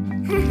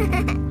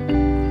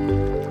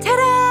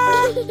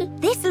 Ta-da!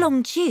 This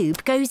long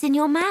tube goes in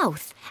your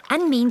mouth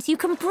and means you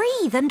can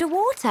breathe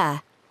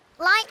underwater.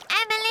 Like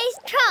Emily's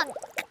trunk.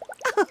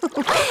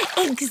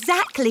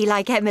 Exactly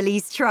like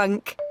Emily's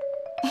trunk.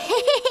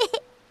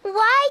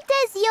 Why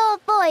does your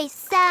voice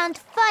sound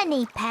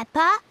funny,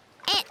 Peppa?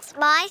 It's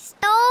my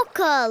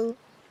snorkel.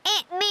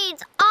 It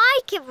means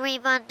I can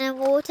breathe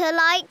underwater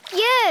like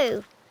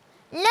you.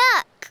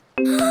 Look.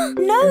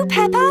 No,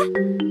 Peppa.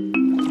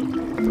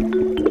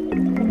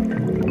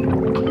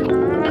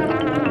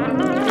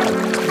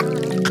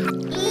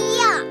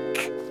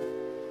 Yuck.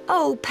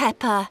 Oh,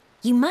 Peppa,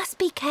 you must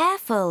be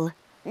careful.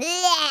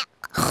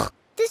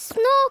 The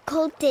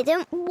snorkel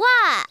didn't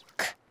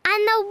work.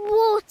 And the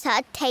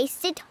water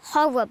tasted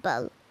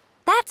horrible.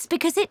 That's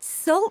because it's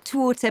salt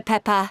water,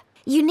 Peppa.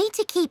 You need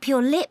to keep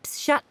your lips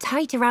shut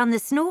tight around the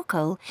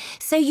snorkel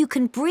so you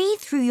can breathe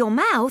through your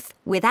mouth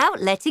without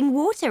letting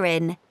water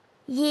in.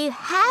 You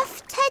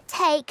have to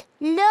take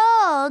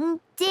long,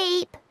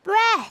 deep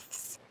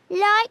breaths,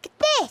 like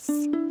this.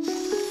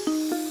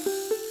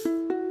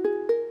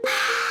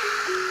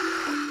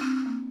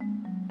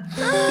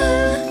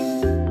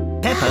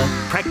 Peppa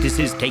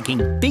practices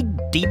taking big,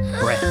 deep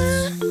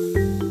breaths.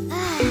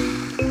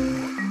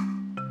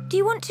 Do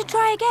you want to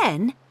try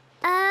again?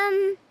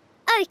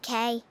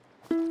 Okay.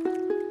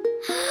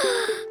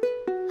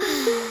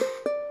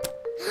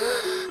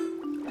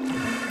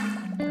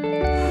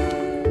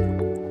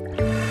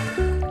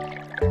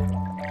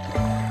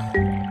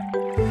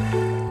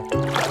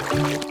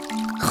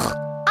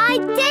 I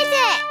did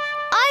it!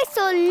 I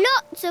saw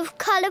lots of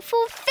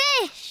colourful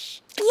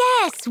fish.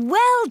 Yes,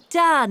 well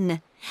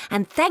done.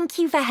 And thank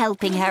you for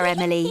helping her,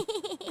 Emily.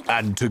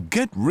 And to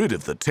get rid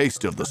of the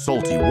taste of the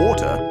salty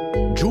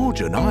water,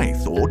 George and I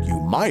thought you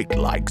might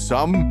like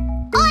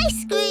some...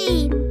 Ice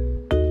cream!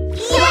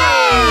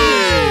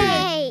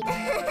 Yay!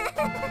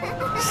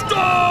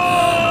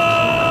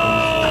 Stop!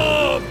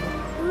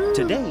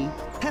 Today,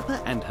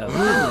 Peppa and her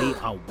family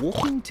are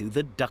walking to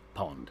the duck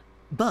pond.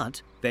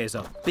 But there's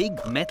a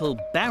big metal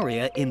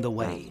barrier in the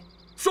way.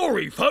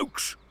 Sorry,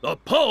 folks. The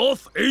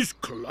path is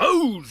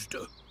closed.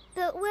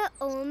 But we're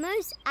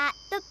almost at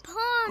the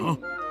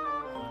pond.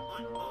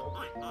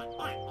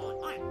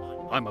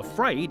 I'm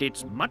afraid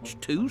it's much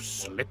too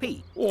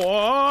slippy.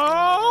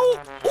 Whoa!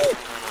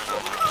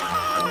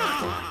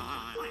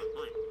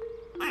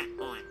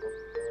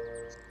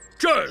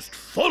 Just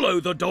follow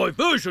the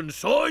diversion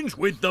signs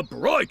with the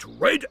bright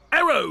red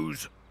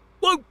arrows.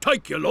 Won't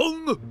take you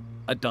long.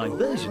 A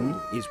diversion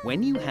is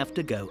when you have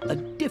to go a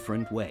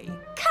different way.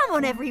 Come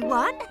on,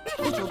 everyone.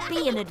 It'll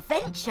be an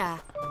adventure.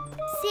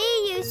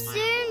 See you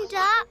soon,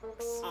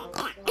 ducks.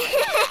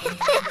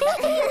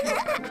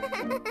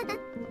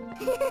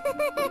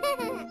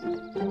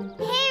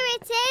 Here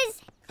it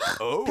is.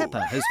 Oh.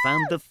 Peppa has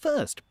found the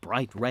first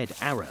bright red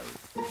arrow.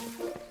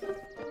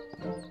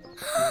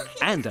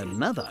 And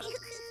another.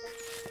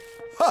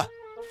 Ha!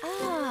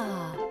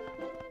 Ah.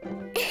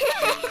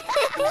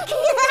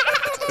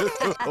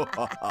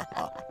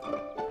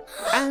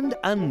 And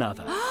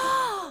another.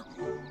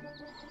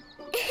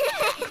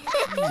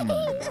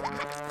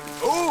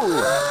 Oh!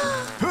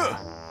 Huh.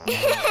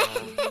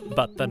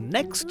 But the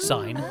next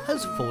sign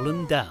has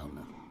fallen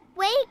down.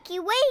 Wakey,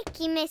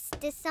 wakey,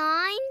 Mr.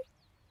 Sign.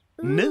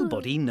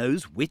 Nobody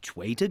knows which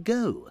way to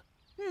go.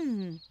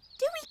 Do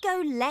we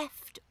go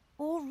left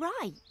or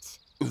right?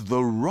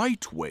 The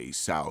right way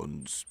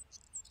sounds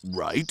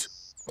right.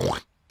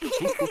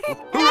 Hooray!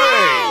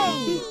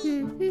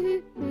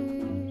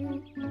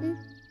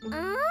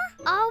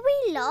 Are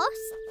we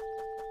lost?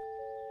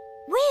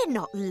 We're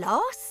not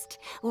lost.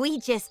 We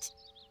just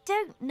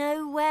don't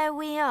know where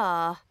we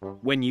are.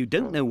 When you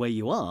don't know where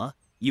you are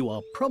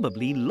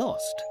probably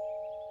lost.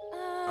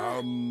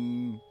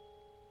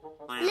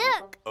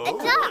 Look, a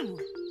duck.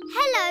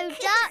 Hello,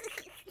 duck.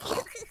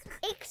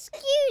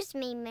 Excuse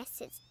me,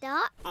 Mrs.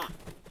 Duck.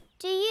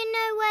 Do you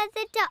know where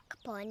the duck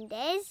pond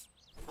is?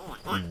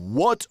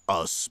 What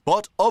a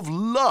spot of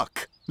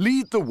luck!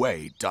 Lead the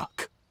way,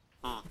 duck.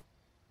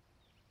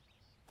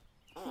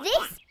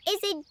 This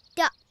is a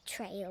duck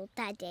trail,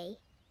 Daddy.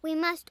 We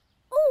must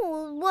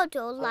all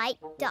waddle like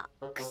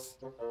ducks.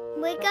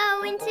 We're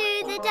going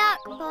to the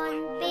duck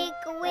pond, big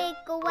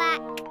wiggle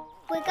whack.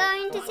 We're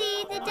going to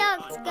see the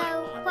ducks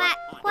go quack,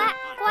 quack,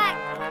 quack.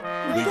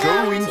 We're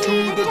going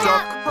to the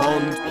duck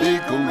pond,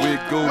 wiggle,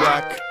 wiggle,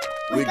 whack.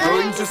 We're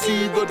going to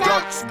see the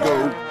ducks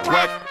go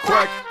quack,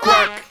 quack,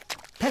 quack.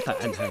 Peppa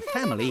and her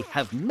family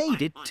have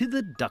made it to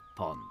the duck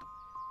pond.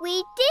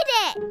 We did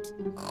it!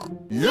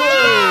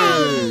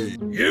 Yay!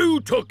 You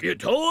took your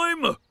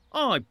time.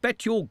 I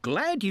bet you're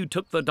glad you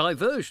took the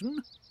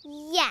diversion.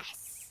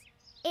 Yes,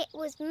 it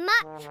was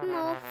much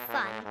more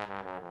fun.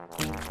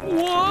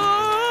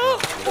 Whoa!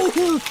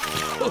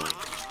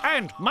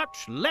 And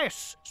much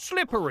less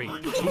slippery.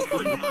 Quack, quack,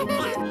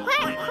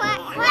 quack,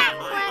 quack,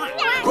 quack,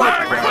 quack.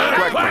 Quack, quack,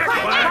 quack, quack,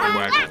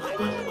 quack, quack.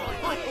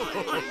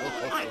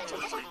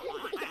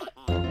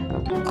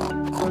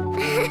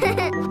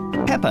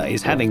 Peppa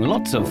is having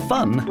lots of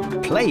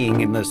fun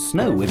playing in the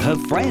snow with her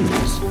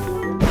friends.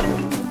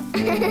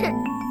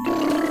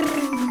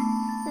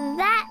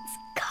 That's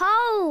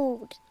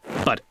cold.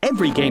 But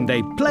every game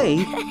they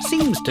play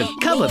seems to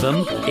cover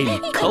them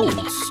in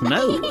cold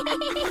snow.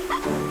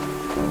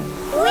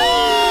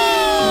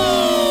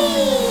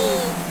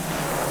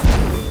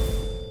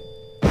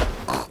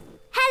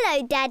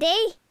 Hello,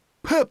 Daddy.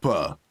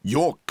 Peppa,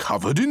 you're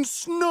covered in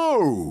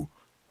snow.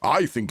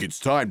 I think it's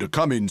time to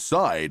come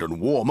inside and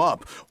warm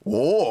up,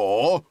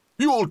 or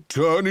you'll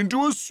turn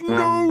into a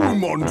snow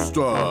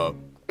monster.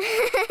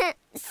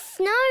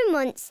 Snow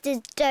monsters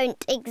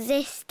don't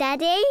exist,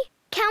 Daddy.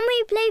 Can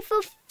we play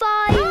for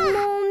 5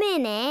 more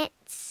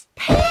minutes?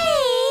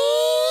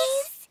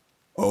 Please?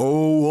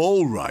 Oh,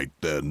 all right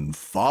then.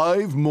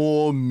 5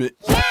 more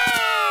minutes. Yay!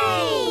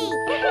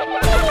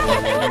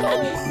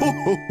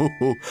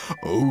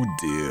 Oh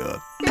dear.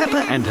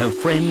 Peppa and her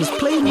friends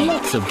play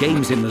lots of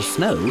games in the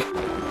snow.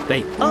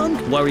 They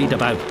aren't worried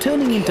about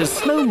turning into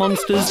snow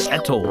monsters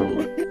at all.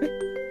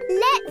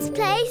 Let's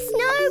play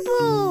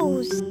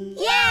snowballs!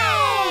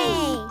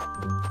 Yay!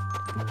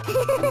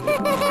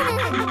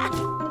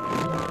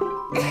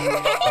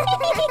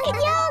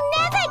 You'll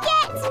never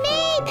get me,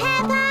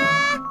 Peppa!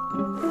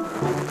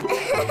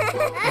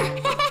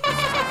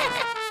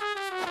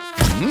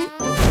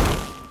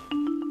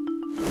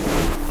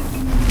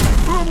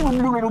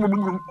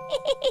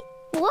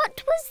 What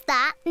was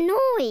that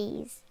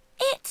noise?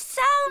 It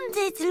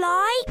sounded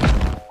like...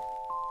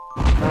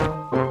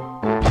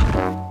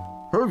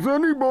 Has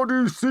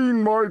anybody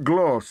seen my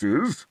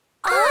glasses?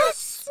 A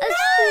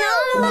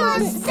snow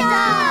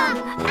monster!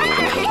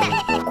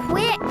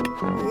 Quick,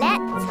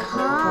 let's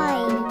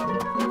hide.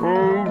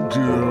 Oh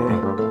dear.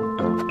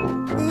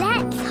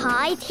 Let's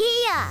hide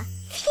here.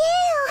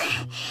 Phew!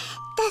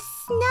 The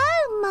snow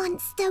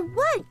monster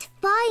won't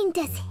find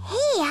us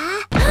here.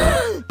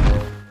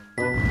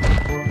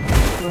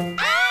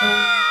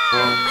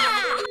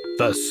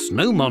 The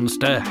snow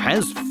monster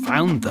has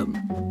found them.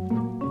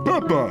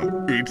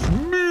 Peppa, it's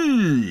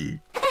me!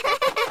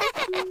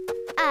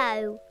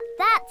 Oh,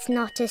 that's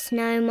not a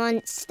snow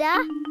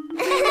monster.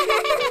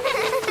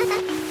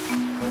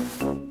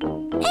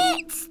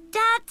 It's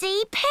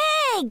Daddy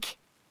Pig!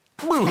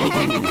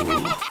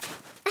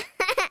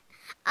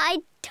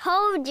 I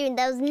told you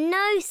there was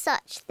no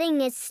such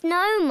thing as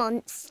snow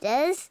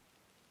monsters.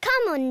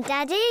 Come on,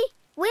 Daddy.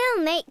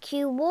 We'll make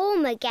you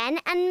warm again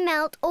and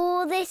melt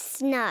all this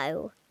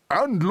snow.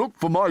 And look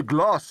for my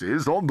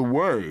glasses on the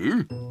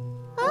way.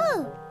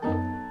 Oh!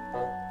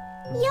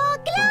 Your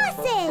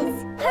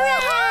glasses!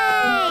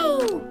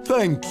 Hooray!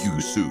 Thank you,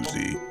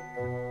 Susie.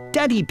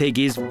 Daddy Pig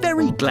is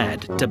very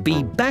glad to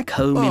be back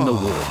home in the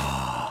warm.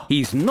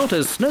 He's not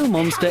a snow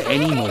monster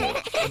anymore.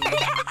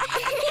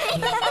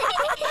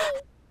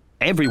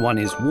 Everyone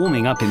is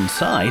warming up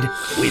inside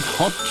with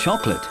hot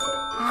chocolate.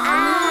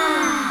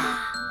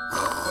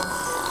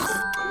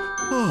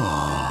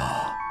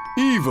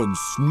 Even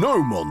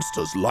snow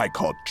monsters like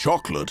hot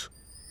chocolate.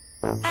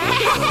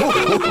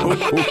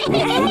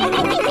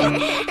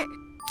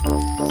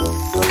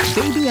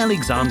 Baby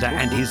Alexander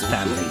and his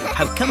family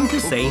have come to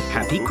say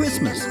Happy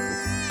Christmas.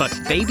 But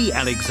Baby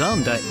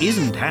Alexander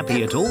isn't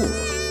happy at all.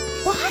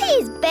 Why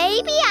is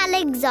Baby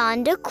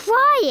Alexander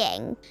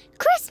crying?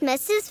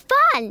 Christmas is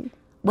fun.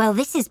 Well,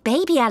 this is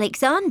baby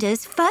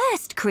Alexander's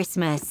first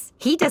Christmas.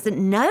 He doesn't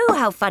know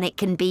how fun it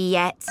can be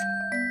yet.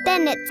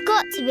 Then it's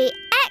got to be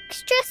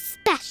extra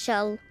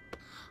special.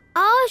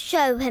 I'll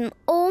show him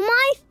all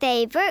my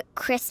favourite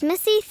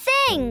Christmassy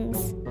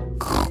things.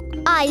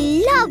 I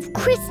love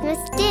Christmas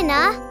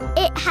dinner.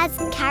 It has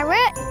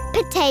carrot,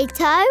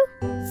 potato,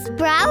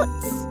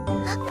 sprouts.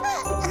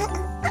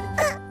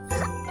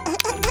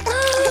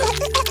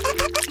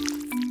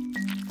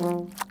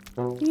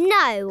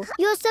 No,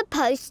 you're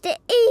supposed to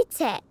eat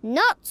it,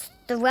 not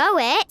throw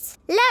it.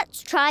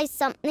 Let's try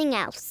something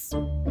else.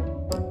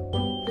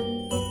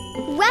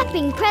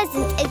 Wrapping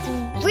presents is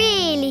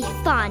really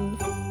fun.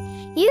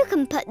 You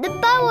can put the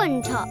bow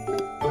on top.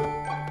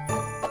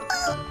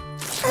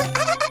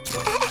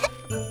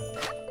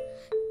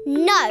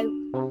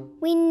 No,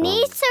 we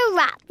need to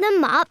wrap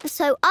them up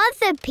so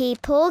other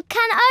people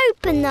can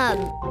open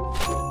them.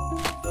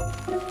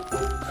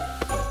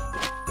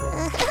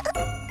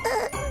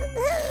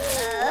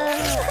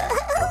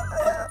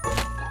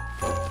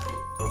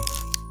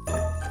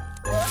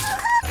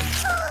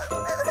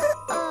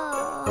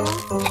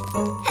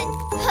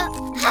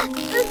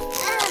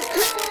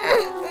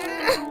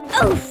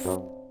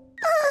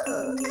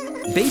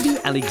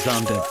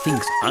 Alexander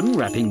thinks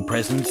unwrapping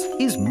presents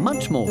is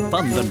much more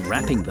fun than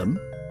wrapping them.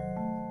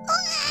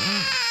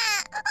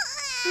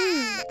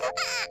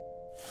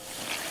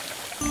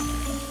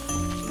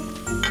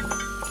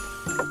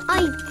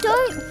 I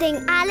don't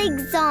think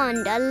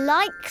Alexander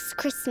likes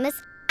Christmas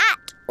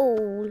at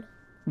all.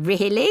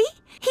 Really?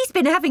 He's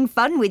been having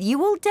fun with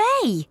you all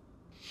day.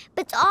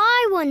 But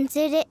I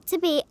wanted it to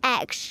be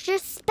extra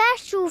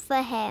special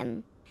for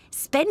him.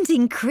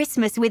 Spending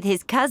Christmas with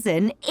his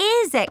cousin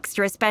is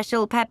extra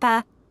special,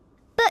 Peppa.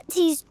 But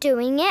he's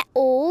doing it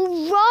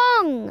all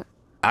wrong.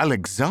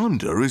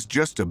 Alexander is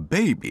just a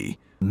baby.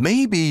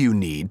 Maybe you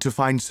need to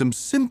find some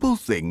simple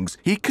things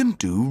he can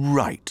do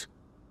right.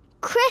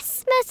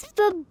 Christmas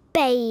for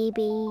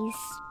babies.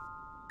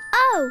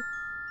 Oh,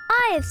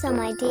 I have some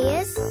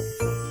ideas.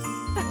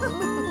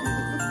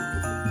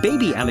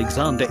 Baby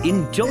Alexander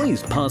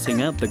enjoys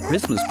passing out the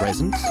Christmas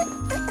presents.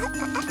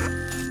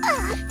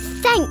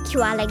 Thank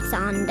you,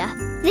 Alexander.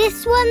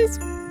 This one's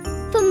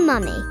for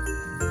Mummy.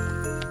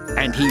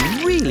 And he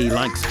really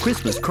likes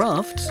Christmas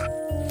crafts.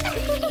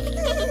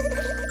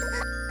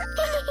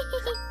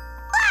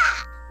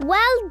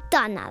 Well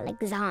done,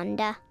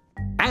 Alexander.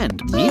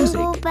 And music.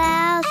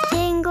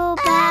 Jingle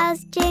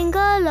bells,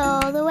 jingle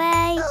all the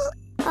way.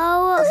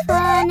 Oh, what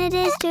fun it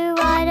is to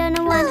ride on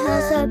a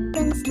one-horse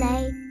open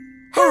sleigh.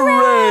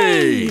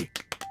 Hooray!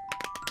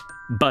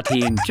 But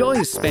he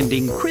enjoys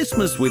spending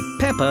Christmas with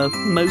Peppa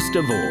most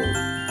of all.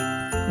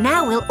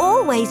 Now we'll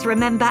always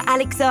remember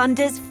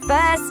Alexander's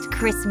first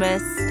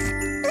Christmas.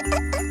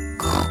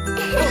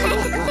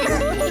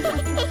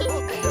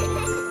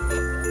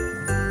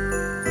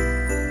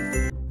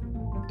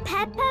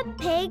 Peppa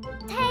Pig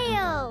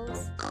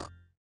Tales.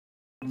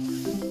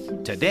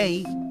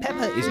 Today,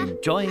 Peppa is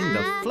enjoying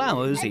the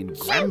flowers in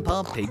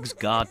Grandpa Pig's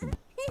garden.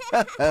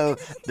 Oh,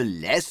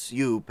 bless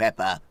you,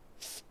 Peppa.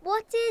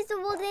 What is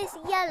all this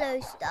yellow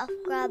stuff,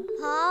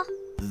 Grandpa?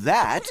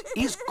 That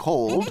is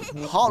called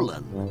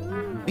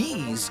pollen.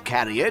 Bees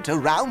carry it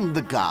around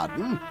the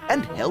garden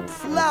and help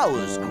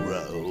flowers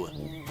grow.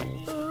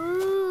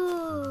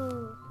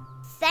 Ooh.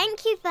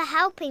 Thank you for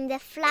helping the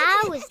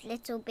flowers,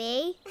 little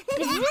bee.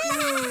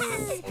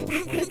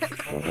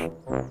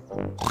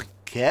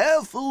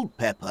 Careful,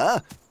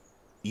 Peppa.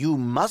 You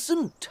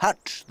mustn't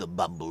touch the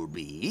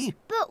bumblebee.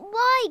 But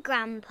why,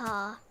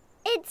 Grandpa?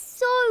 It's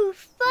so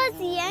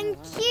fuzzy and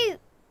cute.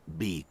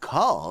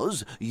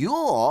 Because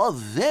you're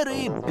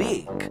very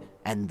big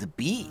and the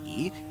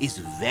bee is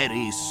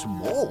very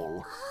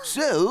small.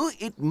 So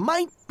it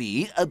might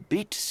be a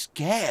bit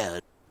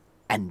scared.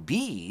 And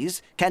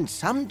bees can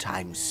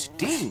sometimes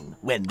sting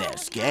when they're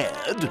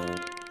scared.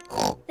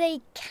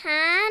 They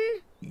can?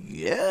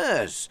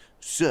 Yes.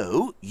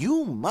 So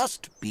you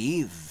must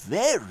be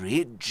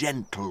very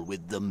gentle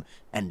with them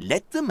and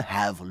let them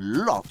have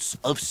lots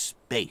of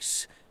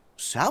space.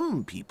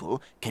 Some people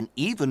can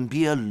even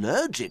be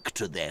allergic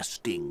to their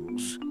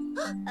stings.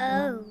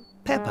 Oh.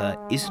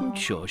 Peppa isn't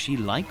sure she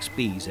likes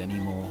bees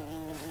anymore.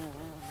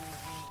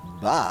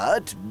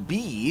 But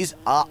bees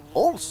are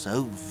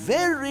also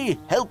very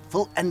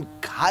helpful and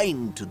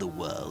kind to the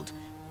world.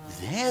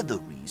 They're the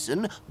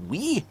reason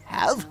we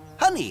have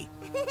honey.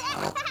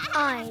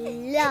 I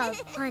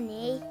love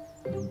honey.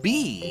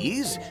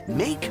 Bees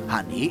make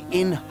honey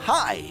in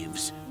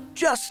hives,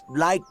 just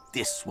like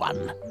this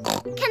one.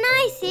 Can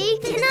I see?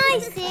 Can I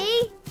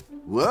see?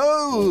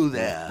 Whoa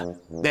there!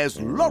 There's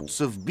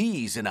lots of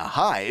bees in a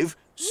hive,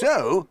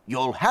 so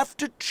you'll have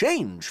to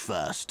change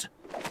first.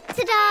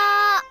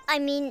 Ta-da! I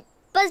mean,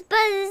 buzz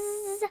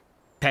buzz.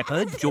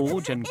 Peppa,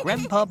 George and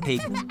Grandpa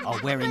Pig are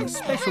wearing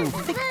special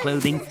thick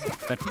clothing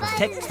that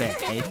protects their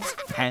heads,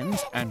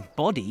 hands and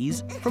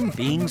bodies from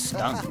being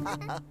stung.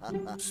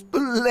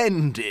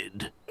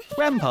 Splendid!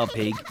 Grandpa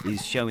Pig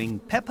is showing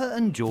Peppa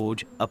and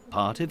George a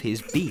part of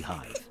his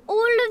beehive.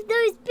 All of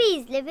those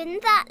bees live in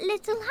that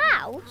little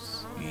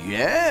house?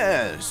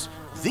 Yes,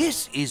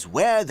 this is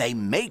where they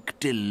make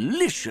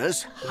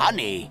delicious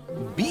honey.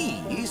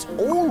 Bees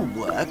all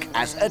work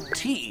as a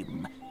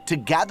team to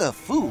gather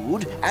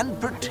food and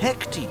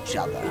protect each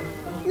other.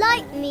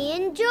 Like me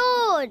and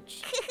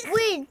George.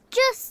 We're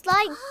just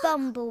like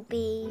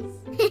bumblebees.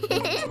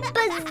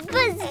 Buzz,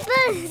 buzz,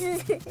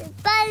 buzz,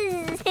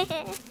 buzz.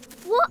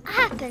 What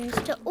happens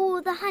to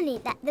all the honey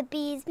that the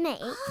bees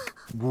make?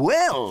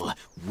 Well,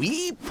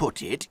 we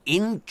put it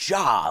in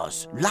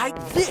jars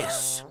like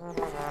this.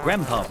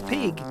 Grandpa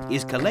Pig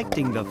is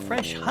collecting the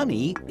fresh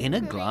honey in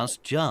a glass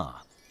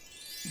jar.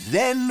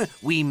 Then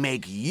we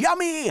make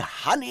yummy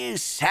honey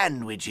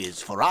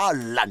sandwiches for our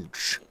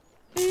lunch.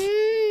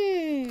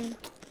 Mmm.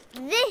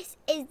 This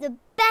is the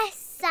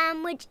best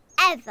sandwich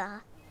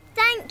ever.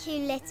 Thank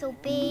you, little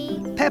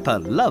bee. Peppa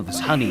loves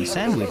honey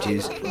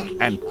sandwiches,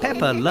 and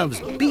Peppa loves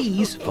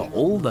bees for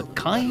all the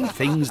kind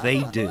things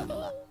they do.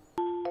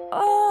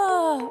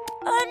 Oh,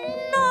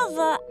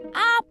 another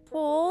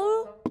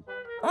apple.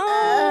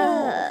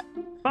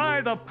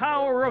 By the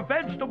power of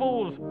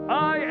vegetables,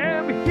 I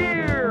am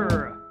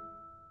here!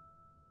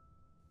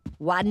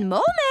 One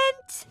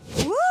moment.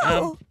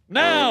 Whoa!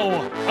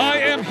 Now, I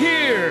am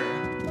here!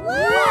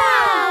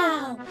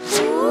 Wow!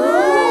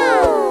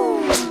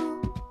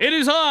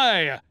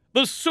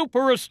 the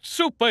superest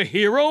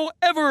superhero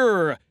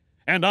ever.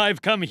 And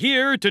I've come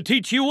here to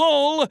teach you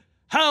all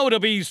how to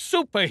be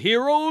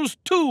superheroes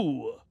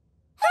too.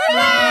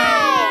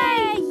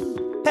 Hooray!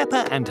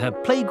 Peppa and her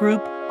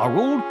playgroup are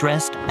all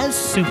dressed as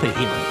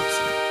superheroes.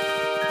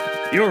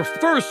 Your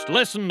first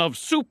lesson of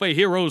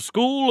superhero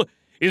school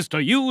is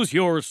to use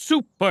your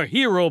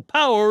superhero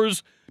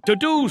powers to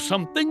do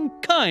something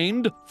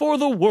kind for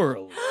the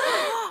world.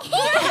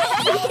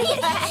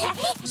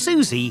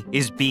 Susie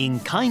is being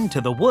kind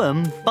to the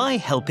worm by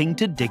helping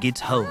to dig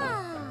its hole.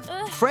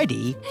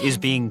 Freddie is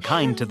being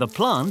kind to the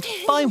plant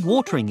by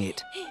watering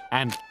it.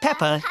 And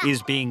Peppa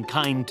is being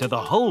kind to the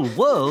whole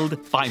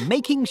world by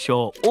making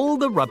sure all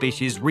the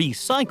rubbish is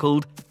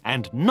recycled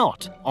and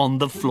not on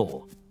the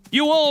floor.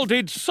 You all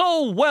did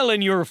so well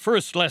in your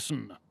first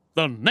lesson.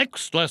 The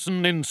next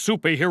lesson in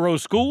superhero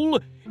school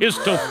is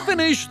to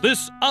finish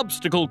this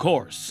obstacle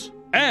course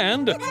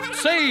and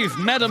save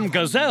Madame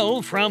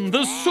Gazelle from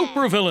the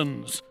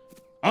supervillains.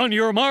 On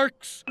your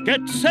marks,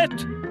 get set,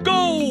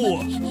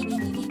 go!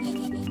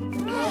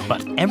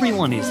 But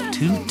everyone is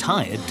too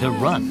tired to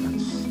run.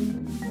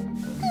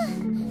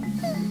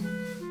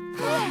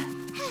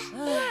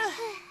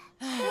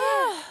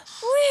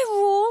 We're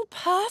all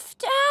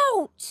puffed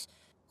out.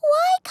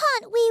 Why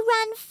can't we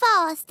run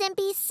fast and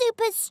be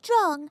super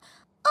strong?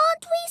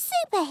 Aren't we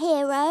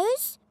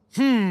superheroes?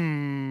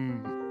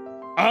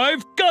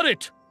 I've got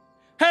it!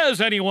 Has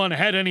anyone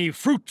had any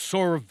fruits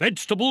or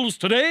vegetables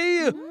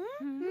today?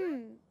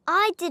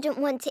 I didn't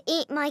want to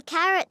eat my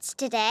carrots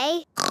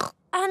today.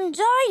 And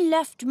I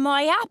left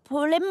my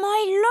apple in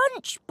my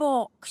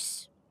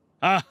lunchbox.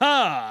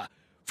 Aha!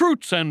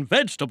 Fruits and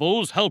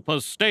vegetables help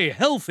us stay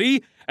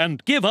healthy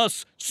and give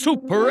us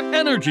super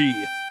energy.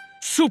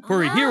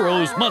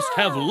 Superheroes must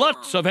have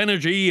lots of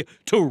energy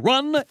to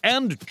run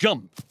and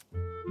jump.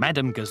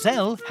 Madame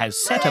Gazelle has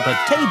set up a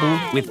table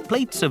with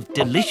plates of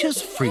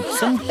delicious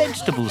fruits and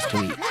vegetables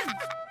to eat.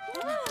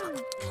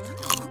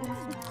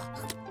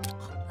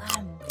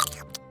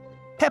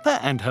 Peppa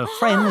and her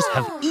friends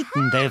have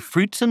eaten their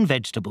fruits and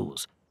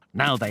vegetables.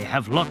 Now they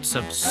have lots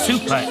of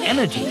super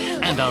energy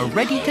and are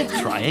ready to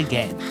try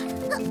again.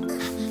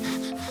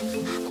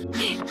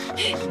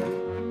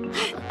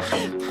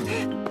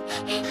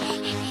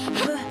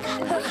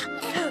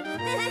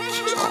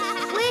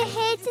 We're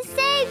here to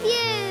save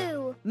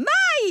you!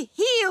 My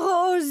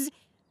heroes!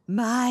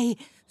 My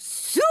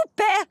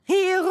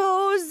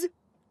superheroes!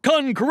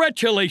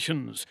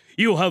 Congratulations!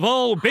 You have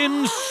all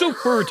been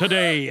super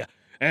today.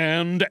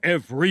 And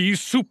every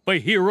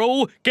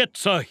superhero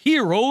gets a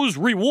hero's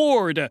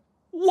reward.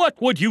 What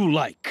would you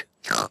like?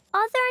 Are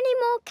there any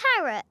more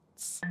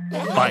carrots?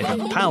 By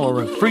the power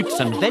of fruits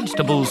and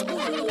vegetables,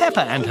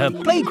 Peppa and her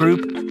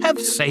playgroup have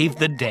saved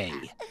the day.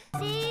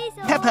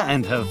 Peppa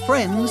and her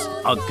friends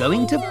are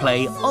going to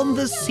play on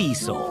the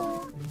seesaw.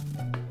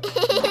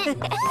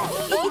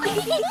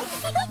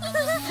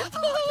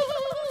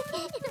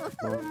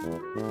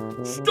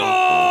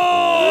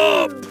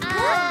 Stop!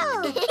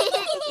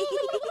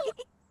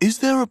 Is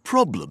there a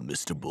problem,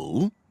 Mr.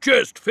 Bull?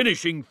 Just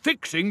finishing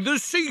fixing the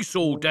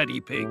seesaw,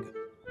 Daddy Pig.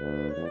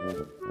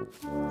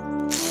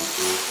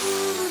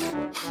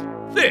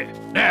 There,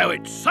 now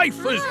it's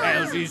safe as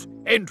houses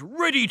and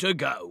ready to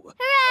go.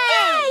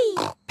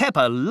 Hooray!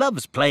 Peppa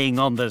loves playing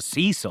on the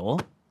seesaw.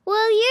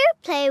 Will you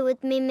play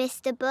with me,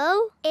 Mr.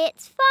 Bull?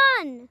 It's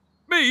fun.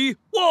 Me?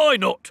 Why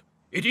not?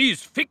 It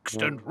is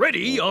fixed and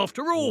ready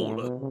after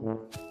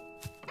all.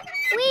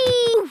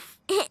 Whee!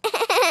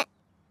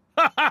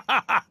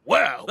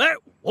 Well, that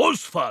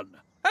was fun.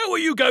 How are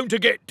you going to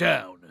get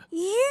down?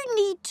 You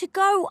need to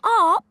go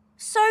up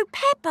so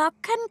Peppa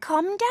can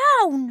come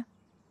down.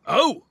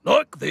 Oh,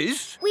 like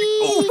this?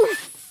 Whee!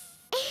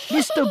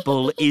 Mr.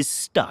 Bull is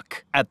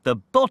stuck at the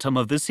bottom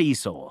of the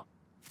seesaw.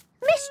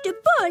 Mr.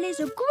 Bull is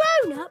a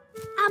grown-up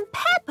and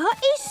Peppa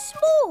is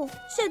small,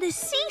 so the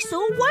seesaw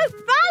won't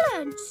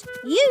balance.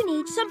 You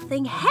need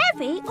something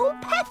heavy on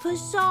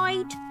Peppa's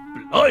side.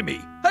 Blimey,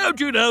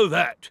 how'd you know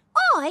that?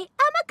 I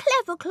am a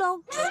clever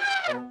clogs.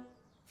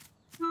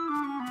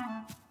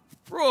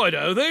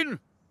 Righto then.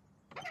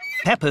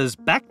 Peppa's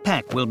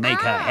backpack will make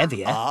her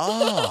heavier.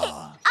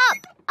 Ah!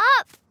 Up,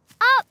 up,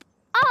 up,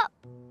 up.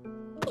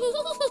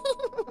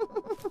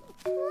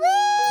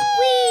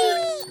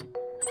 Whee!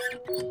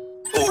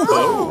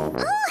 Oh!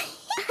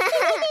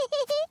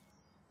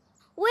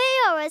 We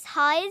are as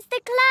high as the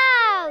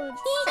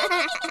clouds.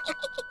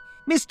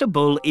 Mr.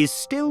 Bull is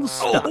still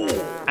stuck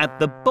at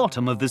the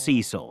bottom of the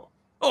seesaw.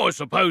 I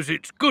suppose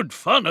it's good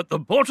fun at the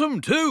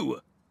bottom too.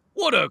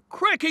 What a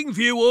cracking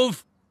view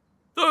of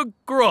the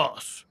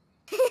grass.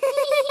 We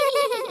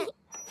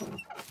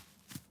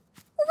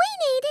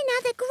need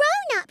another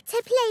grown-up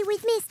to play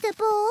with, Mr.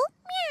 Bull.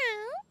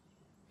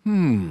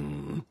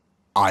 Meow.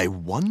 I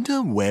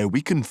wonder where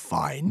we can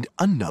find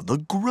another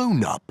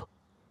grown-up.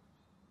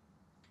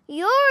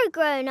 You're a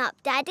grown-up,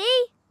 Daddy.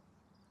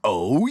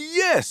 Oh,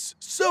 yes,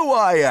 so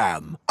I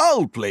am.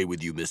 I'll play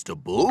with you, Mr.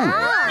 Bull.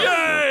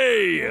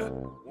 Yay!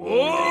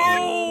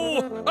 Whoa!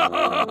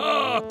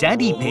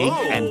 Daddy Pig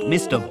and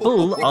Mr.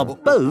 Bull are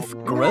both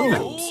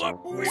grown-ups.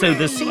 So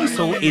the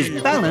seesaw is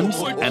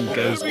balanced and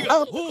goes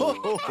up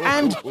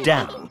and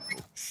down.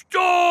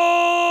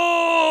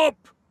 Stop!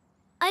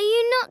 Are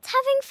you not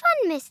having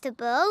fun, Mr.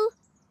 Bull?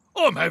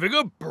 I'm having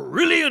a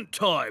brilliant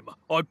time.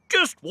 I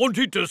just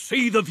wanted to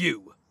see the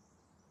view.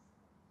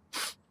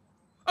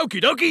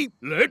 Okie dokie,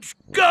 let's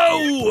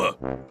go!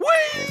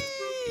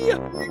 Whee!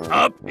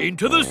 Up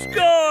into the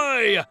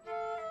sky!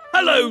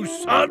 Hello,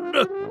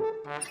 sun!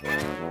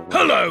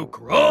 Hello,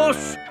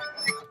 grass!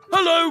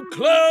 Hello,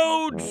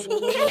 clouds!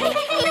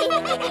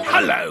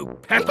 Hello,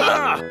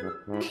 Peppa!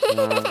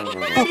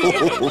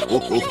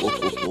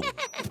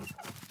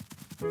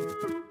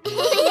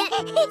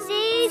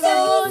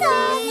 Seesaw,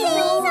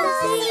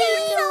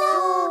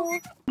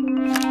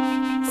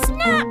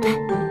 Snap!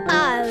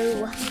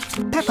 Oh.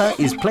 Peppa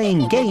is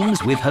playing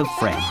games with her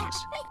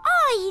friends.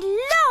 I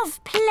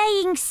love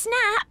playing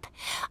Snap.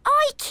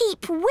 I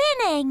keep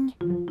winning.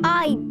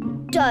 I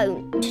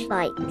don't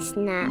like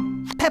Snap.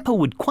 Peppa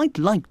would quite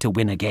like to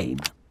win a game.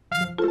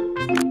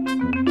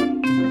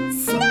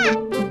 Snap!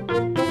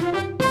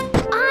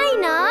 I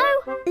know.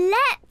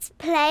 Let's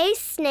play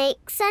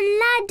Snakes and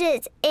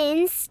Ladders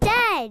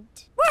instead.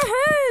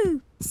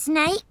 Woohoo!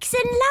 Snakes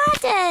and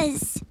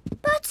ladders.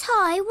 But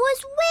I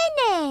was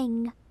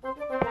winning.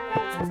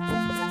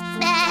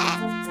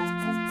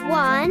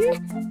 1,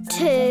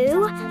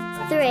 2,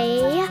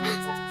 3,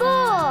 4.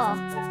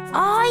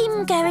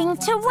 I'm going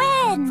to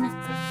win.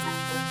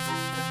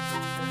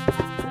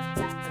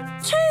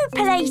 2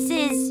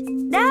 places.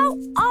 Now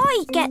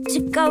I get to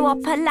go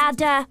up a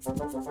ladder.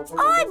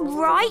 I'm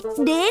right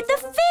near the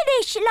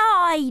finish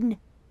line.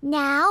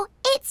 Now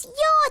it's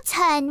your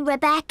turn,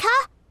 Rebecca.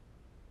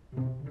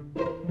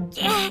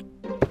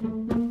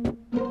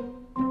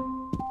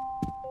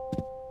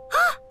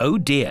 Oh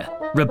dear,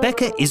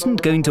 Rebecca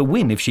isn't going to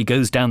win if she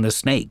goes down the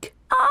snake.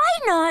 I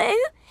know.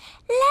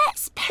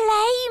 Let's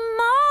play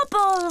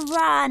Marble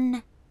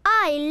Run.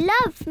 I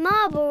love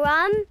Marble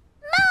Run.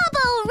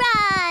 Marble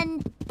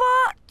Run!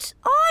 But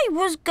I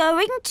was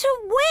going to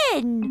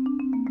win.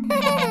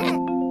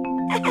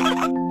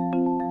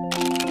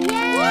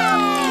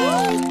 Yay!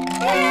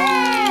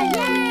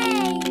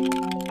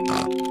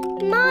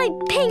 My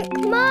pink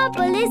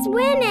marble is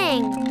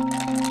winning.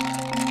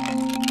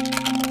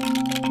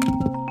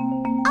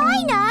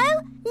 I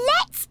know.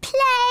 Let's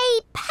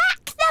play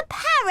Pack the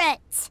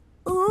Parrot.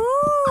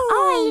 Ooh.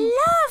 I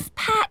love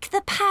Pack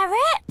the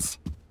Parrot.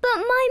 But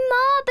my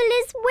marble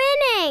is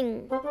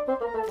winning.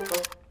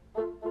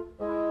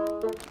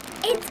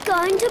 It's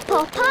going to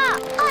pop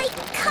up. I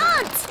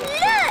can't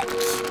look.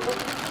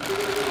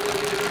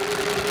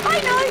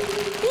 I know.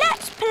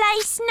 Let's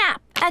play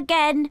Snap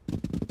again.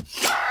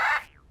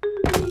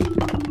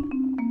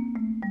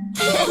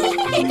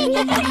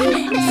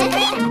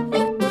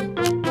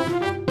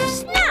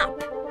 Snap!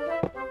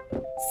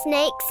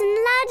 Snakes and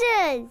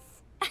ladders.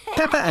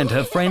 Peppa and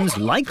her friends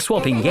like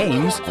swapping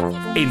games.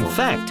 In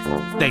fact,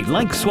 they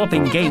like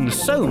swapping games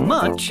so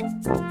much,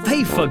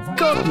 they've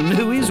forgotten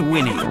who is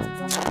winning.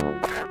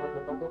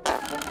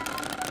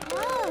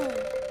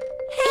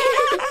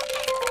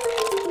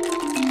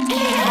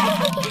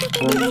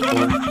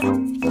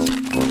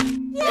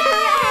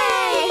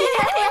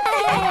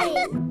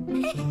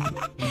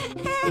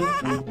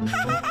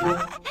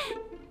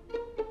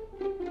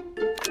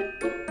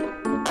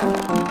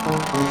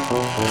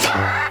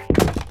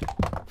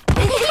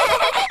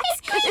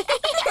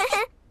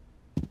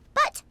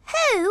 But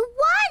who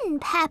won,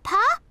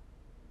 Peppa?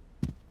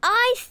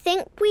 I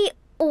think we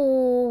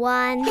all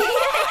won.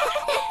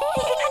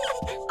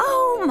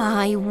 Oh,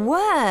 my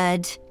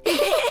word.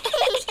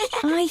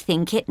 I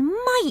think it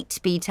might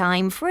be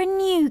time for a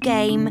new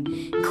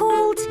game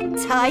called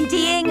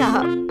Tidying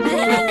Up.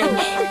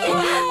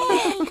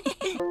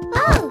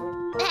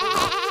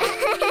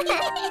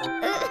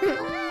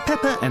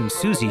 Peppa and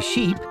Susie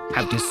Sheep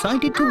have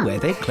decided to wear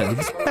their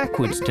clothes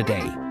backwards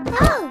today.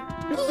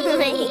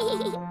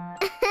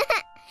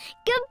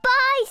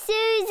 Goodbye,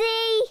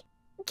 Susie.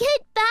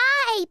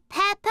 Goodbye,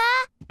 Peppa.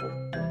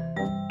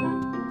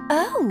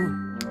 Oh.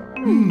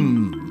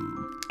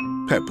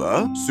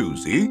 Peppa,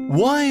 Susie,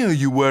 why are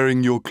you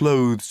wearing your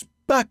clothes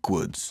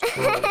backwards?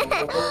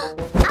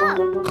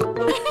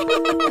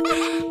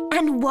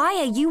 And why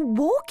are you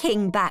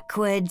walking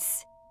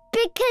backwards?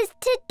 Because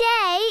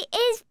today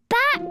is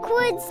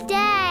backwards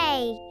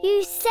day.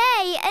 You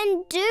say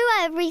and do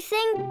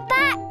everything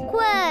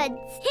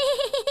backwards.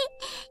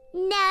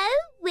 No,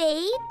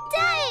 we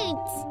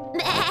don't.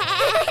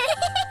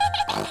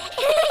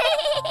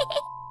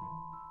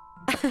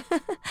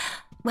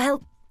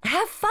 Well,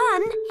 have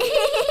fun.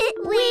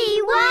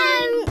 We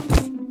won't.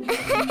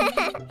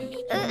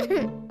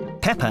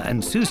 Peppa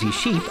and Susie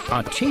Sheep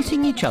are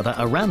chasing each other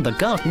around the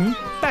garden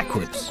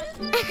backwards.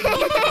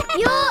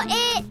 You're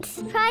it.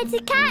 Try to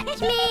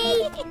catch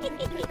me.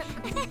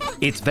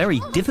 It's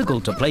very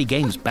difficult to play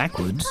games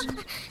backwards.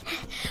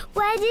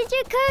 Where did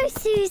you go,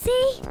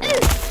 Susie?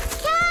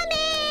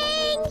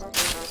 Coming!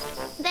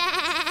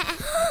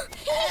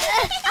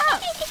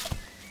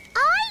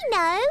 I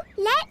know.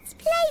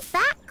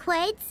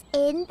 backwards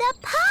in the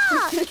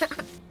park.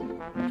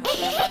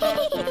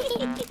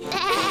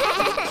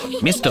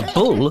 Mr.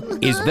 Bull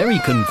is very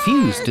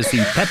confused to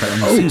see Peppa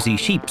and Susie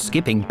Sheep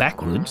skipping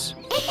backwards.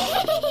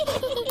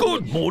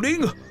 Good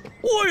morning.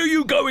 Why are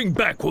you going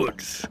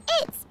backwards?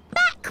 It's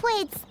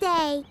backwards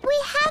day.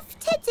 We have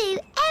to do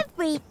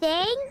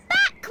everything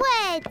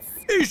backwards.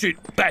 Is it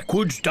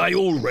backwards day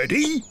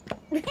already?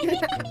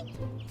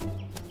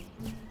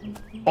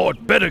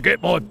 I'd better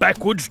get my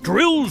backwards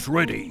drills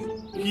ready.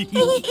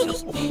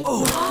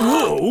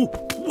 Whoa!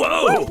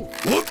 Whoa!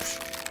 Whoops!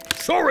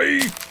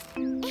 Sorry!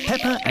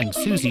 Peppa and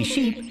Susie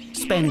Sheep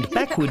spend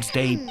backwards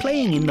day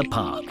playing in the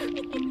park.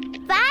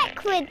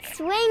 Backwards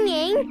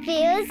swinging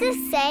feels the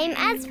same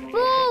as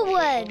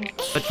forward.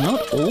 But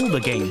not all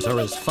the games are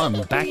as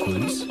fun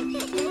backwards.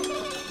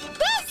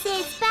 This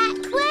is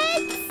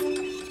backwards.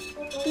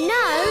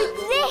 No,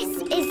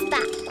 this is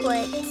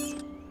backwards.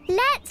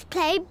 Let's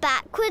play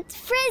backwards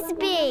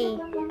frisbee.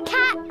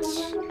 Catch.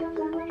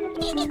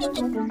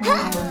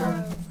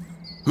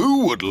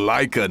 Who would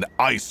like an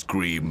ice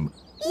cream?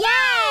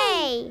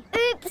 Yay!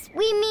 Oops,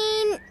 we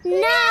mean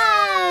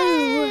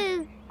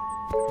no!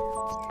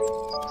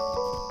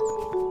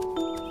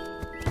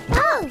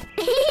 Oh!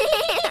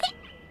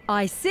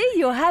 I see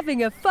you're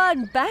having a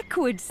fun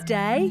backwards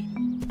day.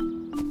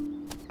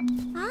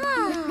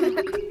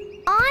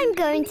 I'm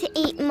going to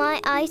eat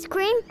my ice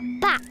cream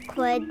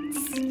backwards.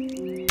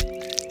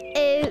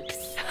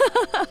 Oops.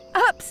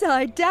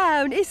 Upside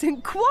down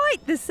isn't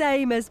quite the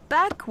same as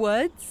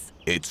backwards.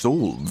 It's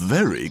all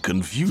very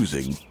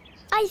confusing.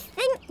 I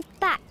think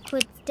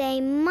backwards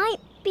day might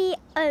be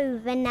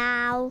over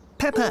now.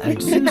 Peppa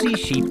and Susie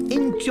Sheep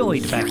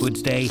enjoyed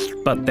backwards day,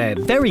 but they're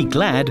very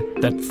glad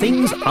that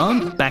things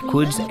aren't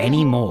backwards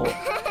anymore.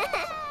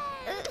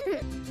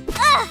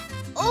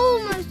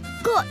 Almost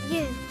got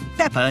you.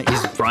 Peppa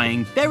is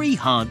trying very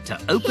hard to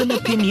open a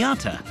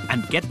piñata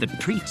and get the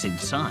treats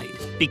inside,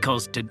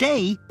 because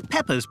today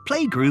Peppa's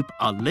playgroup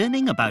are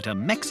learning about a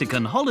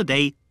Mexican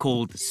holiday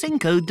called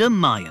Cinco de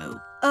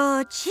Mayo.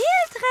 Oh,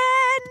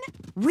 children!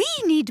 We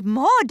need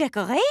more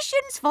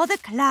decorations for the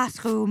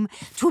classroom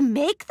to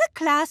make the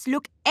class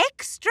look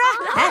extra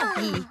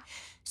happy.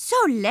 So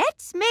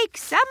let's make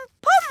some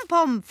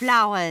pom-pom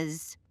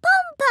flowers.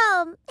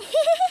 Pom-pom.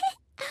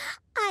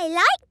 I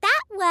like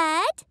that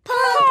word.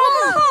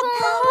 Pom-pom.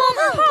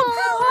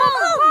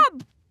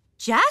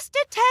 Just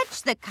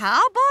attach the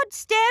cardboard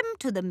stem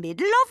to the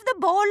middle of the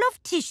ball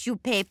of tissue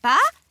paper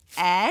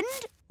and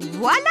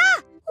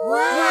voila!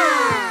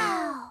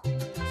 Wow!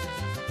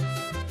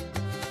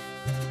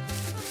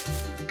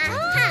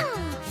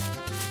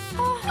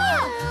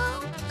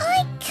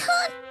 I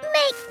can't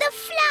make the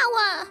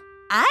flower.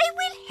 I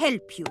will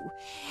help you.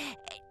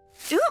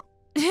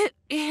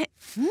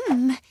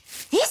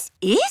 This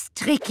is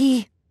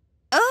tricky.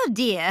 Oh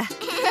dear.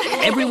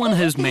 Everyone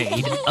has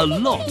made a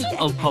lot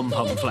of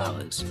pom-pom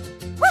flowers.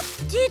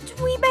 Did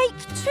we make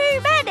too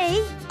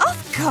many?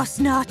 Of course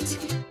not.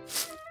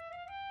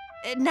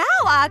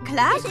 Now our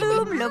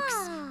classroom looks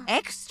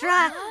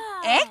extra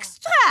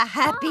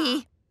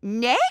happy.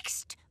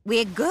 Next,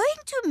 we're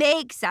going to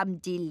make some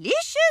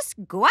delicious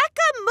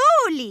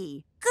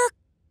guacamole.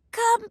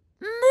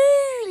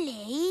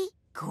 Guacamole?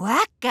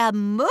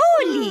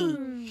 Guacamole.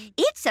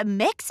 It's a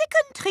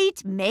Mexican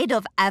treat made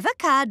of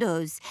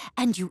avocados,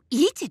 and you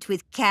eat it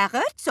with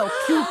carrots or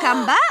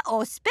cucumber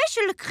or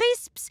special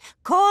crisps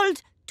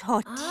called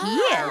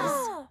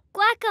tortillas.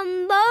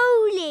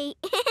 Guacamole.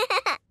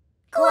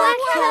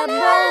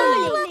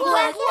 Guacamole.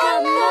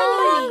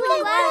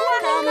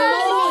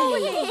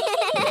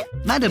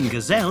 Madame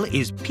Gazelle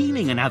is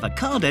peeling an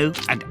avocado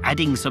and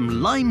adding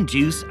some lime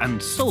juice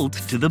and salt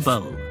to the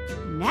bowl.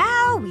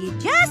 Now we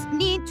just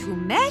need to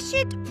mash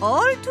it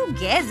all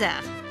together.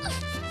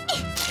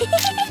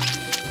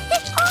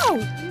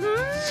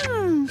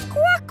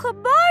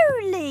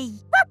 Guacamole!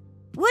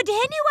 Would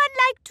anyone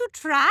like to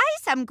try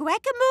some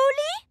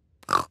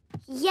guacamole?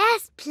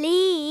 Yes,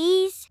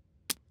 please.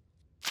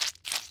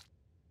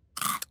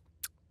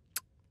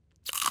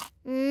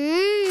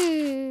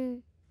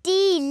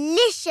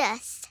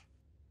 Delicious.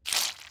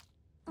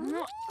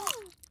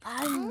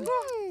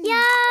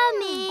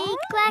 Yummy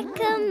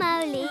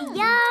guacamole,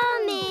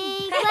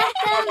 yummy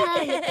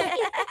guacamole.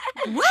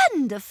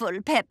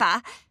 Wonderful,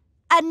 Peppa.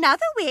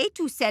 Another way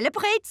to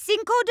celebrate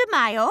Cinco de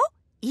Mayo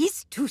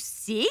is to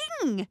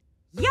sing.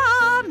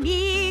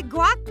 Yummy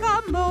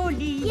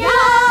guacamole,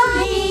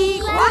 Yummy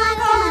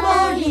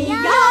guacamole,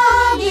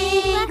 yummy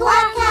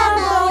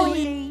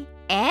guacamole.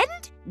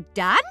 And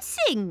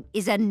dancing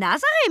is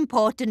another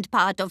important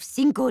part of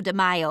Cinco de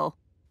Mayo.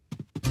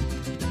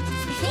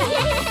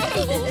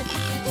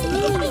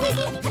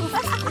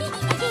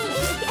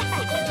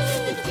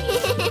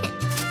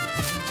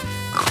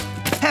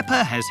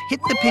 Peppa has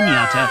hit the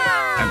piñata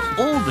and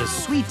all the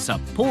sweets are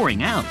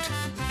pouring out.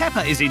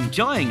 Peppa is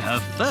enjoying her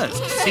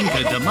first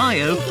Cinco de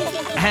Mayo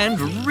and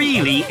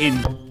really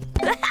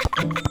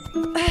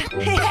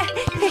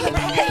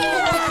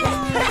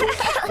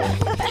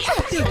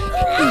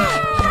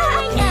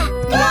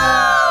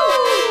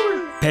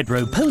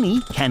Pedro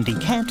Pony, Candy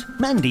Cat,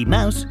 Mandy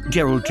Mouse,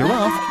 Gerald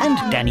Giraffe and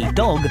Danny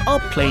Dog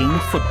are playing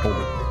football.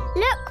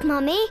 Look,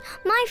 Mummy,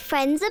 my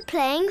friends are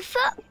playing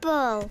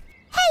football.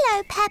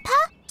 Hello,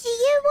 Peppa. Do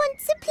you want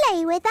to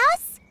play with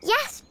us?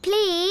 Yes,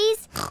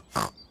 please.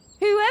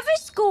 Whoever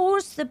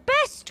scores the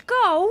best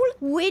goal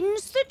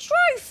wins the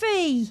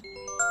trophy.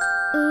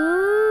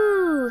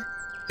 Ooh.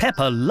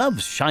 Peppa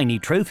loves shiny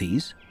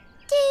trophies.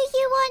 Do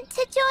you want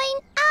to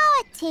join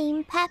our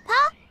team,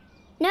 Peppa?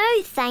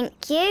 No,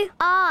 thank you.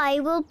 I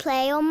will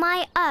play on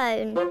my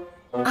own.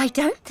 I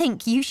don't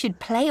think you should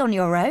play on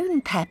your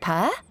own,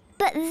 Peppa.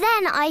 But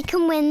then I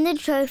can win the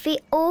trophy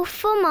all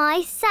for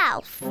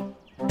myself.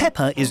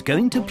 Peppa is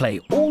going to play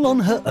all on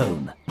her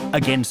own,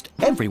 against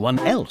everyone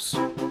else.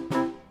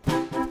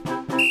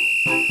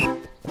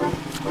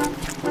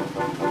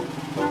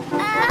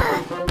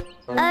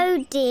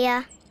 Oh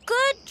dear.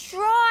 Good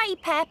try,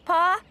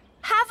 Peppa.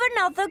 Have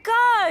another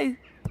go.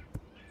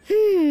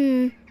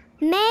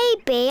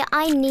 Maybe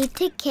I need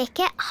to kick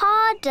it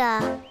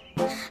harder.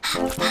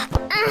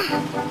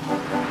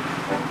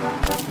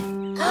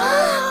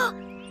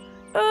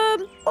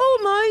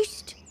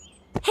 Almost.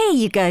 Here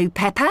you go,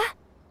 Peppa.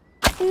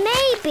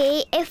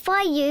 Maybe if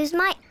I use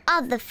my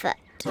other foot.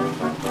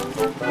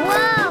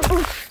 Whoa!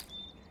 Oof.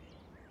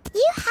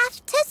 You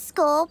have to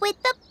score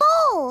with the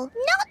ball,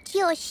 not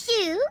your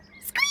shoe.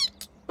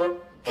 Squeak!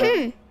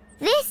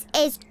 This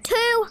is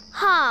too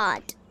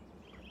hard.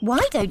 Why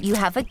don't you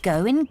have a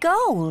go in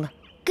goal?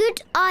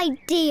 Good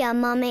idea,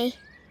 Mummy.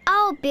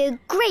 I'll be a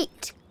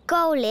great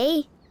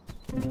goalie.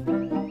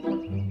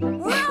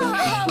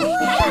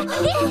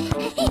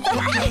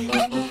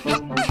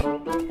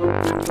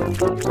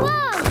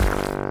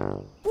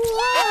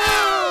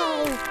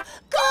 Whoa!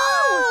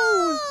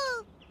 Goal!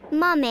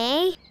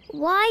 Mummy,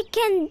 why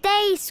can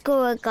they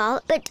score a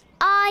goal but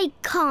I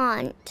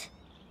can't?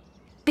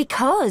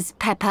 Because,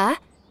 Peppa,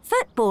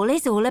 football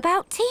is all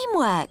about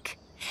teamwork.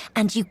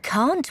 And you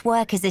can't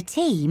work as a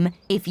team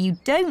if you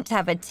don't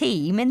have a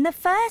team in the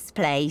first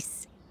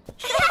place.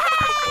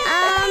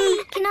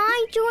 Can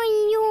I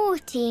join your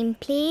team,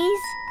 please?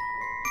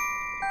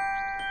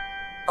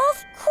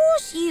 Of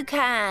course you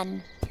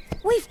can.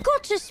 We've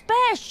got a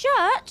spare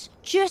shirt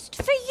just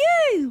for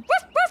you.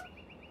 Ruff, ruff.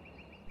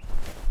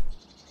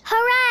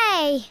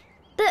 Hooray!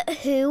 But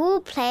who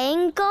will play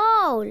in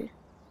goal?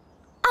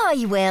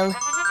 I will.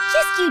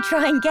 Just you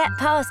try and get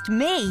past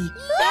me.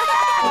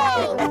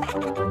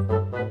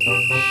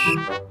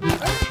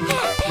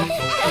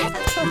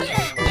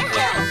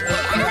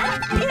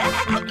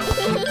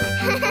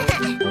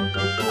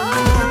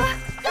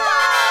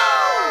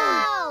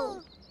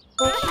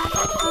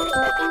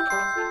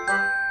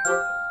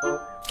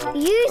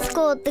 You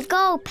scored the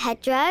goal,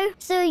 Pedro,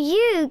 so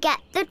you get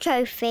the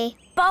trophy.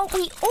 But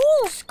we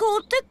all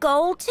scored the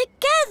goal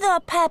together,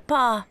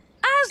 Peppa.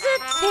 As a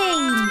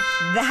team.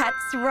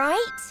 That's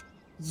right.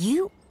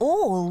 You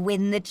all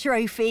win the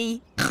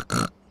trophy.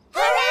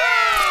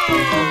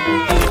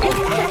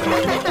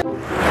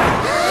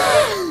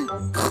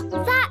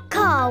 That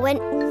car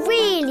went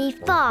really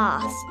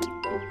fast.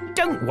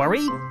 Don't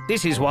worry,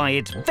 this is why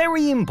it's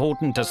very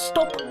important to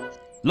stop,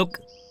 look,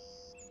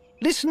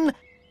 listen,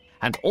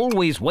 and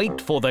always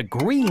wait for the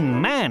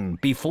green man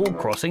before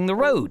crossing the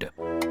road.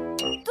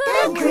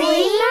 The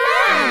Green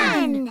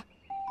Man!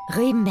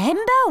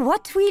 Remember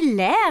what we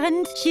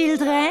learned,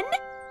 children?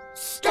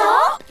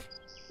 Stop,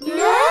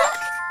 look,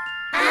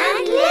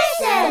 and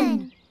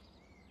listen.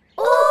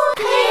 All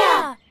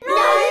clear,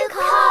 no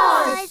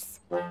cars.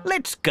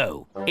 Let's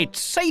go. It's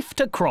safe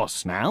to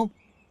cross now.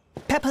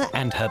 Peppa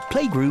and her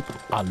playgroup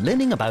are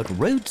learning about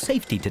road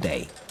safety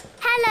today.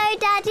 Hello,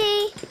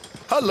 Daddy.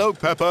 Hello,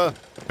 Peppa.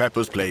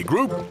 Peppa's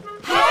playgroup.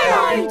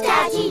 Hello,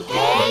 Daddy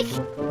Pig.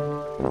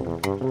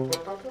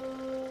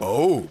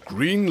 Oh,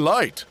 green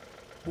light.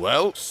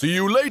 Well, see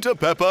you later,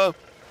 Peppa.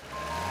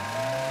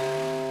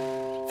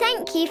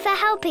 Thank you for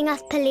helping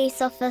us,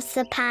 Police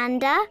Officer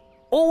Panda.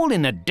 All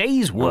in a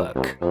day's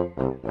work.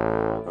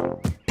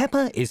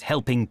 Peppa is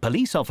helping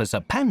Police Officer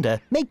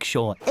Panda make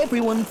sure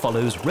everyone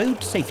follows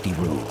road safety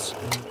rules.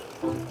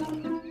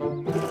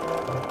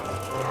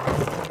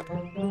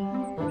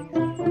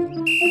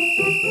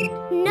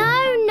 No.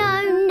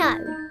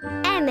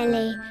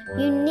 Emily,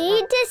 you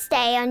need to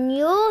stay on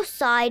your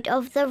side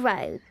of the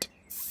road.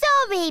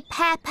 Sorry,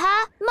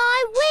 Peppa.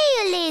 My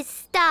wheel is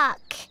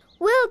stuck.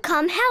 We'll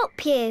come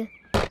help you.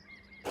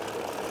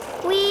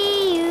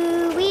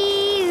 Wee-oo,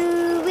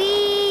 wee-oo,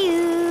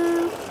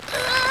 wee-oo.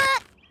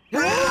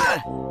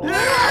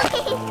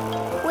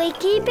 We're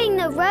keeping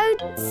the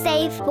road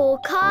safe for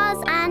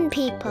cars and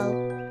people.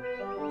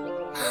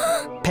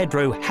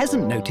 Pedro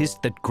hasn't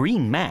noticed that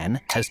Green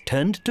Man has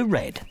turned to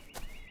red.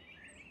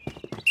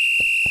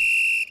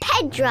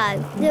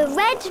 Pedro, the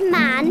red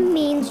man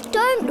means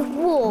don't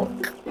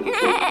walk.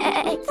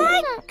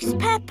 Thanks,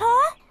 Peppa.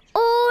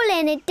 All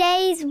in a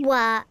day's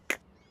work.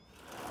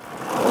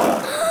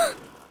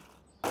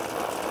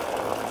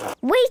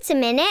 Wait a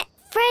minute.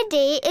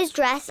 Freddy is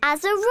dressed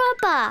as a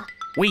robber.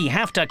 We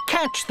have to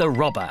catch the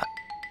robber.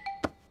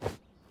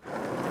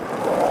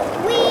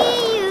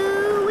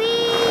 Wee-oo,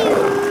 wee-oo.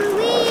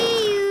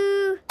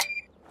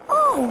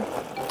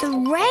 The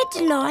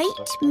red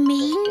light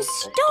means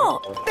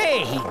stop.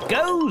 There he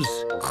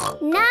goes.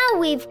 Now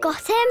we've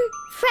got him.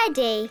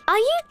 Freddy, are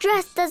you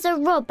dressed as a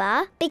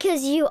robber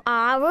because you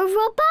are a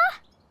robber?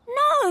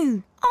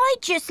 No, I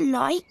just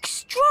like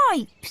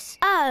stripes.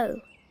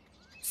 Oh,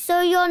 so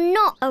you're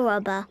not a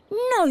robber?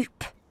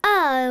 Nope.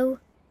 Oh,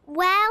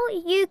 well,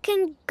 you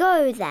can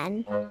go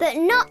then, but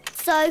not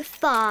so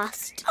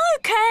fast.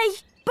 OK,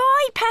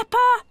 bye,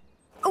 Peppa.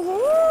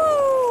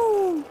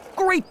 Ooh!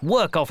 Great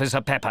work,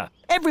 Officer Peppa.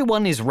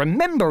 Everyone is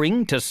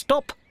remembering to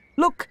stop,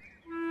 look,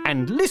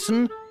 and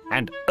listen,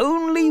 and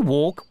only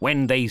walk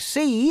when they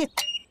see...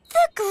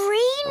 The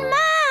Green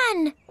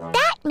Man!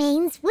 That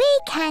means we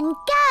can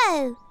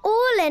go.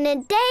 All in a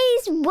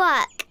day's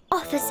work,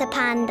 Officer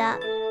Panda.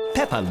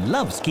 Peppa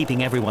loves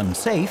keeping everyone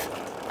safe,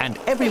 and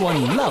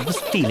everyone loves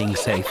feeling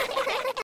safe.